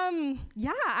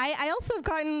 I also have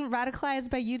gotten radicalized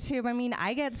by YouTube. I mean,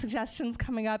 I get suggestions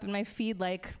coming up in my feed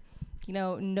like,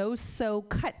 no-sew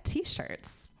cut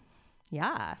t-shirts.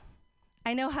 Yeah.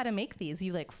 I know how to make these.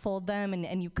 You like fold them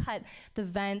and you cut the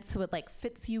vent so it like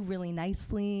fits you really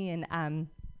nicely. And,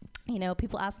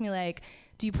 people ask me like,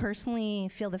 do you personally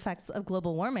feel the effects of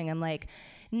global warming? I'm like,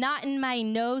 not in my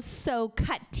no-sew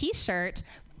cut t-shirt.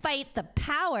 Fight the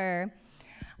power.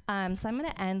 So I'm going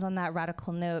to end on that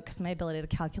radical note because my ability to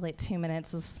calculate 2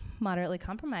 minutes is moderately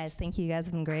compromised. Thank you. You guys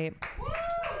have been great.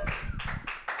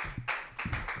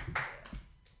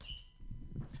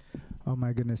 Oh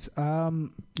my goodness.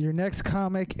 Your next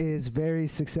comic is very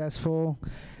successful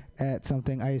at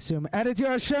something, I assume.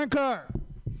 Aditya Shankar.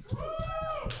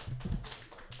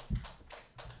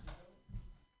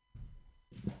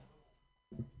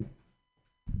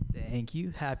 Thank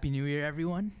you. Happy New Year,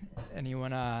 everyone.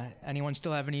 Anyone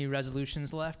still have any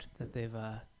resolutions left that they've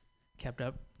kept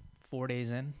up 4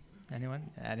 days in?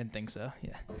 Anyone? I didn't think so.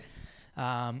 Yeah.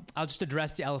 I'll just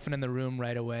address the elephant in the room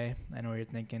right away. I know what you're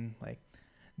thinking. Like,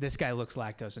 this guy looks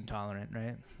lactose intolerant,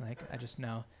 right? Like, I just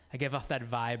know. I give off that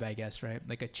vibe, I guess, right?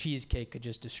 Like a cheesecake could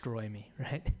just destroy me,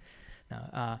 right?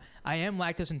 No, I am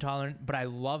lactose intolerant, but I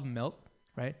love milk,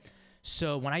 right?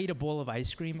 So when I eat a bowl of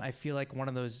ice cream, I feel like one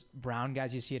of those brown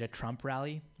guys you see at a Trump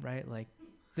rally, right? Like,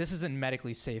 this isn't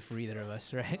medically safe for either of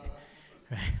us, right?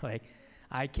 Right? Like,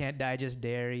 I can't digest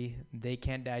dairy. They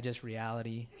can't digest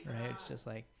reality, right? It's just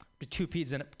like two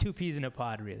peas in a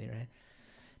pod, really, right?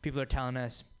 People are telling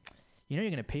us, you're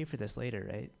going to pay for this later,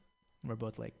 right? And we're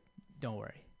both like, don't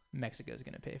worry. Mexico's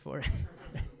going to pay for it.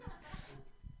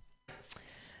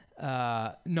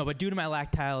 No, but due to my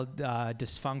lactile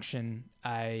dysfunction,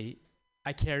 I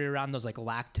carry around those like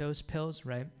lactose pills,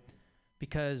 right?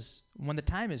 Because when the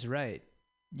time is right,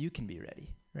 you can be ready,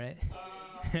 right?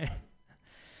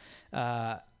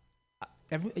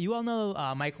 You all know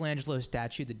Michelangelo's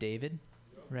statue, the David,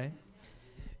 right?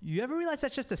 You ever realize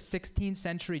that's just a 16th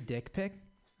century dick pic,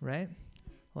 right?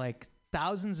 Like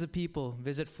thousands of people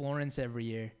visit Florence every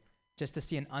year just to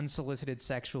see an unsolicited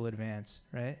sexual advance,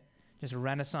 right? Just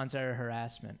Renaissance era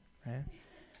harassment, right?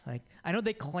 Like, I know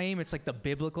they claim it's like the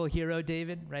biblical hero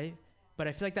David, right? But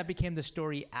I feel like that became the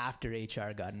story after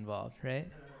HR got involved,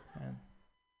 right?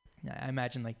 I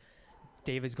imagine like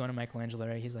David's going to Michelangelo,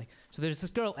 right? He's like, so there's this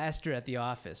girl Esther at the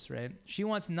office, right? She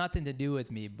wants nothing to do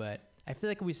with me, but I feel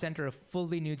like if we sent her a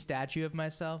fully nude statue of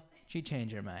myself, she'd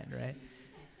change her mind, right?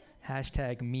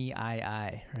 Hashtag me,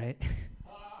 I, right?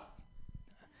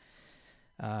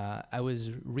 I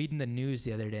was reading the news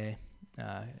the other day,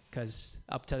 because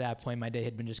up to that point, my day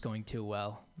had been just going too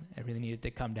well. I really needed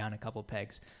to come down a couple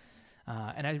pegs.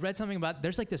 And I read something about,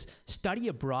 there's like this study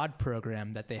abroad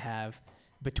program that they have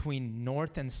between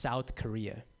North and South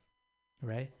Korea,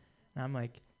 right? And I'm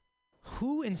like,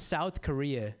 who in South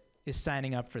Korea is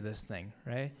signing up for this thing,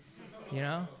 right? You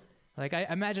know? Like, I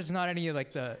imagine it's not any of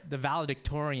like the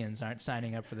valedictorians aren't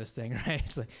signing up for this thing, right?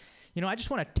 It's like, I just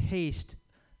want a taste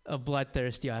of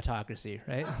bloodthirsty autocracy,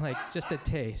 right? Like, just a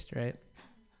taste, right?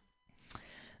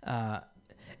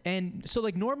 And so,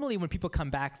 like, normally when people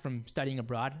come back from studying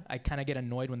abroad, I kind of get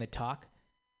annoyed when they talk,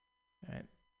 right?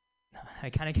 I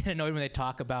kind of get annoyed when they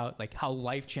talk about, like, how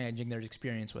life-changing their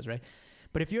experience was, right?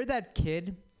 But if you're that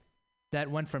kid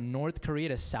that went from North Korea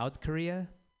to South Korea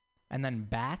and then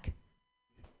back,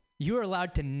 you are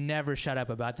allowed to never shut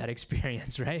up about that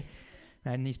experience, right?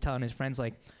 And he's telling his friends,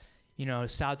 like,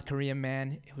 South Korea,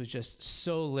 man, it was just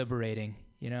so liberating,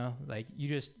 like you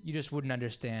just wouldn't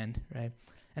understand, right?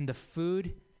 And the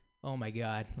food, oh my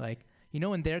God, like,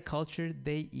 in their culture,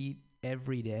 they eat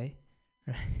every day,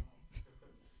 right?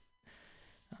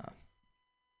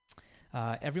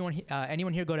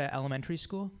 Anyone here go to elementary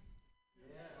school?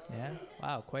 Yeah?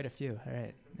 Wow, quite a few. All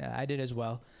right. Yeah, I did as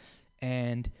well.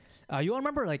 And you all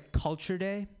remember like Culture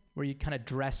Day, where you kind of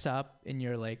dress up and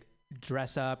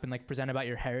like present about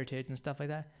your heritage and stuff like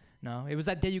that? No, it was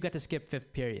that day you got to skip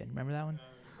 5th period. Remember that one?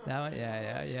 That one?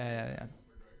 Yeah.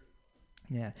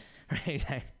 Yeah,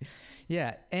 right.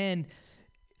 Yeah, and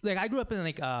like I grew up in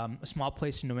like a small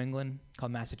place in New England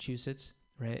called Massachusetts,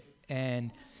 right?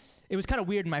 And it was kind of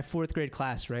weird in my 4th grade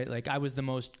class, right? Like I was the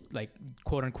most like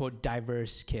quote unquote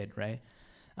diverse kid, right?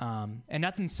 And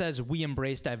nothing says we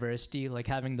embrace diversity like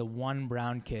having the one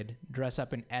brown kid dress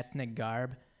up in ethnic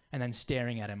garb and then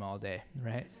staring at him all day,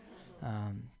 right?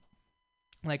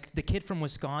 Like the kid from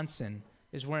Wisconsin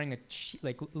is wearing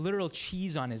like literal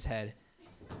cheese on his head,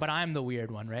 but I'm the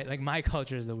weird one, right? Like my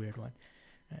culture is the weird one.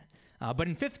 Right? But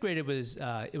in 5th grade, it was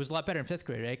a lot better in 5th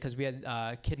grade, right? Because we had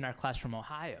a kid in our class from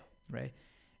Ohio, right?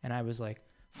 And I was like,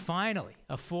 finally,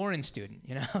 a foreign student,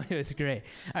 you know? It was great.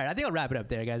 All right, I think I'll wrap it up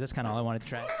there, guys. That's kind of all I wanted to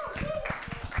try.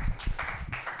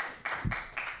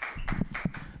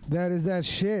 That is that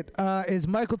shit. Is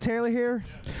Michael Taylor here?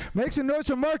 Yeah. Make some noise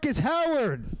for Marcus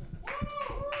Howard.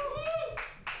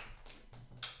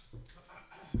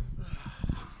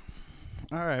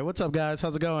 All right, what's up, guys?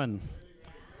 How's it going?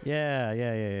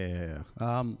 Yeah.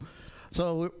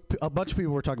 So a bunch of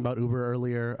people were talking about Uber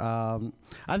earlier.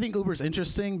 I think Uber's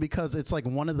interesting because it's like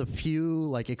one of the few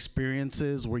like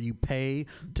experiences where you pay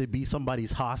to be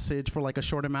somebody's hostage for like a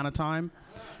short amount of time.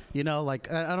 You know, like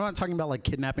I'm not talking about like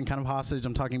kidnapping kind of hostage.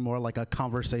 I'm talking more like a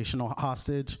conversational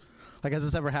hostage. Like, has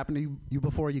this ever happened to you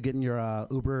before? You get in your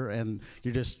Uber and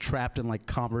you're just trapped in like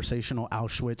conversational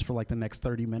Auschwitz for like the next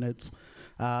 30 minutes.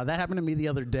 That happened to me the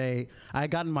other day. I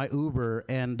got in my Uber,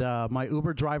 and my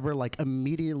Uber driver, like,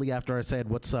 immediately after I said,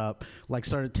 "What's up?" like,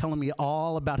 started telling me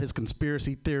all about his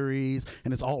conspiracy theories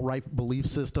and his alt-right belief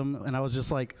system. And I was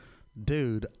just like,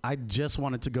 dude, I just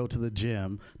wanted to go to the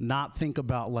gym, not think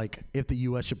about, like, if the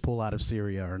U.S. should pull out of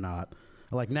Syria or not.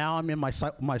 Like, now I'm in my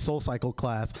Soul Cycle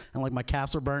class, and, like, my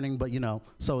calves are burning, but, you know,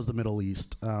 so is the Middle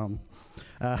East.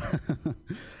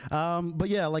 But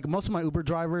yeah, like most of my Uber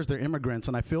drivers, they're immigrants,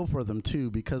 and I feel for them too,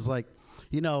 because like,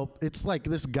 you know, it's like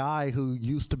this guy who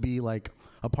used to be like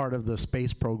a part of the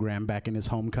space program back in his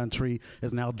home country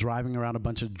is now driving around a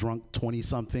bunch of drunk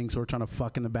 20-somethings who are trying to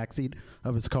fuck in the backseat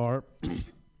of his car.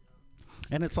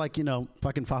 And it's like, you know,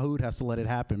 fucking Fahoud has to let it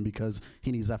happen because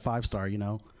he needs that 5-star, you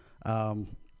know.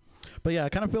 But yeah, I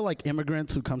kind of feel like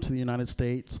immigrants who come to the United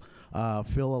States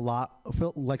feel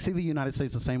like see the United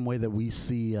States the same way that we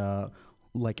see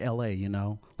like LA, you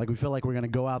know, like we feel like we're gonna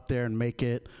go out there and make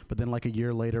it, but then like a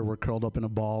year later we're curled up in a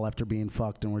ball after being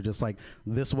fucked, and we're just like,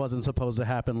 this wasn't supposed to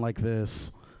happen like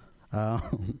this.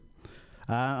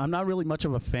 I'm not really much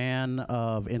of a fan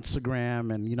of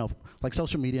Instagram and, you know, like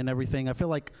social media and everything. I feel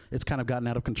like it's kind of gotten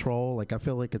out of control. Like, I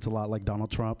feel like it's a lot like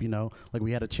Donald Trump, you know, like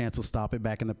we had a chance to stop it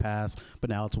back in the past, but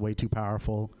now it's way too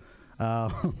powerful.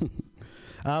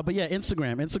 But yeah,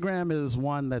 Instagram is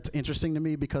one that's interesting to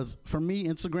me because for me,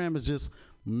 Instagram is just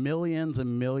millions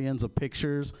and millions of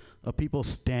pictures of people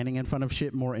standing in front of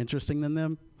shit more interesting than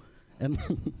them. And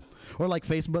or like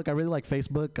Facebook. I really like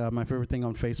Facebook. My favorite thing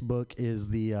on Facebook is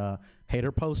the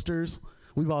hater posters.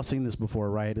 We've all seen this before,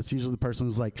 right? It's usually the person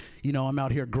who's like, you know, I'm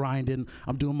out here grinding,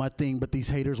 I'm doing my thing, but these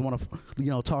haters want to,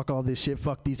 you know, talk all this shit.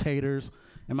 Fuck these haters.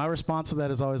 And my response to that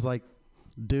is always like,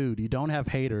 dude, you don't have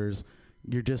haters.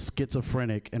 You're just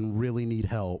schizophrenic and really need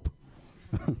help.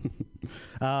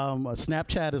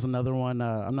 Snapchat is another one.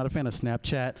 I'm not a fan of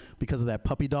Snapchat because of that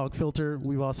puppy dog filter.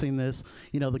 We've all seen this.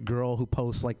 You know, the girl who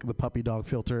posts like the puppy dog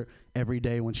filter every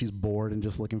day when she's bored and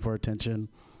just looking for attention.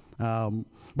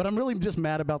 But I'm really just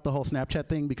mad about the whole Snapchat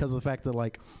thing because of the fact that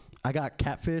like I got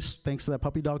catfished thanks to that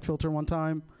puppy dog filter one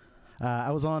time.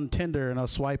 I was on Tinder and I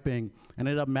was swiping and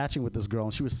ended up matching with this girl,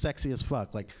 and she was sexy as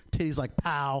fuck, like titties like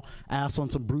pow, ass on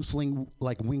some Bruce Lee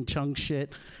like Wing Chun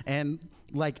shit, and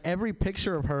like every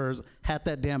picture of hers had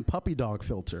that damn puppy dog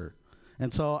filter.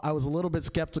 And so I was a little bit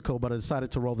skeptical, but I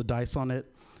decided to roll the dice on it.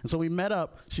 And so we met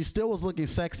up. She still was looking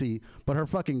sexy, but her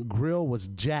fucking grill was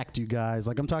jacked, you guys.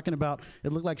 Like I'm talking about,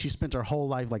 it looked like she spent her whole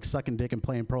life like sucking dick and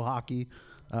playing pro hockey.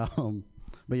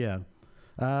 But yeah.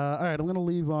 All right, I'm going to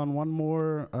leave on one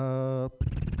more.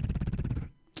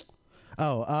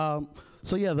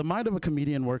 So yeah, the mind of a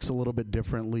comedian works a little bit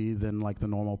differently than like the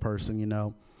normal person, you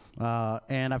know.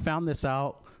 And I found this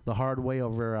out the hard way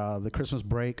over the Christmas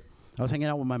break. I was hanging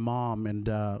out with my mom, and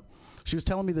she was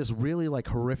telling me this really like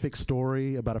horrific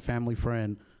story about a family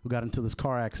friend who got into this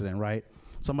car accident, right?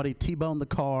 Somebody T-boned the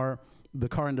car. The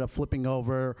car ended up flipping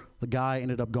over. The guy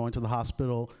ended up going to the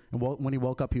hospital, and when he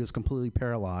woke up, he was completely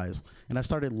paralyzed. And I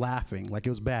started laughing, like it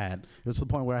was bad. It was to the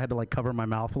point where I had to like cover my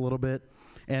mouth a little bit.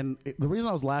 And the reason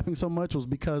I was laughing so much was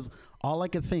because all I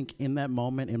could think in that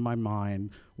moment in my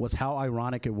mind was how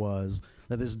ironic it was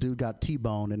that this dude got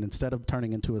T-boned, and instead of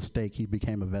turning into a steak, he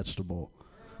became a vegetable.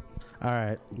 All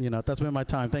right, that's been my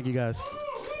time. Thank you, guys.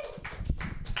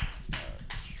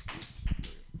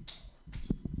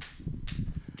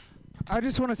 I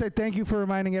just want to say thank you for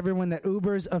reminding everyone that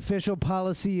Uber's official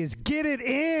policy is get it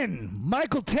in.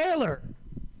 Michael Taylor.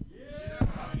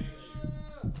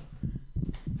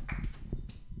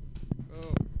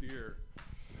 Oh, dear.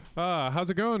 How's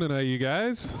it going tonight, you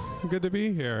guys? Good to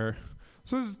be here.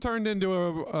 So this has turned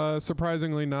into a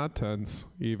surprisingly not tense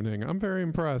evening. I'm very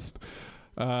impressed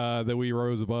that we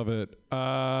rose above it.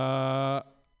 I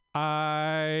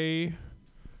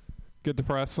get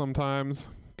depressed sometimes.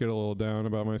 Get a little down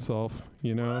about myself,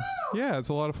 Yeah, it's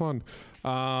a lot of fun.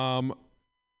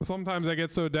 Sometimes I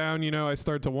get so down, I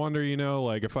start to wonder,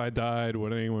 like if I died,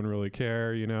 would anyone really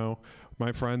care,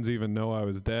 My friends even know I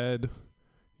was dead,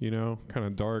 kind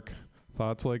of dark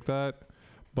thoughts like that.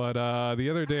 But the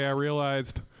other day I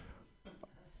realized,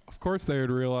 of course they would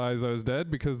realize I was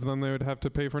dead because then they would have to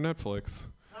pay for Netflix.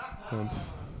 That's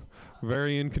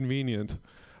very inconvenient.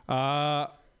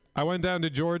 I went down to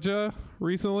Georgia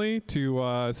recently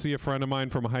to see a friend of mine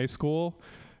from high school,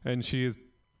 and she is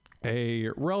a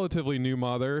relatively new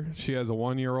mother. She has a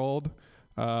 1-year-old.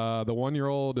 The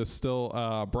 1-year-old is still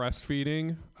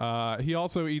breastfeeding. He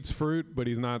also eats fruit, but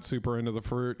he's not super into the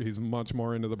fruit. He's much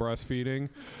more into the breastfeeding.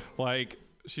 Like,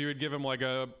 she would give him like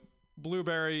a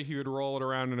blueberry, he would roll it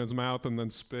around in his mouth and then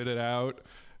spit it out,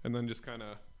 and then just kind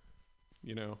of,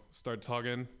 start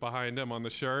tugging behind him on the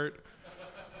shirt.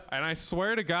 And I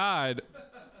swear to God,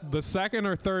 the second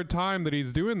or third time that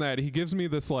he's doing that, he gives me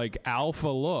this like alpha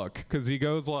look, because he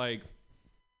goes like,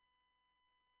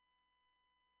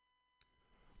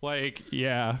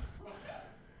 yeah,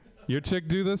 your chick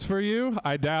do this for you?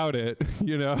 I doubt it,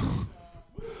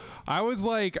 I was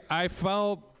like, I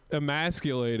felt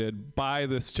emasculated by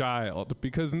this child,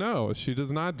 because no, she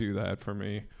does not do that for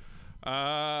me.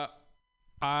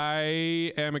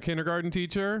 I am a kindergarten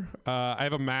teacher. I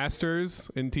have a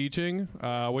master's in teaching,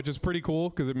 which is pretty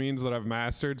cool because it means that I've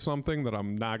mastered something that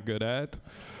I'm not good at.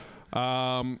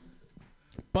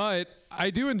 But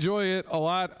I do enjoy it a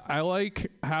lot. I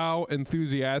like how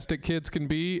enthusiastic kids can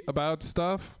be about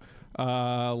stuff.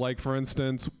 Like, for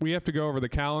instance, we have to go over the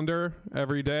calendar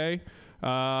every day.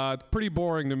 It's pretty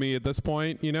boring to me at this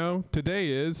point, Today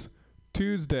is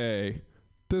Tuesday,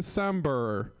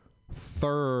 December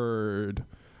 3rd.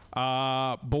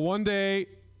 But one day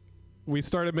we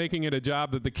started making it a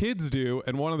job that the kids do,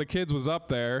 and one of the kids was up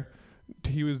there.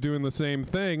 He was doing the same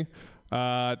thing.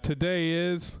 Today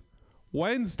is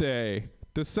Wednesday,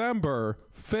 December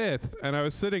 5th, and I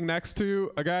was sitting next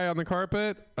to a guy on the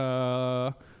carpet,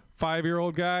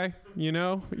 5-year-old guy, you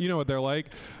know what they're like,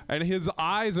 and his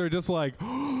eyes are just like,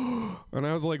 and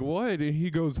I was like, what? And he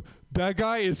goes, that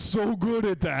guy is so good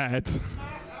at that.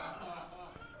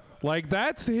 Like,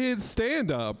 that's his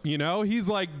stand-up, He's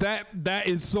like, that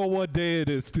is so what day it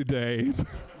is today.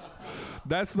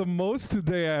 That's the most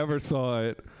today I ever saw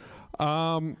it.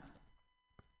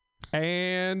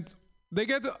 And they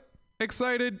get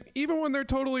excited even when they're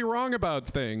totally wrong about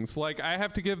things. Like, I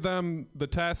have to give them the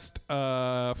test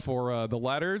for the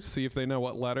letters, see if they know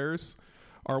what letters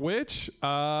are which.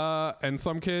 And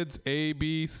some kids, A,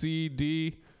 B, C,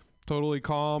 D, totally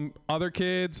calm. Other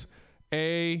kids,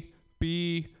 A,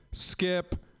 B,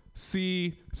 skip,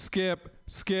 C, skip,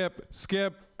 skip,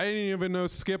 skip. I didn't even know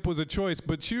skip was a choice,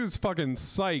 but she was fucking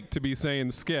psyched to be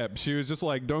saying skip. She was just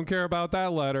like, don't care about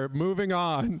that letter. Moving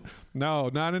on. No,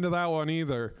 not into that one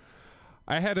either.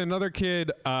 I had another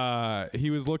kid, he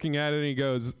was looking at it and he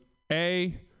goes,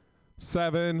 A,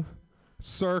 7,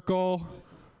 circle,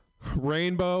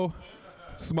 rainbow,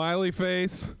 smiley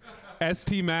face,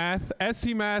 ST Math.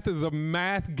 ST Math is a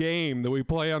math game that we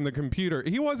play on the computer.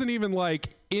 He wasn't even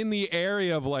like in the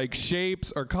area of like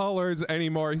shapes or colors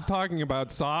anymore. He's talking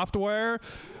about software.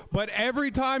 But every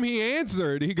time he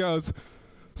answered, he goes,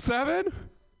 7?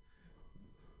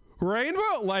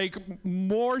 Rainbow? Like,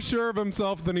 more sure of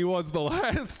himself than he was the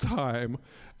last time.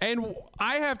 And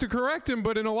I have to correct him,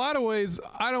 but in a lot of ways,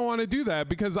 I don't want to do that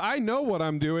because I know what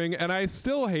I'm doing and I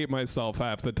still hate myself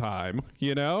half the time,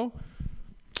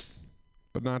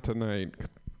 But not tonight.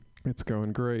 It's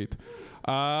going great.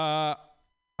 I'm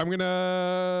going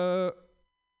to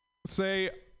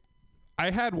say I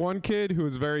had one kid who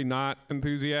was very not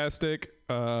enthusiastic.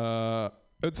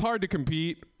 It's hard to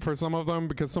compete for some of them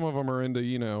because some of them are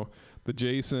into, the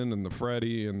Jason and the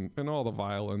Freddy and all the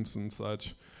violence and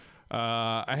such.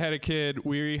 I had a kid,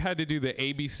 we had to do the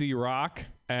ABC rock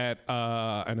at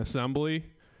an assembly,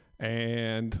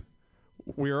 and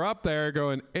we were up there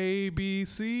going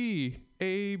ABC,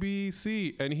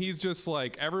 ABC, and he's just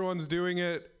like, everyone's doing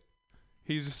it.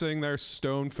 He's just sitting there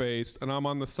stone-faced, and I'm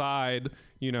on the side,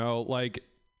 you know, like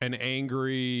an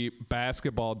angry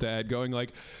basketball dad going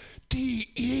like,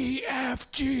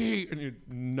 D-E-F-G, and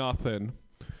nothing.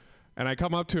 And I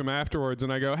come up to him afterwards,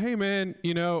 and I go, hey, man,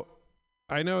 you know,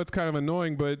 I know it's kind of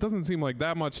annoying, but it doesn't seem like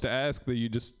that much to ask that you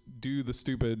just do the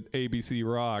stupid ABC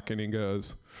rock. And he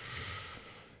goes,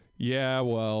 yeah,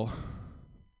 well,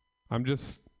 I'm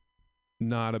just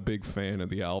not a big fan of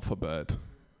the alphabet.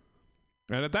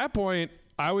 And at that point,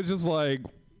 I was just like,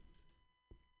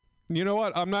 you know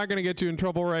what? I'm not going to get you in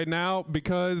trouble right now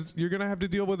because you're going to have to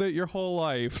deal with it your whole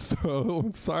life. So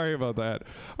sorry about that.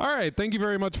 All right. Thank you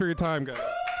very much for your time, guys.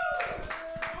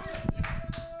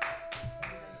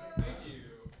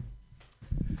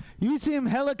 You seem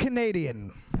hella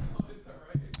Canadian.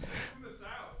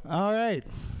 All right.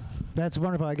 That's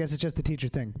wonderful. I guess it's just the teacher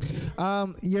thing.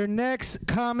 Your next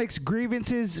comics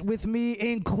grievances with me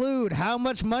include how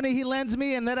much money he lends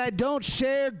me and that I don't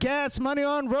share gas money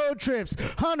on road trips.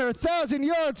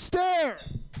 100,000-yard stare.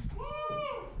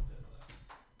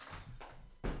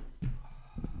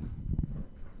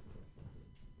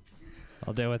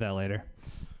 I'll deal with that later.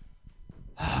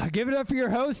 Give it up for your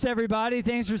host, everybody.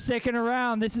 Thanks for sticking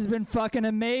around. This has been fucking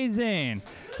amazing.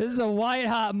 This is a white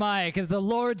hot mic. As the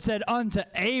Lord said unto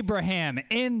Abraham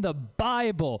in the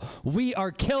Bible, we are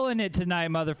killing it tonight,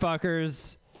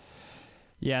 motherfuckers.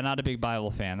 Yeah, not a big Bible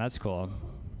fan. That's cool.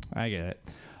 I get it.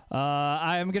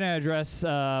 I'm going to address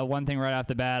one thing right off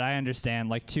the bat. I understand,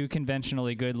 like, too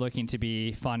conventionally good looking to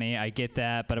be funny. I get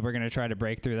that, but we're going to try to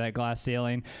break through that glass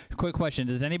ceiling. Quick question.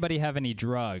 Does anybody have any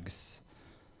drugs?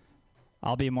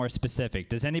 I'll be more specific.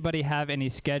 Does anybody have any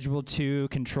Schedule II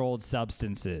controlled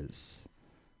substances?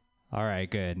 All right,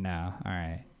 good. No. All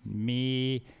right.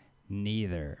 Me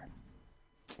neither.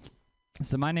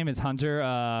 So my name is Hunter.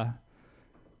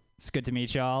 It's good to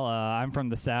meet y'all. I'm from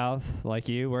the South, like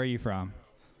you. Where are you from?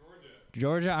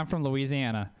 Georgia. I'm from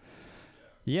Louisiana.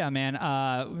 Yeah,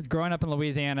 man. Growing up in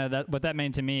Louisiana, what that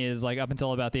meant to me is, like, up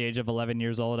until about the age of 11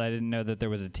 years old, I didn't know that there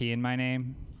was a T in my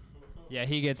name. Yeah,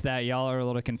 he gets that. Y'all are a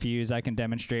little confused. I can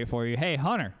demonstrate for you. Hey,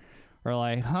 Hunter. Or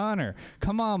like, Hunter,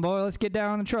 come on, boy. Let's get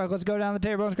down on the truck. Let's go down the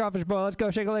table on crawfish, boy. Let's go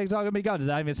shake a leg. It's all going to be good. Does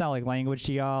that even sound like language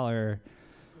to y'all or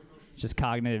just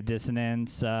cognitive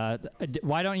dissonance?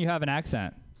 Why don't you have an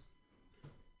accent?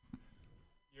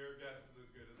 Your guess is as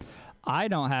good as mine. I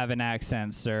don't have an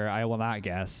accent, sir. I will not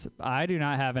guess. I do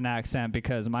not have an accent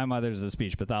because my mother's a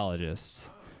speech pathologist.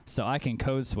 So I can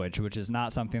code switch, which is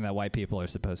not something that white people are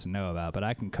supposed to know about, but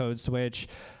I can code switch.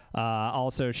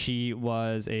 Also, she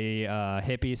was a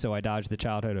hippie, so I dodged the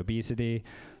childhood obesity.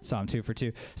 So I'm 2 for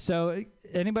 2. So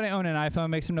anybody own an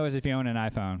iPhone? Make some noise if you own an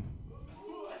iPhone.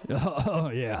 Oh,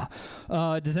 yeah.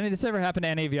 Does any of this ever happen to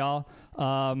any of y'all?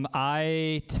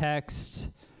 I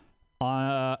text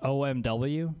on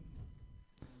OMW,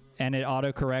 and it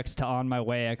autocorrects to on my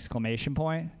way !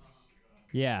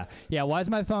 Yeah. Why is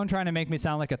my phone trying to make me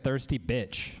sound like a thirsty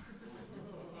bitch?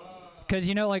 Because,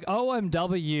 you know, like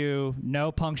OMW,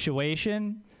 no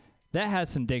punctuation, that has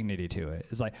some dignity to it.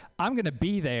 It's like, I'm going to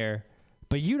be there,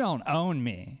 but you don't own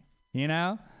me, you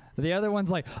know? The other one's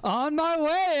like, on my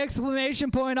way, !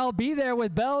 I'll be there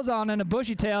with bells on and a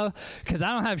bushy tail because I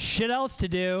don't have shit else to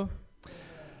do.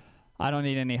 I don't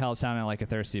need any help sounding like a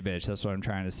thirsty bitch. That's what I'm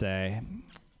trying to say.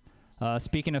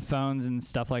 Speaking of phones and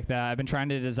stuff like that, I've been trying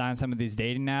to design some of these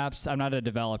dating apps. I'm not a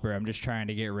developer. I'm just trying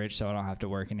to get rich so I don't have to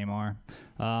work anymore.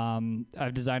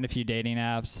 I've designed a few dating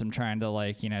apps. I'm trying to,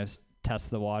 like, you know, test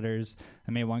the waters.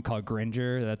 I made one called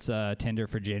Gringer. That's Tinder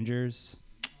for gingers.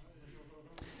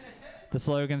 The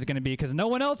slogan's going to be, because no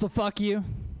one else will fuck you.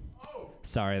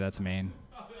 Sorry, that's mean.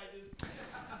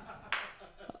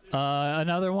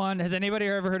 Another one. Has anybody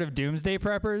ever heard of doomsday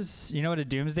preppers? You know what a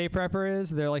doomsday prepper is?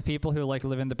 They're like people who like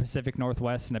live in the Pacific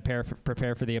Northwest and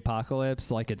prepare for the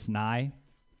apocalypse like it's nigh.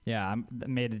 Yeah, I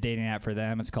made a dating app for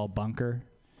them. It's called Bunker.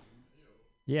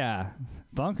 Yeah,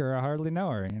 Bunker. I hardly know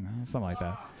her. You know, something like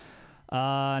that.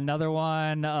 Another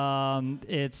one.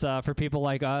 It's for people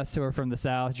like us who are from the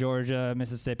South: Georgia,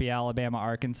 Mississippi, Alabama,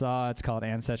 Arkansas. It's called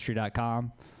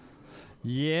Ancestry.com.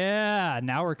 Yeah,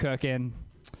 now we're cooking.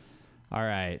 All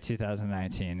right,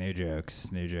 2019, new jokes.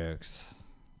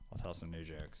 I'll tell some new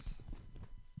jokes.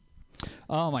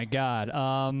 Oh, my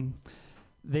God.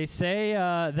 They say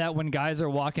that when guys are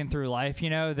walking through life, you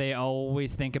know, they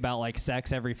always think about, like,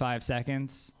 sex every 5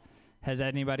 seconds. Has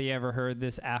anybody ever heard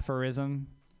this aphorism?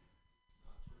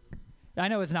 I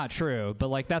know it's not true, but,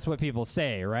 like, that's what people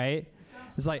say, right?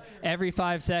 It's like every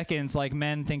 5 seconds, like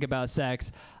men think about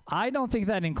sex. I don't think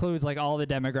that includes like all the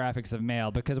demographics of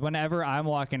male, because whenever I'm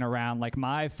walking around, like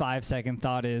my 5-second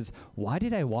thought is, why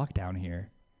did I walk down here?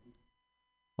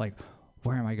 Like,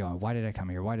 where am I going? Why did I come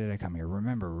here? Why did I come here?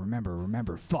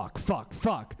 Remember. Fuck.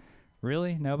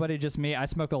 Really? Nobody? Just me? I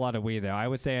smoke a lot of weed, though. I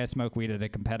would say I smoke weed at a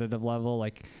competitive level.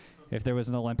 Like, if there was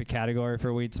an Olympic category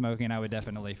for weed smoking, I would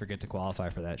definitely forget to qualify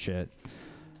for that shit.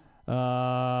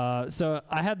 So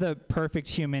I had the perfect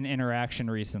human interaction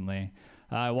recently.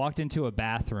 I walked into a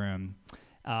bathroom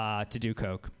to do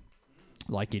coke,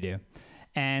 like you do.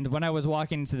 And when I was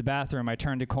walking into the bathroom, I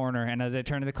turned a corner, and as I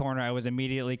turned the corner, I was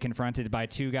immediately confronted by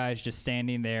two guys just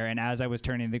standing there. And as I was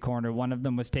turning the corner, one of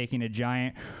them was taking a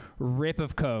giant rip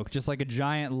of coke, just like a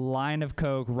giant line of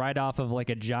coke right off of like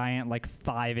a giant like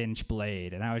 5-inch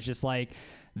blade. And I was just like,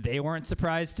 they weren't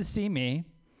surprised to see me.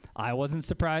 I wasn't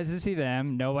surprised to see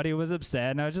them. Nobody was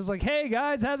upset. And I was just like, hey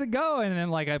guys, how's it going? And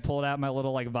then like I pulled out my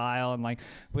little like vial, and like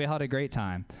we had a great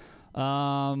time.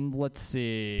 Let's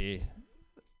see.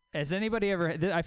 Has anybody ever? I